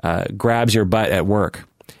someone grabs your butt at work.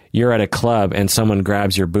 You're at a club and someone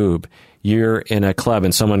grabs your boob. You're in a club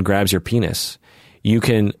and someone grabs your penis. You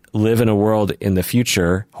can live in a world in the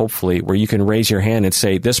future, hopefully, where you can raise your hand and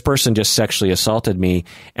say, this person just sexually assaulted me,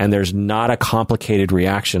 and there's not a complicated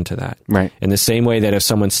reaction to that. Right. In the same way that if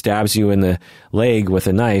someone stabs you in the leg with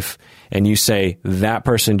a knife and you say, that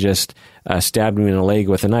person just stabbed me in the leg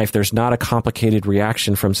with a knife, there's not a complicated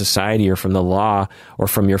reaction from society or from the law or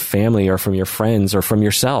from your family or from your friends or from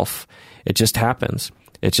yourself. It just happens.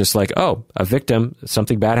 It's just like, oh, a victim,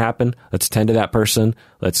 something bad happened. Let's tend to that person.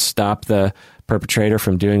 Let's stop the perpetrator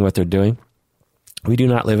from doing what they're doing. We do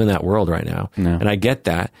not live in that world right now. No. And I get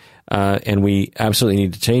that. And we absolutely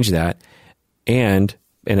need to change that. And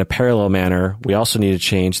in a parallel manner, we also need to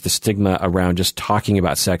change the stigma around just talking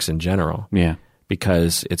about sex in general. Yeah.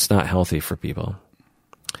 Because it's not healthy for people.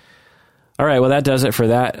 All right. Well, that does it for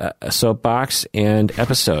that soapbox and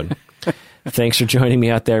episode. Thanks for joining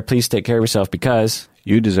me out there. Please take care of yourself, because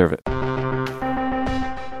you deserve it.